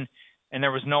women, and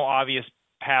there was no obvious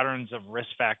patterns of risk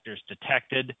factors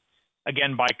detected.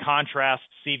 Again, by contrast,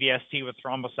 CVST with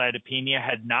thrombocytopenia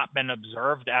had not been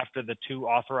observed after the 2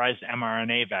 authorized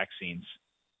mRNA vaccines.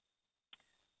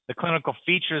 The clinical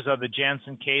features of the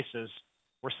Janssen cases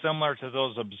were similar to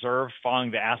those observed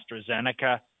following the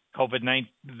AstraZeneca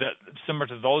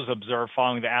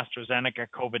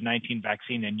COVID-19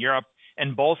 vaccine in Europe,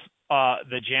 and both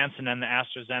the Janssen and the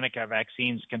AstraZeneca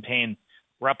vaccines contain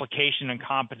replication and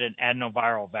competent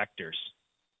adenoviral vectors.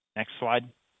 Next slide.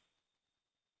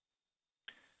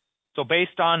 So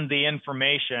based on the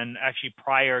information, actually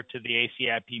prior to the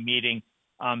ACIP meeting,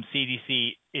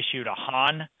 CDC issued a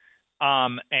HAN,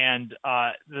 and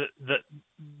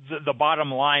the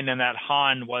bottom line in that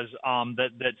HAN was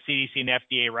that CDC and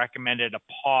FDA recommended a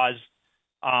pause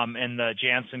in the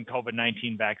Janssen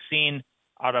COVID-19 vaccine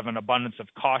out of an abundance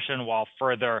of caution while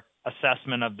further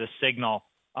assessment of the signal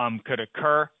could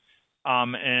occur.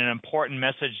 And an important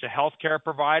message to healthcare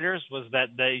providers was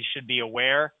that they should be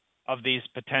aware of these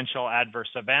potential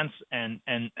adverse events and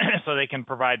so they can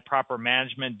provide proper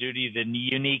management due to the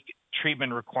unique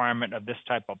treatment requirement of this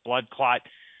type of blood clot,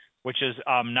 which is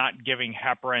not giving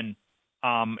heparin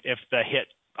if the HIT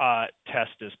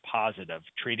test is positive,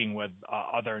 treating with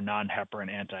other non-heparin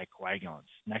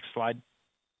anticoagulants. Next slide.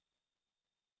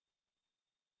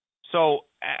 So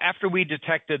after we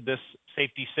detected this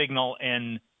safety signal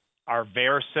in our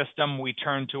VAERS system, we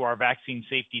turned to our vaccine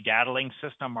safety data link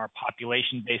system, our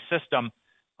population-based system,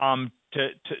 to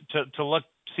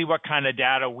see what kind of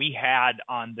data we had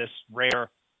on this rare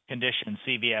condition,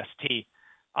 CVST.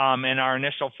 And our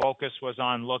initial focus was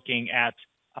on looking at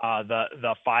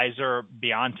the Pfizer,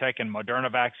 BioNTech, and Moderna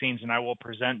vaccines, and I will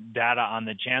present data on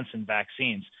the Janssen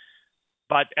vaccines.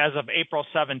 But as of April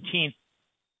 17th,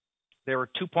 there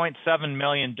were 2.7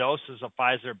 million doses of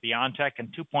Pfizer, BioNTech,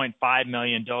 and 2.5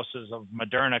 million doses of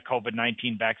Moderna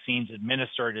COVID-19 vaccines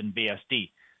administered in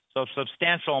VSD. So a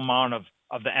substantial amount of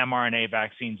the mRNA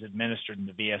vaccines administered in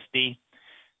the VSD.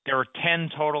 There were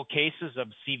 10 total cases of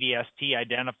CVST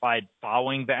identified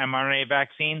following the mRNA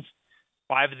vaccines.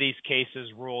 5 of these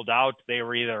cases ruled out. They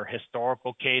were either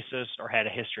historical cases or had a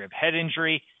history of head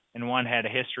injury, and 1 had a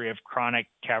history of chronic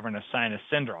cavernous sinus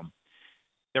syndrome.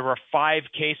 There were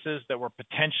 5 cases that were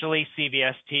potentially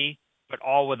CVST, but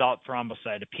all without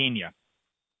thrombocytopenia.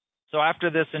 So after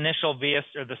this initial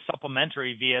the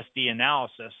supplementary VSD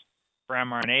analysis for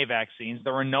mRNA vaccines,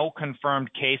 there were no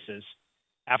confirmed cases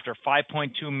after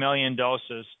 5.2 million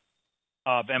doses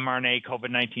of mRNA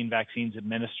COVID-19 vaccines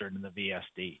administered in the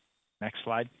VSD. Next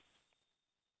slide.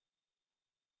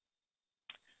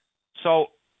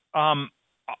 So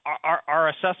our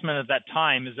assessment at that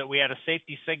time is that we had a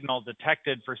safety signal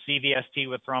detected for CVST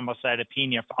with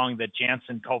thrombocytopenia following the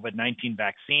Janssen COVID-19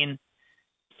 vaccine.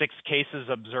 6 cases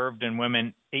observed in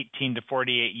women 18 to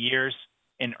 48 years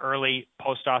in early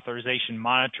post-authorization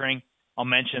monitoring. I'll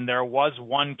mention there was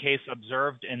one case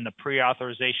observed in the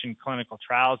pre-authorization clinical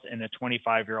trials in a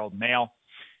 25-year-old male.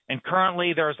 And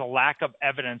currently, there is a lack of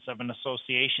evidence of an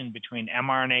association between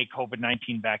mRNA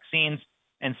COVID-19 vaccines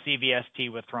and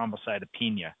CVST with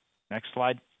thrombocytopenia. Next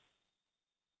slide.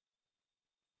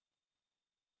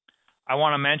 I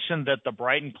want to mention that the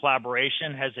Brighton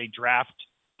collaboration has a draft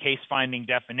case-finding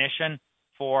definition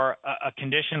for a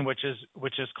condition which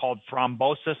is called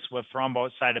thrombosis with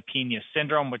thrombocytopenia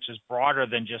syndrome, which is broader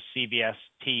than just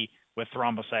CVST with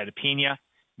thrombocytopenia,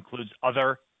 includes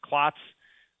other clots.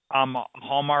 A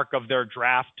hallmark of their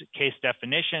draft case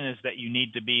definition is that you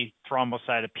need to be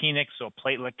thrombocytopenic, so a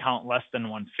platelet count less than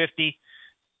 150.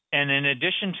 And in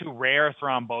addition to rare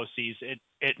thromboses,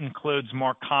 it includes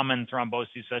more common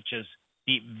thromboses such as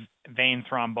deep vein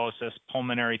thrombosis,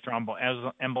 pulmonary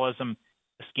thromboembolism,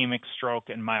 ischemic stroke,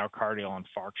 and myocardial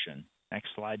infarction. Next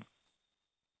slide.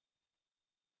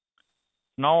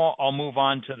 Now I'll move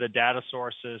on to the data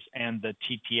sources and the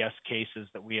TTS cases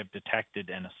that we have detected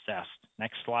and assessed.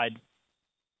 Next slide.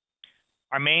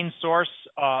 Our main source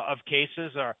of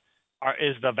cases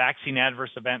is the Vaccine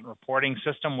Adverse Event Reporting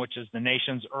System, which is the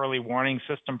nation's early warning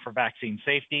system for vaccine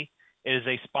safety. It is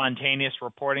a spontaneous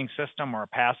reporting system or a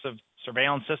passive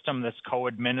surveillance system that's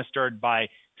co-administered by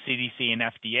CDC and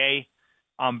FDA.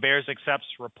 VAERS accepts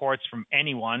reports from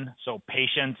anyone, so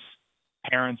patients,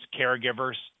 parents,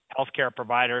 caregivers, healthcare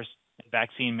providers, and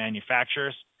vaccine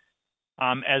manufacturers.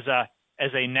 As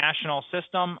a national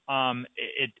system,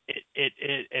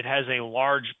 it has a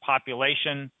large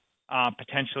population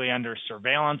potentially under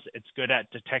surveillance. It's good at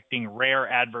detecting rare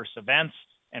adverse events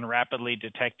and rapidly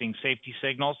detecting safety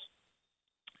signals.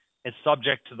 It's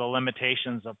subject to the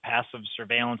limitations of passive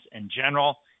surveillance in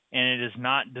general, and it is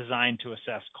not designed to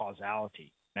assess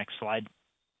causality. Next slide.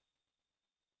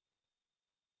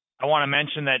 I want to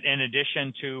mention that in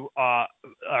addition to our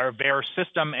VAERS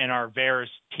system and our VAERS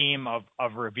team of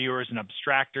reviewers and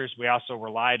abstractors, we also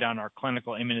relied on our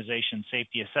clinical immunization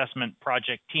safety assessment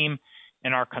project team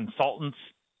and our consultants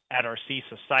at our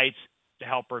CISA sites to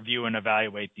help review and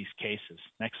evaluate these cases.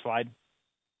 Next slide.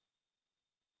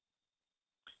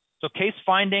 So case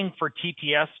finding for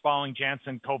TTS following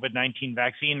Janssen COVID-19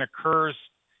 vaccine occurs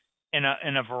in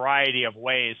a variety of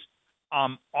ways.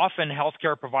 Often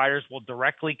healthcare providers will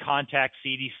directly contact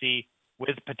CDC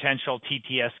with potential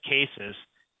TTS cases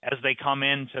as they come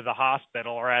into the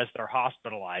hospital or as they're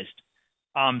hospitalized.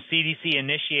 CDC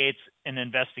initiates an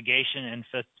investigation and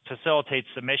facilitates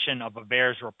submission of a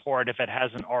VAERS report if it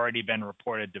hasn't already been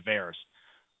reported to VAERS.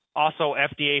 Also,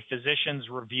 FDA physicians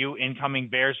review incoming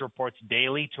VAERS reports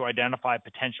daily to identify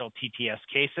potential TTS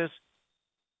cases.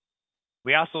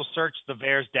 We also search the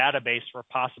VAERS database for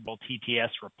possible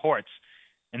TTS reports.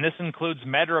 And this includes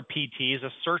MEDRA PTs, a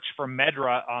search for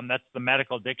MEDRA, that's the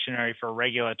medical dictionary for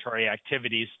regulatory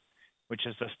activities, which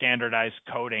is a standardized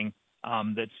coding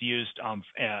that's used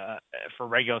for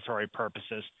regulatory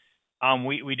purposes.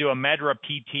 We do a MEDRA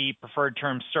PT preferred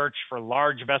term search for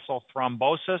large vessel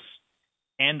thrombosis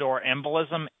and or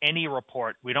embolism, any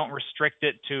report. We don't restrict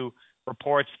it to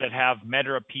reports that have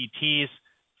MEDRA PTs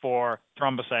for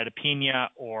thrombocytopenia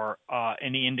or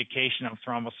any indication of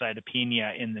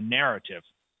thrombocytopenia in the narrative.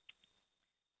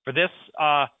 For this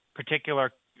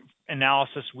particular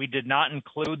analysis, we did not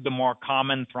include the more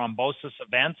common thrombosis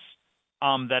events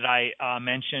that I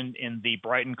mentioned in the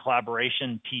Brighton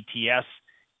collaboration TTS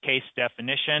case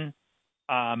definition.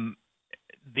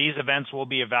 These events will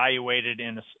be evaluated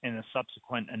in a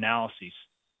subsequent analysis.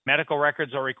 Medical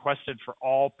records are requested for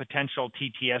all potential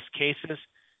TTS cases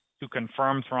to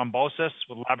confirm thrombosis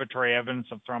with laboratory evidence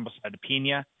of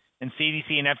thrombocytopenia. And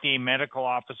CDC and FDA medical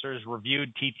officers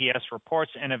reviewed TTS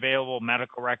reports and available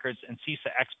medical records, and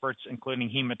CISA experts, including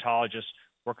hematologists,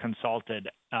 were consulted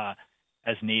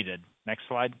as needed. Next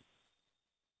slide.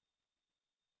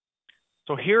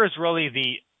 So here is really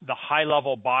the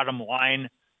high-level bottom line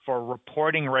for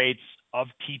reporting rates of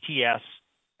TTS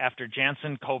after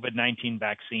Janssen COVID-19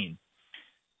 vaccine.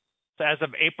 So as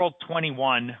of April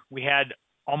 21, we had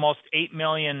almost 8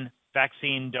 million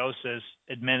vaccine doses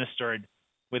administered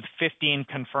with 15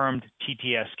 confirmed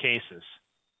TTS cases.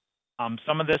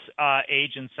 Some of this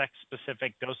age and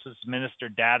sex-specific doses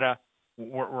administered data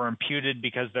were imputed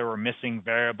because there were missing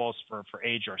variables for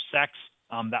age or sex.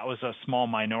 That was a small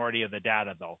minority of the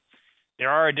data, though. There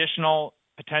are additional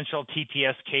potential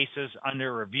TTS cases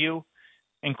under review,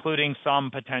 including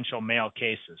some potential male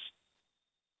cases.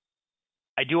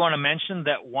 I do want to mention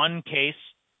that one case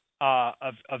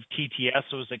of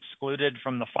TTS was excluded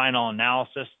from the final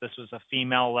analysis. This was a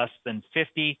female less than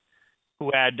 50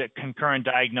 who had concurrent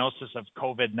diagnosis of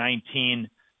COVID-19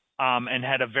 and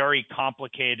had a very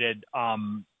complicated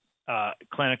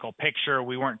clinical picture.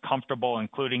 We weren't comfortable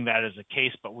including that as a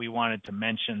case, but we wanted to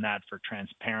mention that for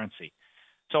transparency.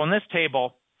 So in this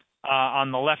table,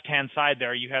 on the left-hand side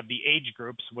there, you have the age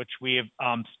groups, which we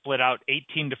have split out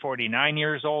 18 to 49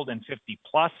 years old and 50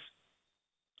 plus.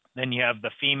 Then you have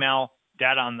the female,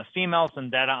 data on the females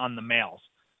and data on the males.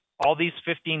 All these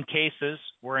 15 cases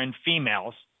were in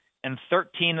females, and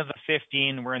 13 of the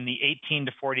 15 were in the 18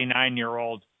 to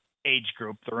 49-year-old age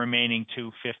group, the remaining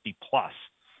 250 plus.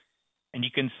 And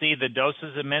you can see the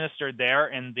doses administered there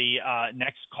in the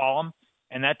next column,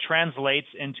 and that translates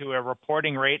into a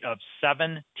reporting rate of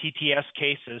 7 TTS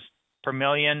cases per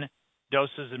million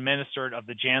doses administered of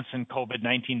the Janssen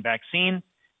COVID-19 vaccine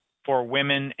for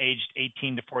women aged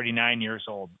 18 to 49 years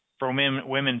old. For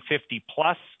women 50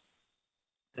 plus,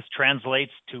 this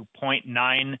translates to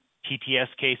 0.9 TTS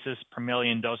cases per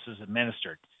million doses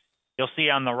administered. You'll see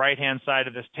on the right-hand side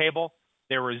of this table,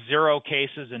 there were 0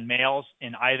 cases in males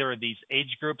in either of these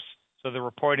age groups, so the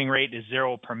reporting rate is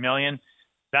 0 per million.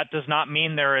 That does not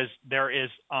mean there is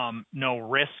no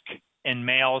risk in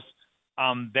males.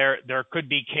 There could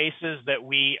be cases that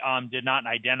we did not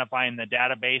identify in the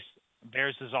database.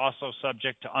 Theirs is also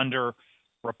subject to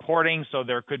underreporting, so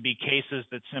there could be cases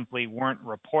that simply weren't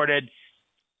reported.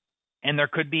 And there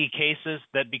could be cases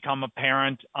that become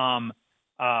apparent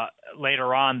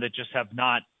later on that just have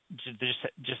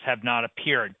not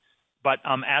appeared. But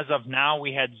as of now,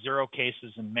 we had 0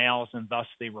 cases in males, and thus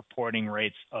the reporting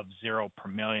rates of 0 per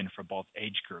million for both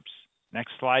age groups.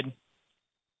 Next slide.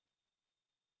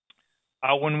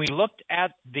 When we looked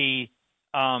at the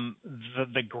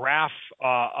graph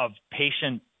of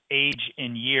patient age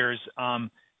in years,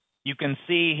 you can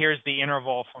see here's the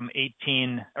interval from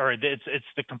 18, or it's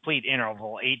the complete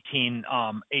interval, 18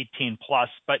 plus.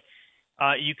 But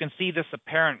you can see this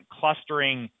apparent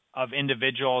clustering of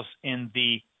individuals in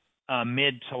the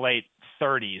mid to late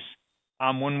 30s.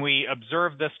 When we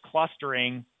observed this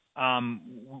clustering,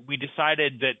 we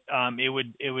decided that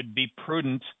it would be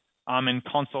prudent in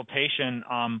consultation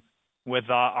with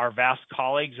our vast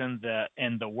colleagues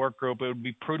and the work group. It would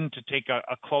be prudent to take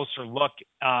a closer look,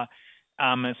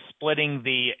 splitting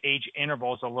the age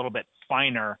intervals a little bit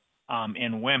finer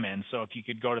in women. So if you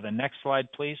could go to the next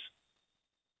slide, please.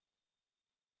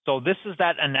 So this is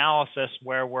that analysis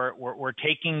where we're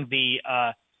taking the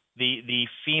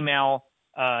female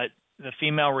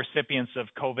recipients of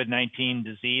COVID-19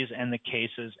 disease and the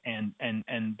cases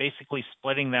and basically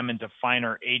splitting them into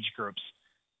finer age groups.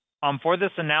 For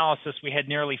this analysis, we had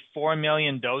nearly 4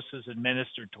 million doses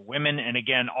administered to women, and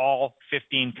again, all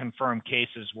 15 confirmed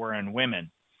cases were in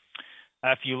women.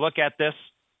 If you look at this,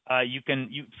 you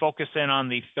focus in on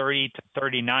the 30 to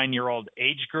 39-year-old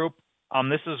age group.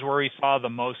 This is where we saw the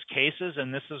most cases,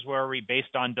 and this is where we,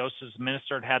 based on doses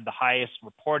administered, had the highest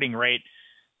reporting rate,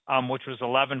 which was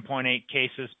 11.8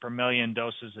 cases per million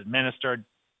doses administered.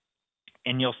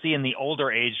 And you'll see in the older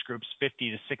age groups,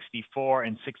 50 to 64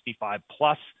 and 65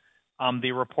 plus,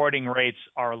 the reporting rates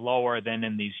are lower than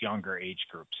in these younger age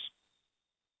groups.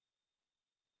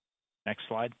 Next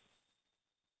slide.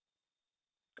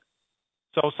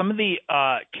 So some of the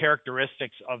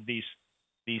characteristics of these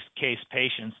case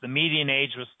patients: the median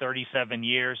age was 37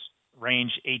 years,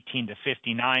 range 18 to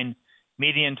 59.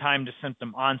 Median time to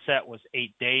symptom onset was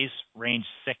 8 days, range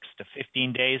 6 to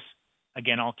 15 days.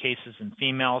 Again, all cases in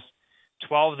females.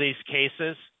 12 of these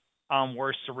cases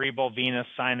were cerebral venous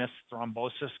sinus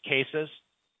thrombosis cases.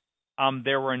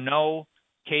 There were no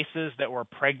cases that were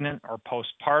pregnant or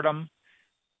postpartum.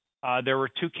 There were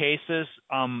 2 cases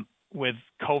with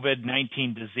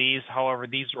COVID-19 disease. However,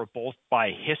 these were both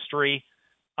by history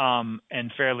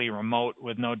and fairly remote,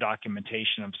 with no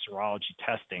documentation of serology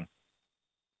testing.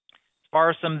 As far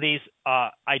as some of these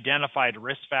identified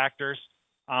risk factors,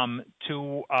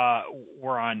 2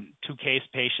 were on 2 case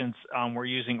patients were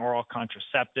using oral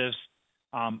contraceptives.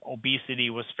 Obesity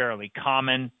was fairly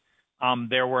common.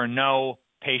 There were no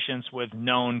patients with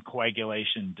known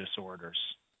coagulation disorders.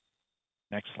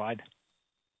 Next slide.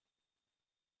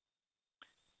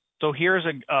 So here's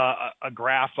a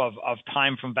graph of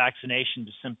time from vaccination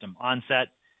to symptom onset,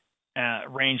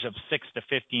 range of 6 to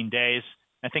 15 days.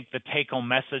 I think the take-home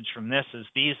message from this is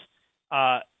these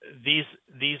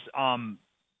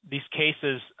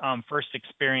cases first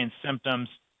experience symptoms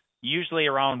usually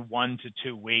around 1 to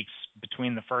 2 weeks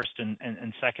between the first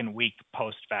and second week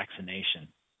post-vaccination.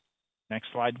 Next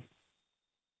slide.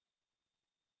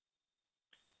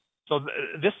 So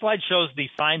this slide shows the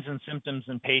signs and symptoms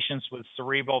in patients with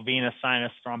cerebral venous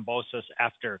sinus thrombosis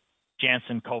after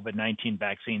Janssen COVID-19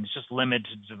 vaccine. It's just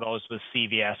limited to those with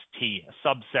CVST, a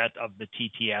subset of the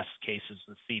TTS cases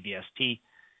with CVST,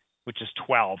 which is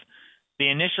 12. The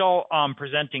initial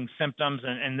presenting symptoms,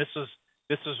 and this was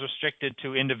restricted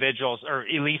to individuals, or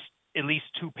at least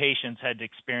 2 patients had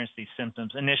experienced these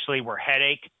symptoms. Initially were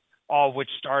headache, all of which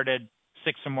started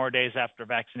 6 or more days after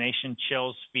vaccination,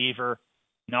 chills, fever,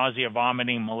 nausea,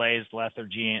 vomiting, malaise,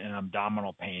 lethargy, and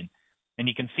abdominal pain. And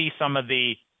you can see some of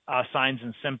the signs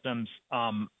and symptoms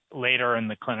later in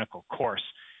the clinical course.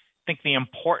 I think the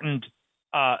important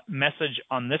message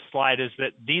on this slide is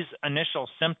that these initial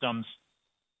symptoms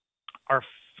are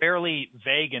fairly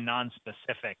vague and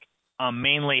nonspecific,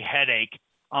 mainly headache.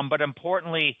 But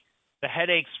importantly, the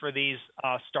headaches for these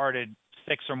started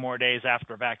 6 or more days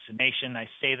after vaccination. I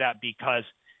say that because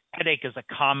headache is a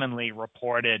commonly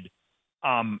reported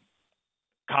adverse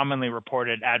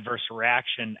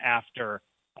reaction after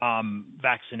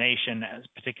vaccination,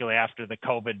 particularly after the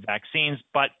COVID vaccines.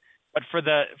 But for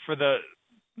the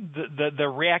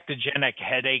reactogenic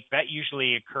headache, that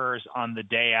usually occurs on the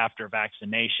day after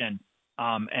vaccination,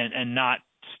 and not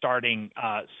starting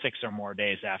 6 or more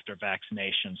days after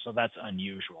vaccination. So that's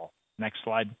unusual. Next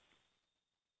slide.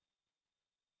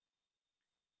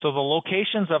 So the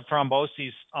locations of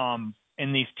thromboses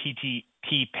in these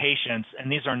TTP patients,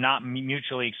 and these are not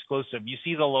mutually exclusive. You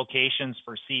see the locations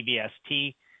for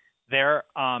CVST there,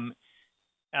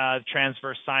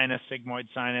 transverse sinus, sigmoid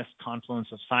sinus,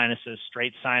 confluence of sinuses,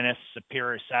 straight sinus,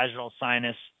 superior sagittal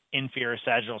sinus, inferior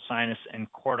sagittal sinus,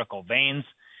 and cortical veins.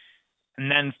 And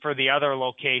then for the other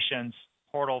locations,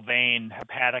 portal vein,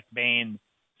 hepatic vein,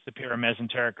 superior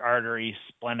mesenteric artery,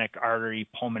 splenic artery,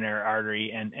 pulmonary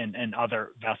artery, and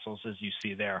other vessels, as you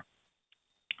see there.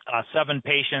 7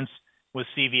 patients with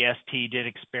CVST did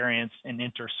experience an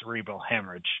intracerebral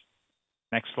hemorrhage.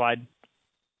 Next slide.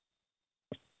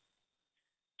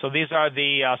 So these are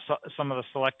some of the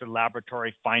selected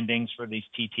laboratory findings for these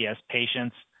TTS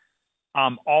patients.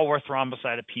 All were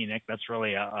thrombocytopenic. That's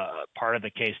really a part of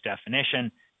the case definition.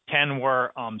 10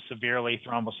 were severely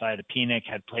thrombocytopenic,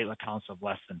 had platelet counts of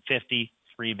less than 50,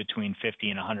 3 between 50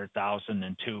 and 100,000,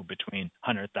 and 2 between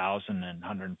 100,000 and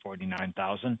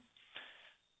 149,000.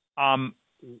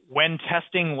 When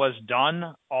testing was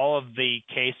done, all of the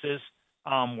cases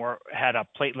had a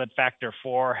platelet factor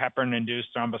 4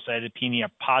 heparin-induced thrombocytopenia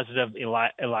positive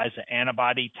ELISA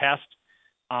antibody test,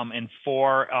 and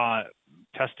 4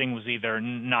 testing was either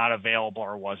not available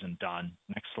or wasn't done.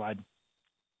 Next slide.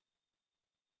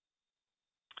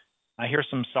 Here's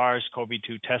some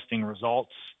SARS-CoV-2 testing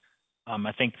results.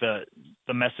 I think the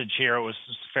message here was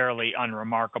fairly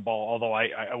unremarkable, although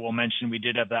I will mention we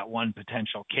did have that one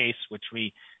potential case which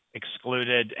we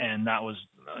excluded, and that was,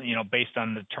 based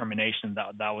on the determination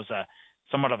that was a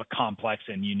somewhat of a complex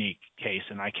and unique case,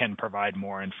 and I can provide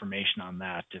more information on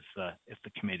that if the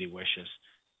committee wishes.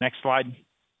 Next slide.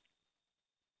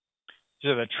 These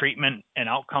are the treatment and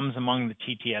outcomes among the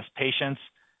TTS patients.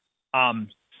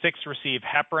 6 received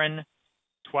heparin,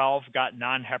 12 got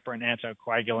non-heparin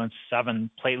anticoagulants,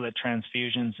 7 platelet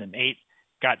transfusions, and 8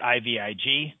 got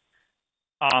IVIG.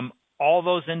 All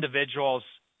those individuals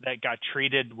that got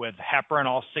treated with heparin,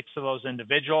 all 6 of those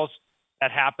individuals,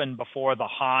 that happened before the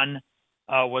HAN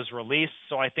was released.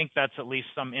 So I think that's at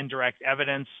least some indirect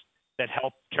evidence that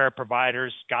healthcare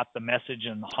providers got the message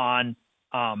in the HAN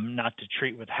not to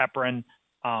treat with heparin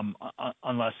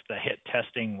unless the HIT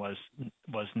testing was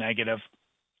negative.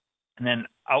 And then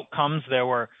outcomes, there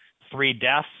were 3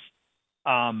 deaths,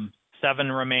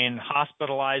 7 remain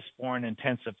hospitalized, 4 in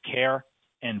intensive care,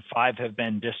 and 5 have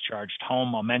been discharged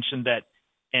home. I'll mention that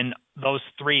in those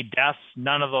 3 deaths,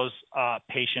 none of those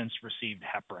patients received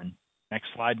heparin. Next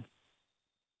slide.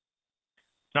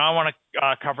 Now I want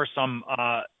to cover some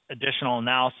additional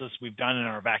analysis we've done in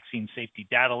our vaccine safety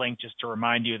data link. Just to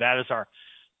remind you, that is our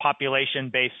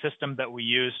population-based system that we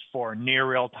use for near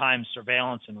real-time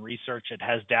surveillance and research. It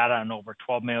has data on over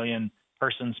 12 million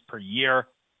persons per year,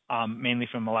 mainly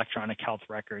from electronic health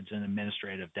records and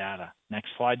administrative data. Next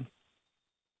slide.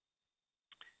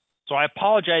 So I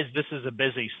apologize, this is a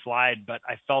busy slide, but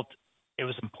I felt it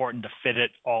was important to fit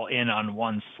it all in on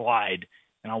one slide,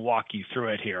 and I'll walk you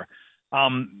through it here.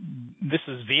 This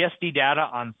is VSD data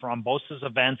on thrombosis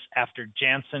events after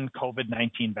Janssen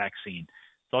COVID-19 vaccine.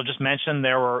 So I'll just mention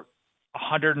there were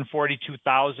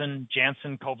 142,000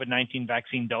 Janssen COVID-19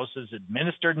 vaccine doses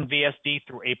administered in VSD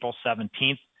through April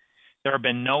 17th. There have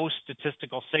been no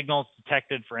statistical signals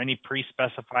detected for any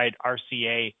pre-specified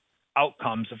RCA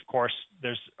outcomes. Of course,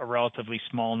 there's a relatively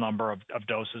small number of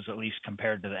doses, at least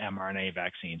compared to the mRNA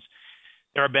vaccines.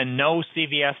 There have been no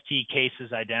CVST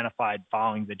cases identified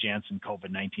following the Janssen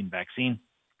COVID-19 vaccine.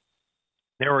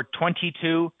 There were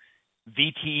 22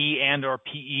 VTE and or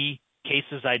PE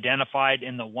cases identified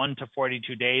in the 1 to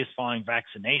 42 days following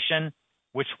vaccination,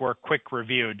 which were quick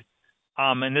reviewed.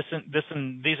 And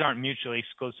these aren't mutually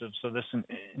exclusive, so this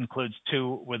includes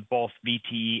 2 with both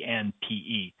VTE and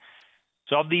PE.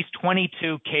 So of these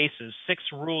 22 cases, 6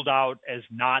 ruled out as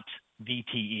not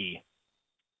VTE.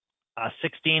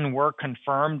 16 were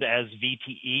confirmed as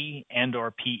VTE and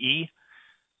or PE.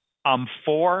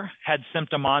 4 had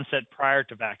symptom onset prior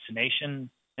to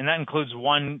vaccination, and that includes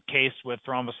 1 case with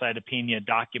thrombocytopenia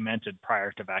documented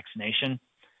prior to vaccination.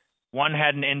 1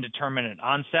 had an indeterminate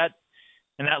onset,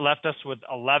 and that left us with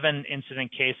 11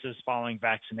 incident cases following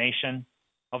vaccination.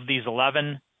 Of these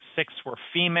 11, 6 were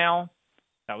female.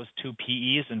 That was 2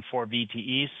 PEs and 4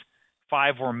 VTEs.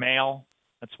 5 were male.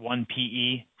 That's 1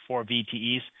 PE, 4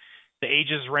 VTEs. The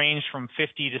ages range from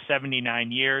 50 to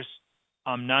 79 years.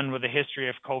 None with a history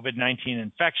of COVID-19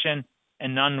 infection,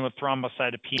 and none with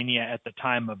thrombocytopenia at the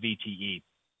time of VTE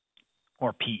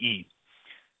or PE.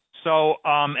 So,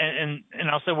 and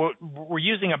I'll say we're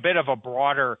using a bit of a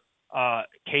broader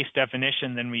case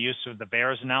definition than we used for the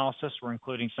VAERS analysis. We're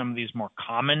including some of these more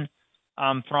common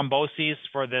thromboses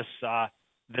for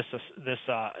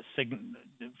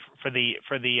for the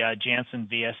Janssen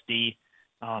VSD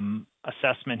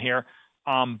assessment here.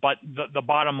 But the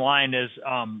bottom line is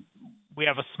we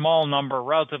have a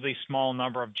relatively small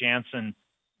number of Janssen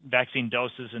vaccine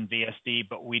doses in VSD,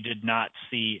 but we did not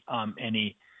see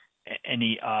any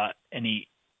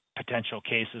potential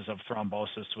cases of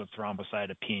thrombosis with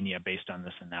thrombocytopenia based on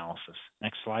this analysis.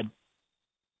 Next slide.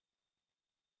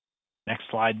 Next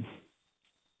slide.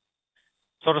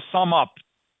 So to sum up,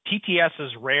 TTS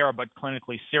is rare but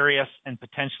clinically serious and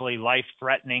potentially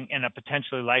life-threatening, and a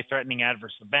potentially life-threatening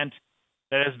adverse event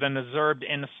that has been observed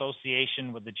in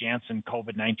association with the Janssen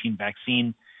COVID-19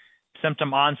 vaccine.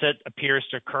 Symptom onset appears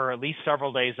to occur at least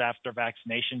several days after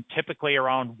vaccination, typically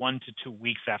around 1 to 2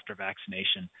 weeks after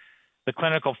vaccination. The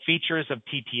clinical features of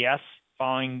TTS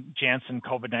following Janssen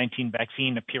COVID-19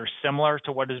 vaccine appear similar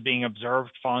to what is being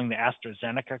observed following the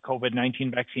AstraZeneca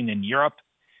COVID-19 vaccine in Europe.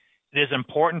 It is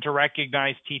important to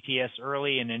recognize TTS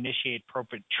early and initiate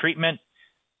appropriate treatment.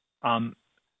 Do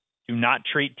not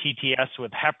treat TTS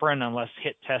with heparin unless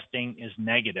HIT testing is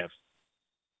negative.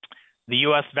 The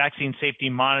U.S. Vaccine Safety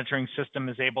Monitoring System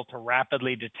is able to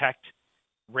rapidly detect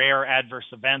rare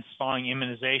adverse events following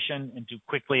immunization and to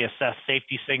quickly assess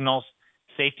safety signals.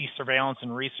 Safety surveillance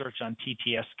and research on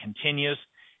TTS continues,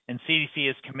 and CDC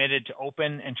is committed to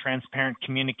open and transparent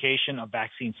communication of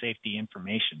vaccine safety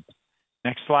information.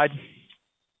 Next slide.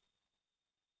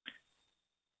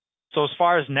 So as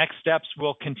far as next steps,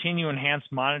 we'll continue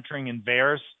enhanced monitoring in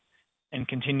VAERS and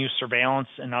continue surveillance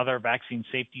in other vaccine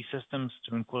safety systems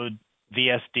to include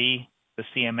VSD, the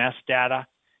CMS data,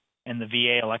 and the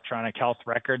VA electronic health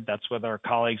record. That's with our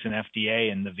colleagues in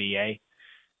FDA and the VA.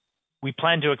 We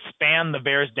plan to expand the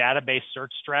VAERS database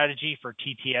search strategy for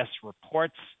TTS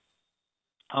reports.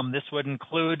 This would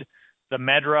include the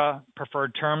MEDRA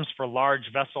preferred terms for large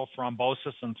vessel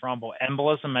thrombosis and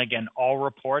thromboembolism. Again, all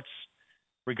reports,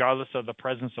 regardless of the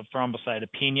presence of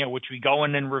thrombocytopenia, which we go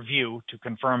in and review to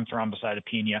confirm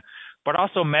thrombocytopenia, but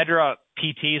also MEDRA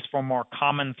PTs for more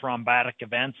common thrombotic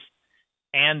events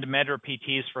and MEDRA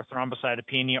PTs for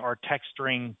thrombocytopenia or text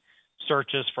string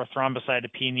searches for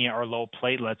thrombocytopenia or low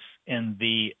platelets in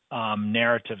the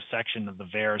narrative section of the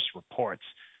VAERS reports.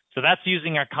 So that's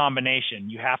using a combination.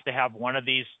 You have to have one of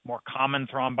these more common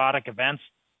thrombotic events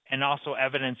and also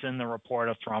evidence in the report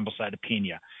of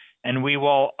thrombocytopenia. And we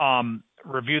will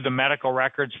review the medical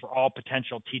records for all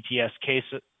potential TTS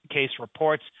case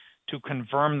reports to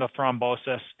confirm the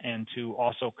thrombosis and to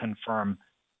also confirm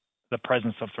the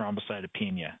presence of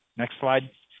thrombocytopenia. Next slide.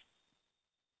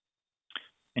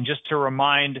 And just to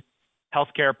remind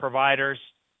healthcare providers,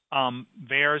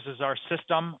 VAERS is our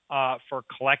system for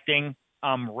collecting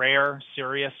rare,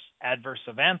 serious adverse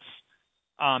events.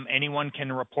 Anyone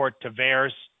can report to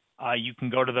VAERS. You can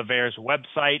go to the VAERS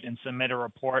website and submit a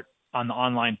report on the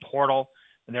online portal.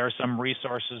 There are some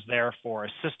resources there for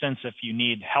assistance if you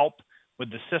need help with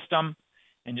the system.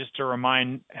 And just to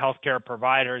remind healthcare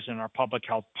providers and our public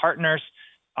health partners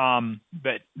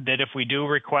that if we do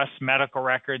request medical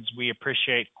records, we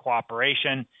appreciate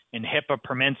cooperation, and HIPAA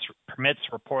permits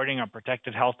reporting of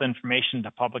protected health information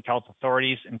to public health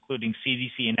authorities, including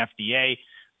CDC and FDA,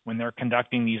 when they're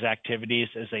conducting these activities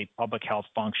as a public health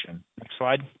function. Next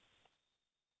slide.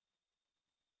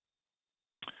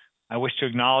 I wish to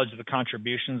acknowledge the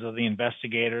contributions of the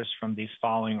investigators from these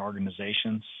following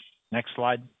organizations. Next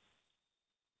slide.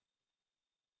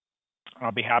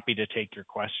 I'll be happy to take your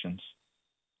questions.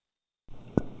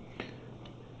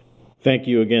 Thank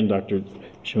you again, Dr.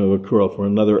 Shimabukuro, for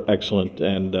another excellent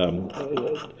and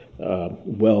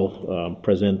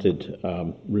well-presented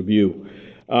review.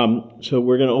 So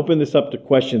we're going to open this up to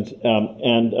questions.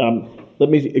 Let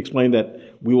me explain that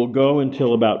we will go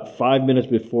until about 5 minutes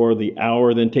before the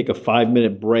hour, then take a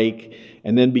 5-minute break,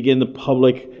 and then begin the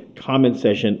public comment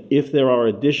session. If there are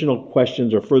additional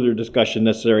questions or further discussion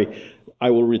necessary, I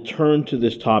will return to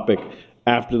this topic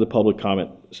after the public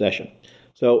comment session.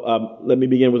 So let me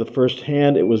begin with the first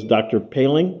hand. It was Dr.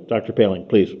 Paling. Dr. Paling,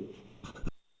 please.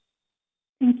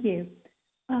 Thank you.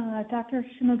 Dr.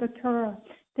 Shimabukuro,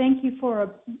 thank you for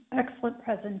an excellent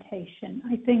presentation.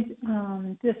 I think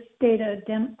this data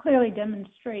clearly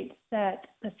demonstrates that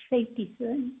the safety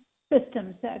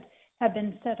systems that have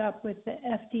been set up with the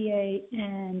FDA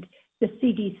and the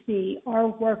CDC are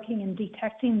working in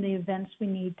detecting the events we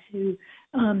need to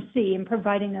see and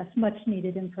providing us much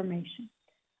needed information.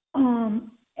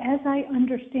 As I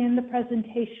understand the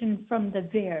presentation from the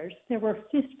VAERS, there were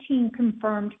 15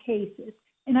 confirmed cases,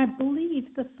 and I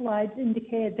believe the slides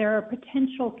indicated there are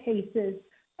potential cases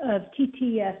of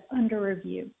TTS under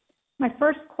review. My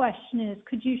first question is,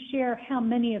 could you share how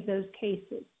many of those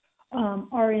cases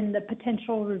are in the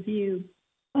potential review,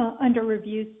 under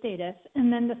review status?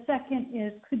 And then the second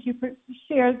is, could you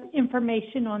share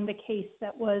information on the case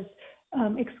that was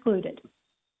excluded?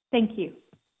 Thank you.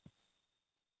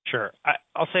 Sure.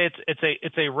 I'll say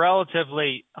it's a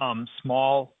relatively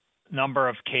small number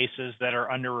of cases that are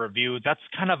under review. That's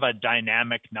kind of a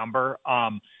dynamic number,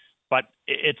 but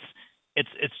it's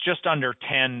just under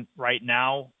 10 right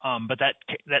now. But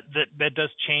that does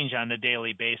change on a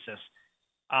daily basis.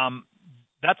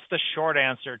 That's the short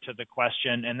answer to the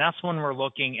question, and that's when we're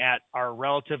looking at our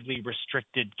relatively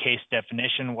restricted case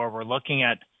definition, where we're looking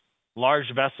at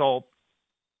large vessel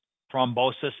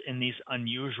thrombosis in these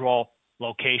unusual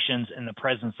locations in the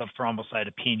presence of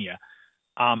thrombocytopenia.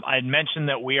 I had mentioned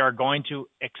that we are going to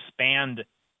expand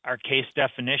our case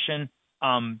definition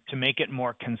to make it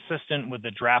more consistent with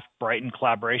the draft Brighton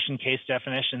collaboration case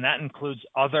definition. That includes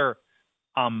other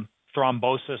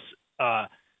thrombosis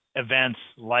events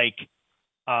like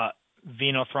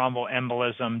venous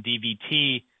thromboembolism,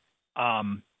 DVT,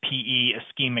 PE,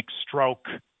 ischemic stroke,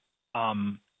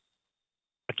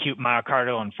 acute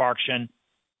myocardial infarction.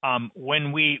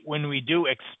 When we do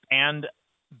expand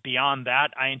beyond that,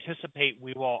 I anticipate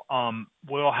we'll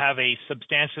have a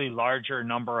substantially larger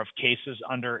number of cases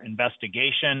under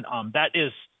investigation.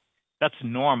 That's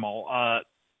normal.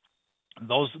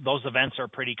 Those events are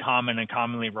pretty common and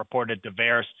commonly reported to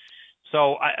VAERS.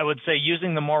 So I would say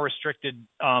using the more restricted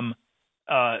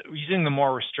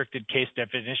case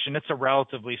definition, it's a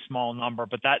relatively small number,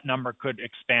 but that number could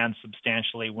expand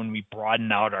substantially when we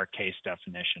broaden out our case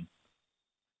definition.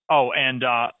 Oh, and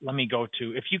let me go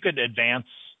to, if you could advance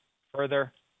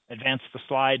the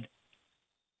slide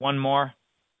one more.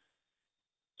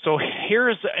 So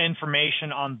here's the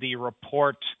information on the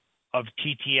report of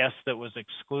TTS that was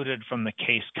excluded from the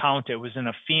case count. It was in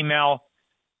a female,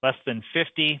 less than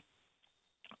 50,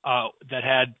 that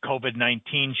had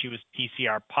COVID-19. She was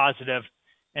PCR positive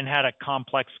and had a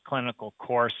complex clinical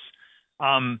course.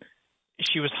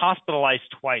 She was hospitalized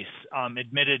twice,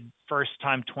 admitted first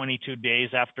time 22 days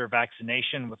after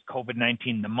vaccination with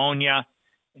COVID-19 pneumonia,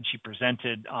 and she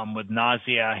presented with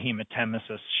nausea,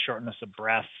 hematemesis, shortness of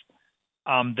breath.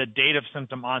 The date of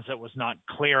symptom onset was not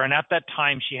clear, and at that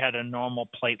time she had a normal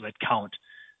platelet count.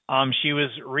 She was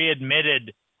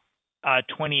readmitted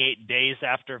 28 days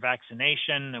after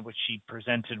vaccination, in which she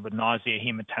presented with nausea,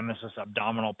 hematemesis,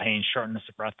 abdominal pain, shortness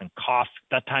of breath, and cough.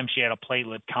 At that time she had a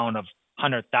platelet count of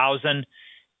 100,000,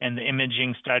 and the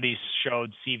imaging studies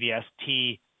showed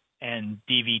CVST and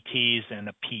DVTs and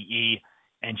a PE,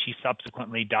 and she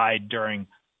subsequently died during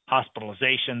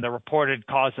hospitalization. The reported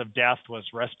cause of death was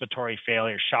respiratory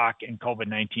failure, shock, and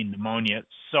COVID-19 pneumonia.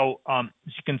 So as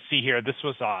you can see here, this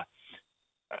was a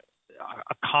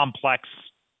complex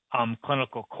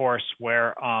clinical course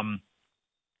where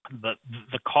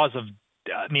the cause of,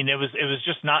 I mean, it was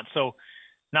just not so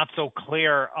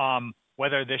clear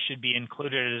whether this should be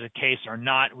included as a case or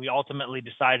not. We ultimately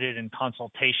decided in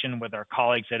consultation with our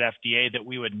colleagues at FDA that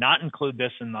we would not include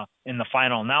this in the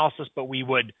final analysis, but we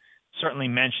would certainly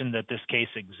mention that this case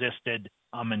existed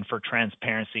and for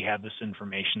transparency have this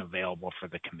information available for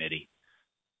the committee.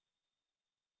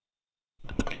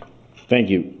 Thank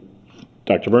you.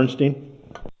 Dr. Bernstein?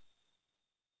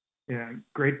 Yeah,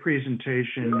 great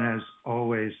presentation as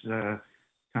always,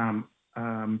 Tom.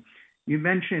 You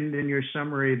mentioned in your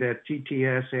summary that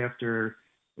TTS after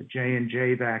the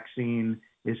J&J vaccine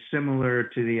is similar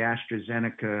to the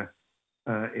AstraZeneca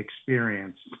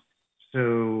experience.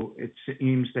 So it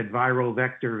seems that viral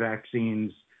vector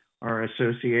vaccines are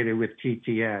associated with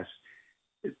TTS.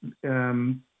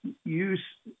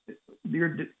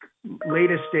 your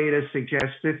latest data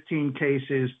suggests 15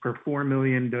 cases per 4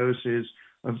 million doses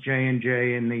of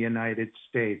J&J in the United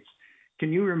States.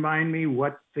 Can you remind me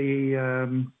what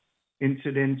the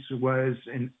incidence was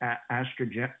in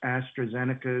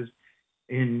AstraZeneca's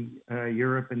in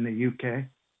Europe and the UK?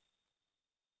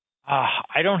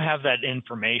 I don't have that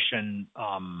information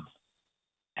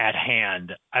at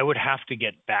hand. I would have to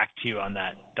get back to you on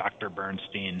that, Dr.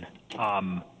 Bernstein,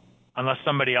 unless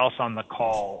somebody else on the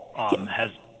call has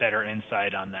better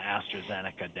insight on the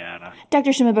AstraZeneca data.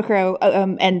 Dr. Shimabukuro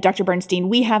and Dr. Bernstein,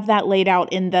 we have that laid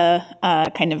out in the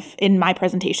in my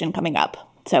presentation coming up.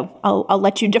 So I'll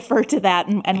let you defer to that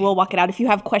and we'll walk it out. If you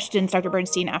have questions, Dr.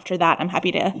 Bernstein, after that, I'm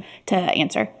happy to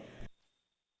answer.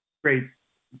 Great.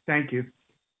 Thank you.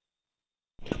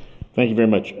 Thank you very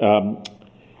much.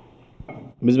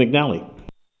 Ms. McNally.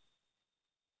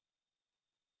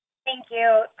 Thank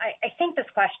you. I think this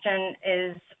question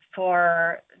is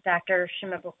for Dr.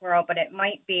 Shimabukuro, but it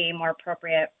might be more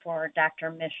appropriate for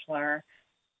Dr. Mishler.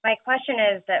 My question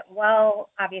is that, well,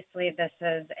 obviously this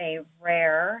is a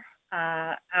rare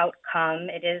outcome.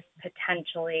 It is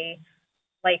potentially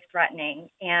life-threatening.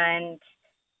 And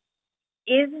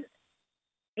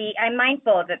I'm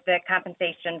mindful that the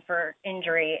compensation for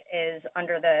injury is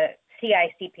under the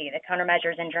CICP, the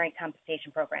Countermeasures Injury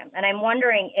Compensation Program. And I'm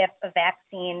wondering if a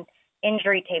vaccine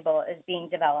injury table is being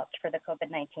developed for the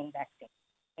COVID-19 vaccine.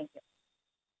 Thank you.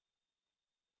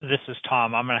 This is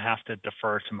Tom. I'm going to have to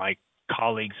defer to my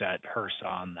colleagues at HRSA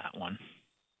on that one.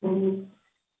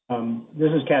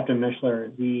 This is Captain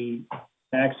Mishler. The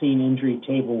vaccine injury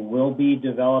table will be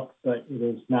developed, but it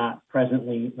is not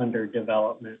presently under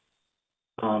development.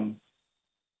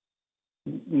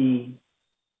 We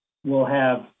will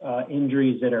have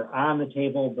injuries that are on the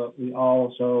table, but we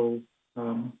also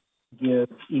give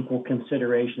equal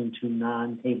consideration to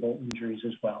non-table injuries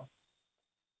as well.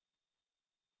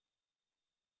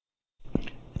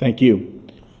 Thank you.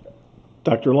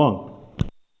 Dr. Long.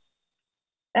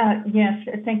 Yes,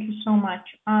 thank you so much.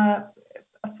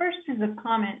 First is a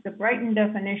comment. The Brighton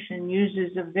definition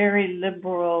uses a very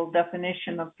liberal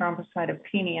definition of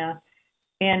thrombocytopenia,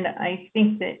 and I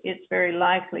think that it's very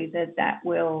likely that that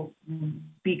will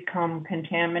become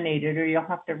contaminated, or you'll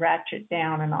have to ratchet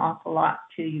down an awful lot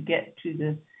till you get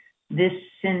to this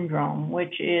syndrome,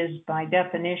 which is by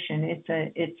definition,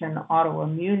 it's an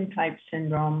autoimmune type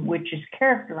syndrome, which is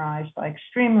characterized by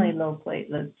extremely low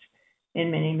platelets in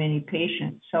many, many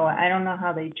patients. So I don't know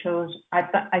how they chose.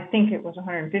 I think it was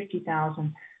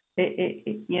 150,000.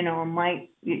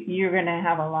 You're going to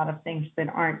have a lot of things that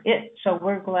aren't it. So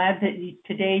we're glad that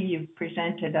today you've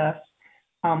presented us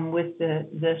with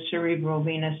the cerebral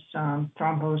venous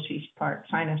thrombosis part,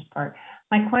 sinus part.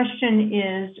 My question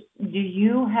is, do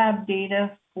you have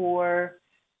data for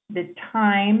the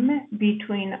time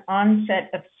between onset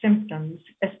of symptoms,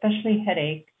 especially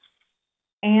headache,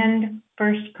 and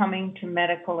first coming to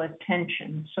medical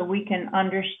attention, so we can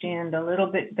understand a little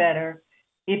bit better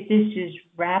if this is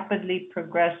rapidly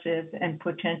progressive and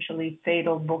potentially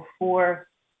fatal before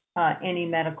any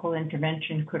medical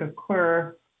intervention could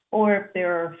occur, or if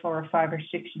there are 4 or 5 or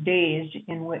 6 days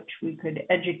in which we could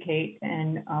educate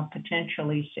and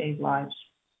potentially save lives?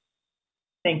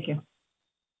 Thank you.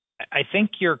 I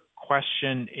think your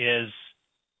question is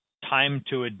time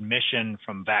to admission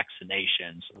from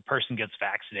vaccination. So the person gets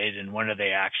vaccinated, and when are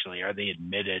they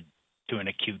admitted to an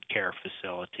acute care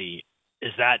facility?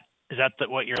 Is that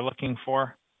what you're looking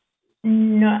for?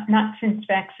 No, not since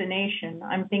vaccination.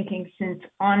 I'm thinking since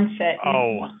onset.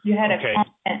 You had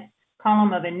a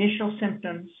column of initial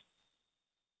symptoms.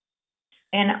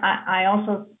 And I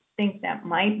also think that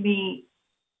might be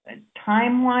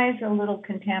time-wise a little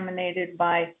contaminated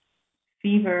by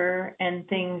fever and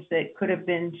things that could have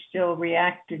been still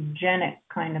reactogenic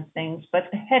kind of things.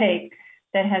 But the headache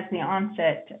that has the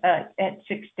onset at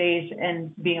 6 days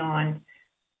and beyond,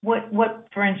 what,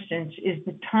 for instance, is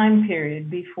the time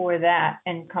period before that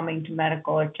and coming to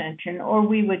medical attention? Or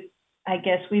we would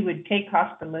take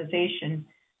hospitalization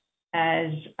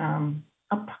as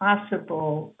a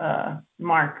possible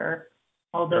marker,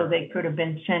 although they could have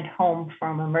been sent home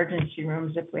from emergency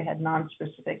rooms if we had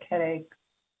nonspecific headache.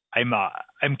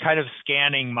 I'm kind of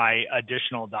scanning my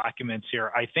additional documents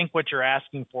here. I think what you're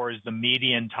asking for is the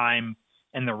median time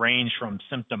and the range from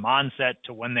symptom onset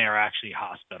to when they are actually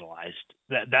hospitalized.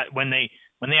 That when they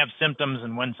have symptoms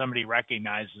and when somebody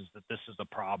recognizes that this is a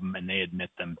problem and they admit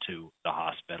them to the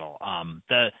hospital.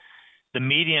 The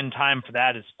median time for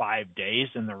that is 5 days,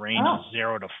 and the range is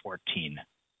 0 to 14.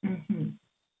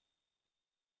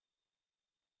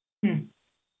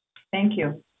 Thank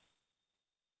you.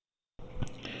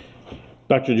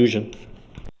 Dr. Dushin.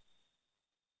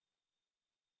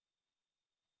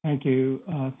 Thank you.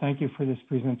 Thank you for this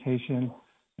presentation,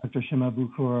 Dr.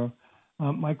 Shimabukuro.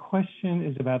 My question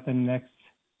is about the next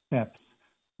steps.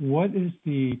 What is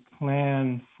the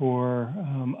plan for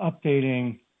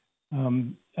updating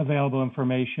available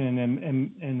information,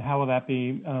 and how will that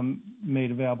be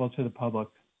made available to the public?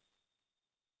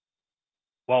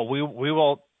 Well, we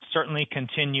will certainly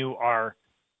continue our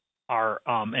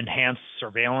enhanced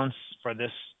surveillance for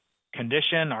this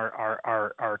condition,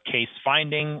 our case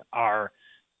finding, our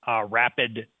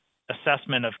rapid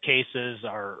assessment of cases,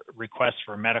 our request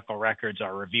for medical records,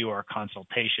 our review, our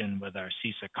consultation with our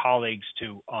CISA colleagues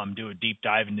to do a deep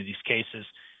dive into these cases.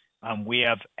 We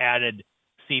have added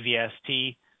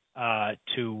CVST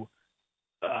to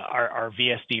our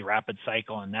VSD rapid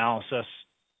cycle analysis,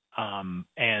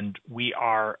 and we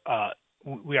are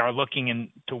looking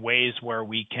into ways where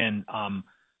we can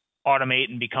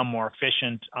automate and become more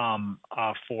efficient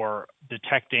for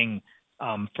detecting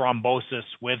thrombosis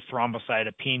with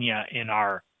thrombocytopenia in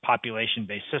our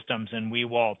population-based systems, and we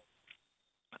will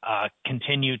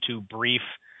continue to brief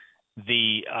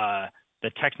the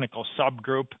technical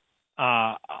subgroup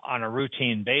on a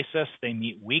routine basis. They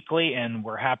meet weekly, and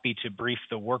we're happy to brief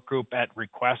the work group at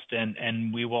request,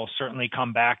 and we will certainly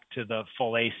come back to the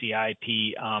full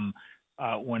ACIP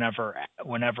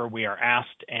whenever we are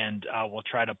asked, and we'll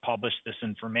try to publish this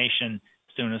information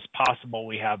as soon as possible.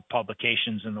 We have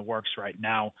publications in the works right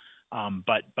now,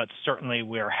 but certainly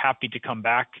we are happy to come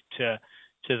back to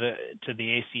the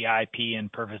ACIP and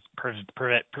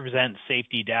present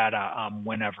safety data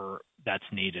whenever that's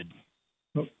needed.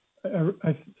 Well,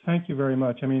 I thank you very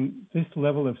much. I mean, this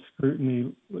level of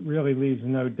scrutiny really leaves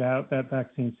no doubt that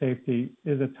vaccine safety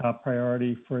is a top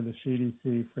priority for the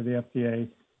CDC, for the FDA,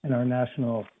 and our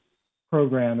national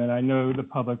program, and I know the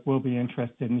public will be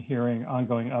interested in hearing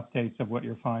ongoing updates of what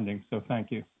you're finding, so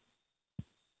thank you.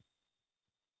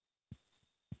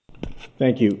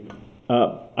 Thank you.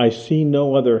 I see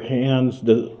no other hands.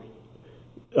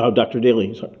 Dr.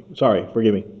 Daly, sorry,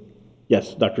 forgive me.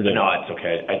 Yes, Dr. Daly. No, it's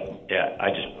okay.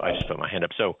 I just put my hand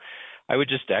up. So I would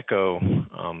just echo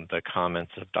the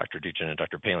comments of Dr. Duchin and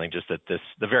Dr. Paling, just that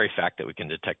the very fact that we can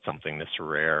detect something this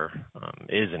rare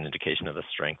is an indication of the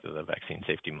strength of the vaccine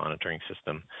safety monitoring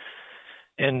system,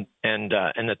 and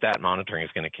that monitoring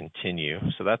is going to continue.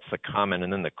 So that's the comment.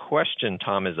 And then the question,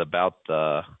 Tom, is about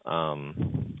the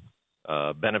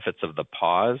benefits of the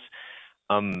pause.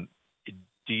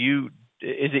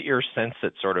 Is it your sense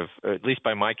that sort of, at least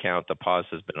by my count, the pause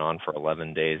has been on for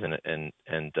 11 days, and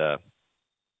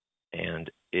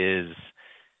is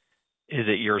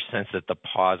it your sense that the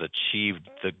pause achieved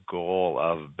the goal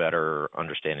of better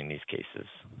understanding these cases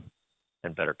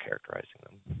and better characterizing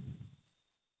them?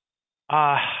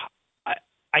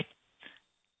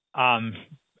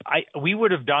 We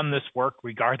would have done this work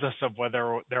regardless of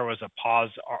whether there was a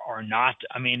pause or not.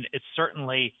 I mean, it's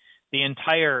certainly the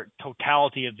entire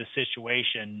totality of the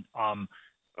situation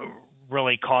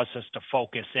really caused us to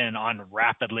focus in on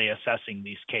rapidly assessing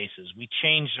these cases. We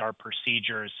changed our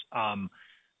procedures.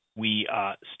 We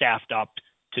staffed up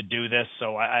to do this.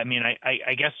 So, I mean,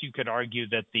 I guess you could argue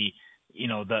that the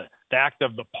act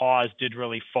of the pause did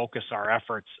really focus our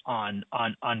efforts on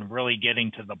really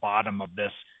getting to the bottom of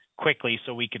this quickly,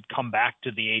 so we could come back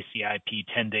to the ACIP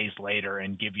 10 days later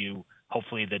and give you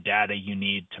hopefully the data you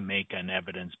need to make an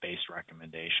evidence-based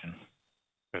recommendation.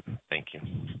 Good. Thank you.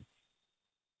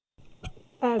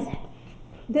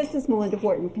 This is Melinda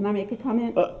Wharton. Can I make a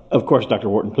comment? Of course, Dr.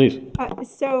 Wharton, please. I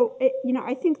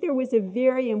think there was a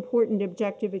very important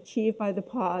objective achieved by the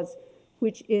pause,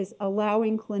 which is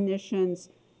allowing clinicians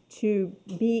to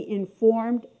be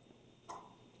informed,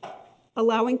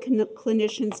 about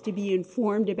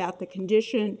the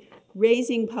condition,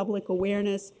 raising public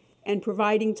awareness, and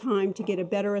providing time to get a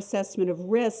better assessment of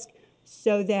risk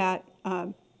so that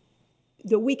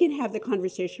we can have the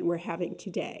conversation we're having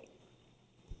today.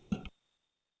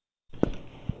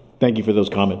 Thank you for those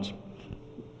comments.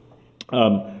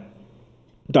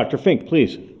 Dr. Fink,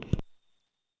 please.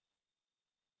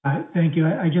 Thank you.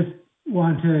 I just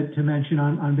want to mention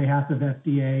on behalf of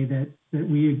FDA that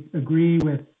we agree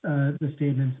with the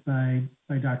statements by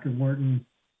Dr. Wharton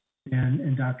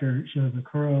and Dr.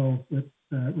 Shimabukuro with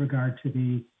regard to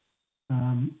the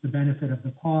benefit of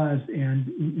the pause. And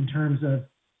in terms of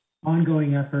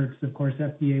ongoing efforts, of course,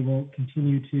 FDA will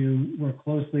continue to work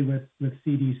closely with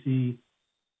CDC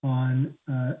on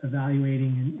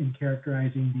evaluating and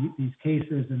characterizing these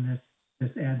cases and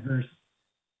this adverse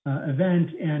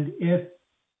event. And if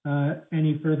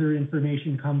any further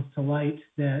information comes to light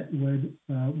that would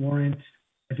warrant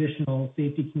additional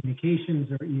safety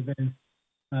communications or even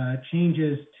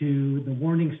changes to the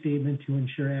warning statement to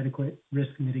ensure adequate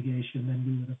risk mitigation, then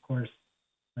we would, of course,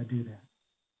 do that.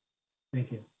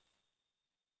 Thank you.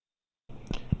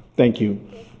 Thank you.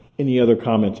 Any other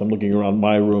comments? I'm looking around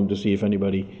my room to see if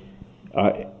anybody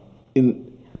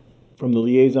from the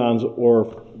liaisons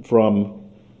or from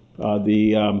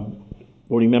the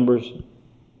voting members.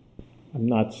 I'm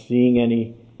not seeing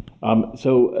any.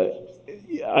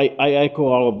 I echo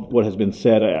all of what has been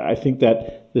said. I think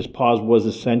that this pause was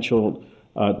essential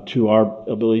to our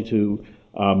ability to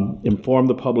inform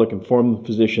the public, inform the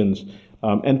physicians,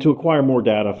 and to acquire more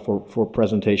data for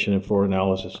presentation and for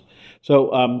analysis.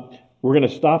 So we're going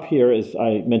to stop here, as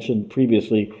I mentioned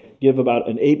previously, give about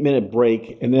an 8-minute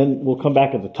break, and then we'll come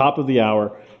back at the top of the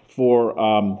hour for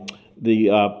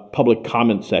the public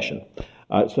comment session.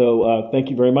 So thank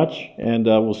you very much, and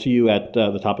we'll see you at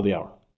the top of the hour.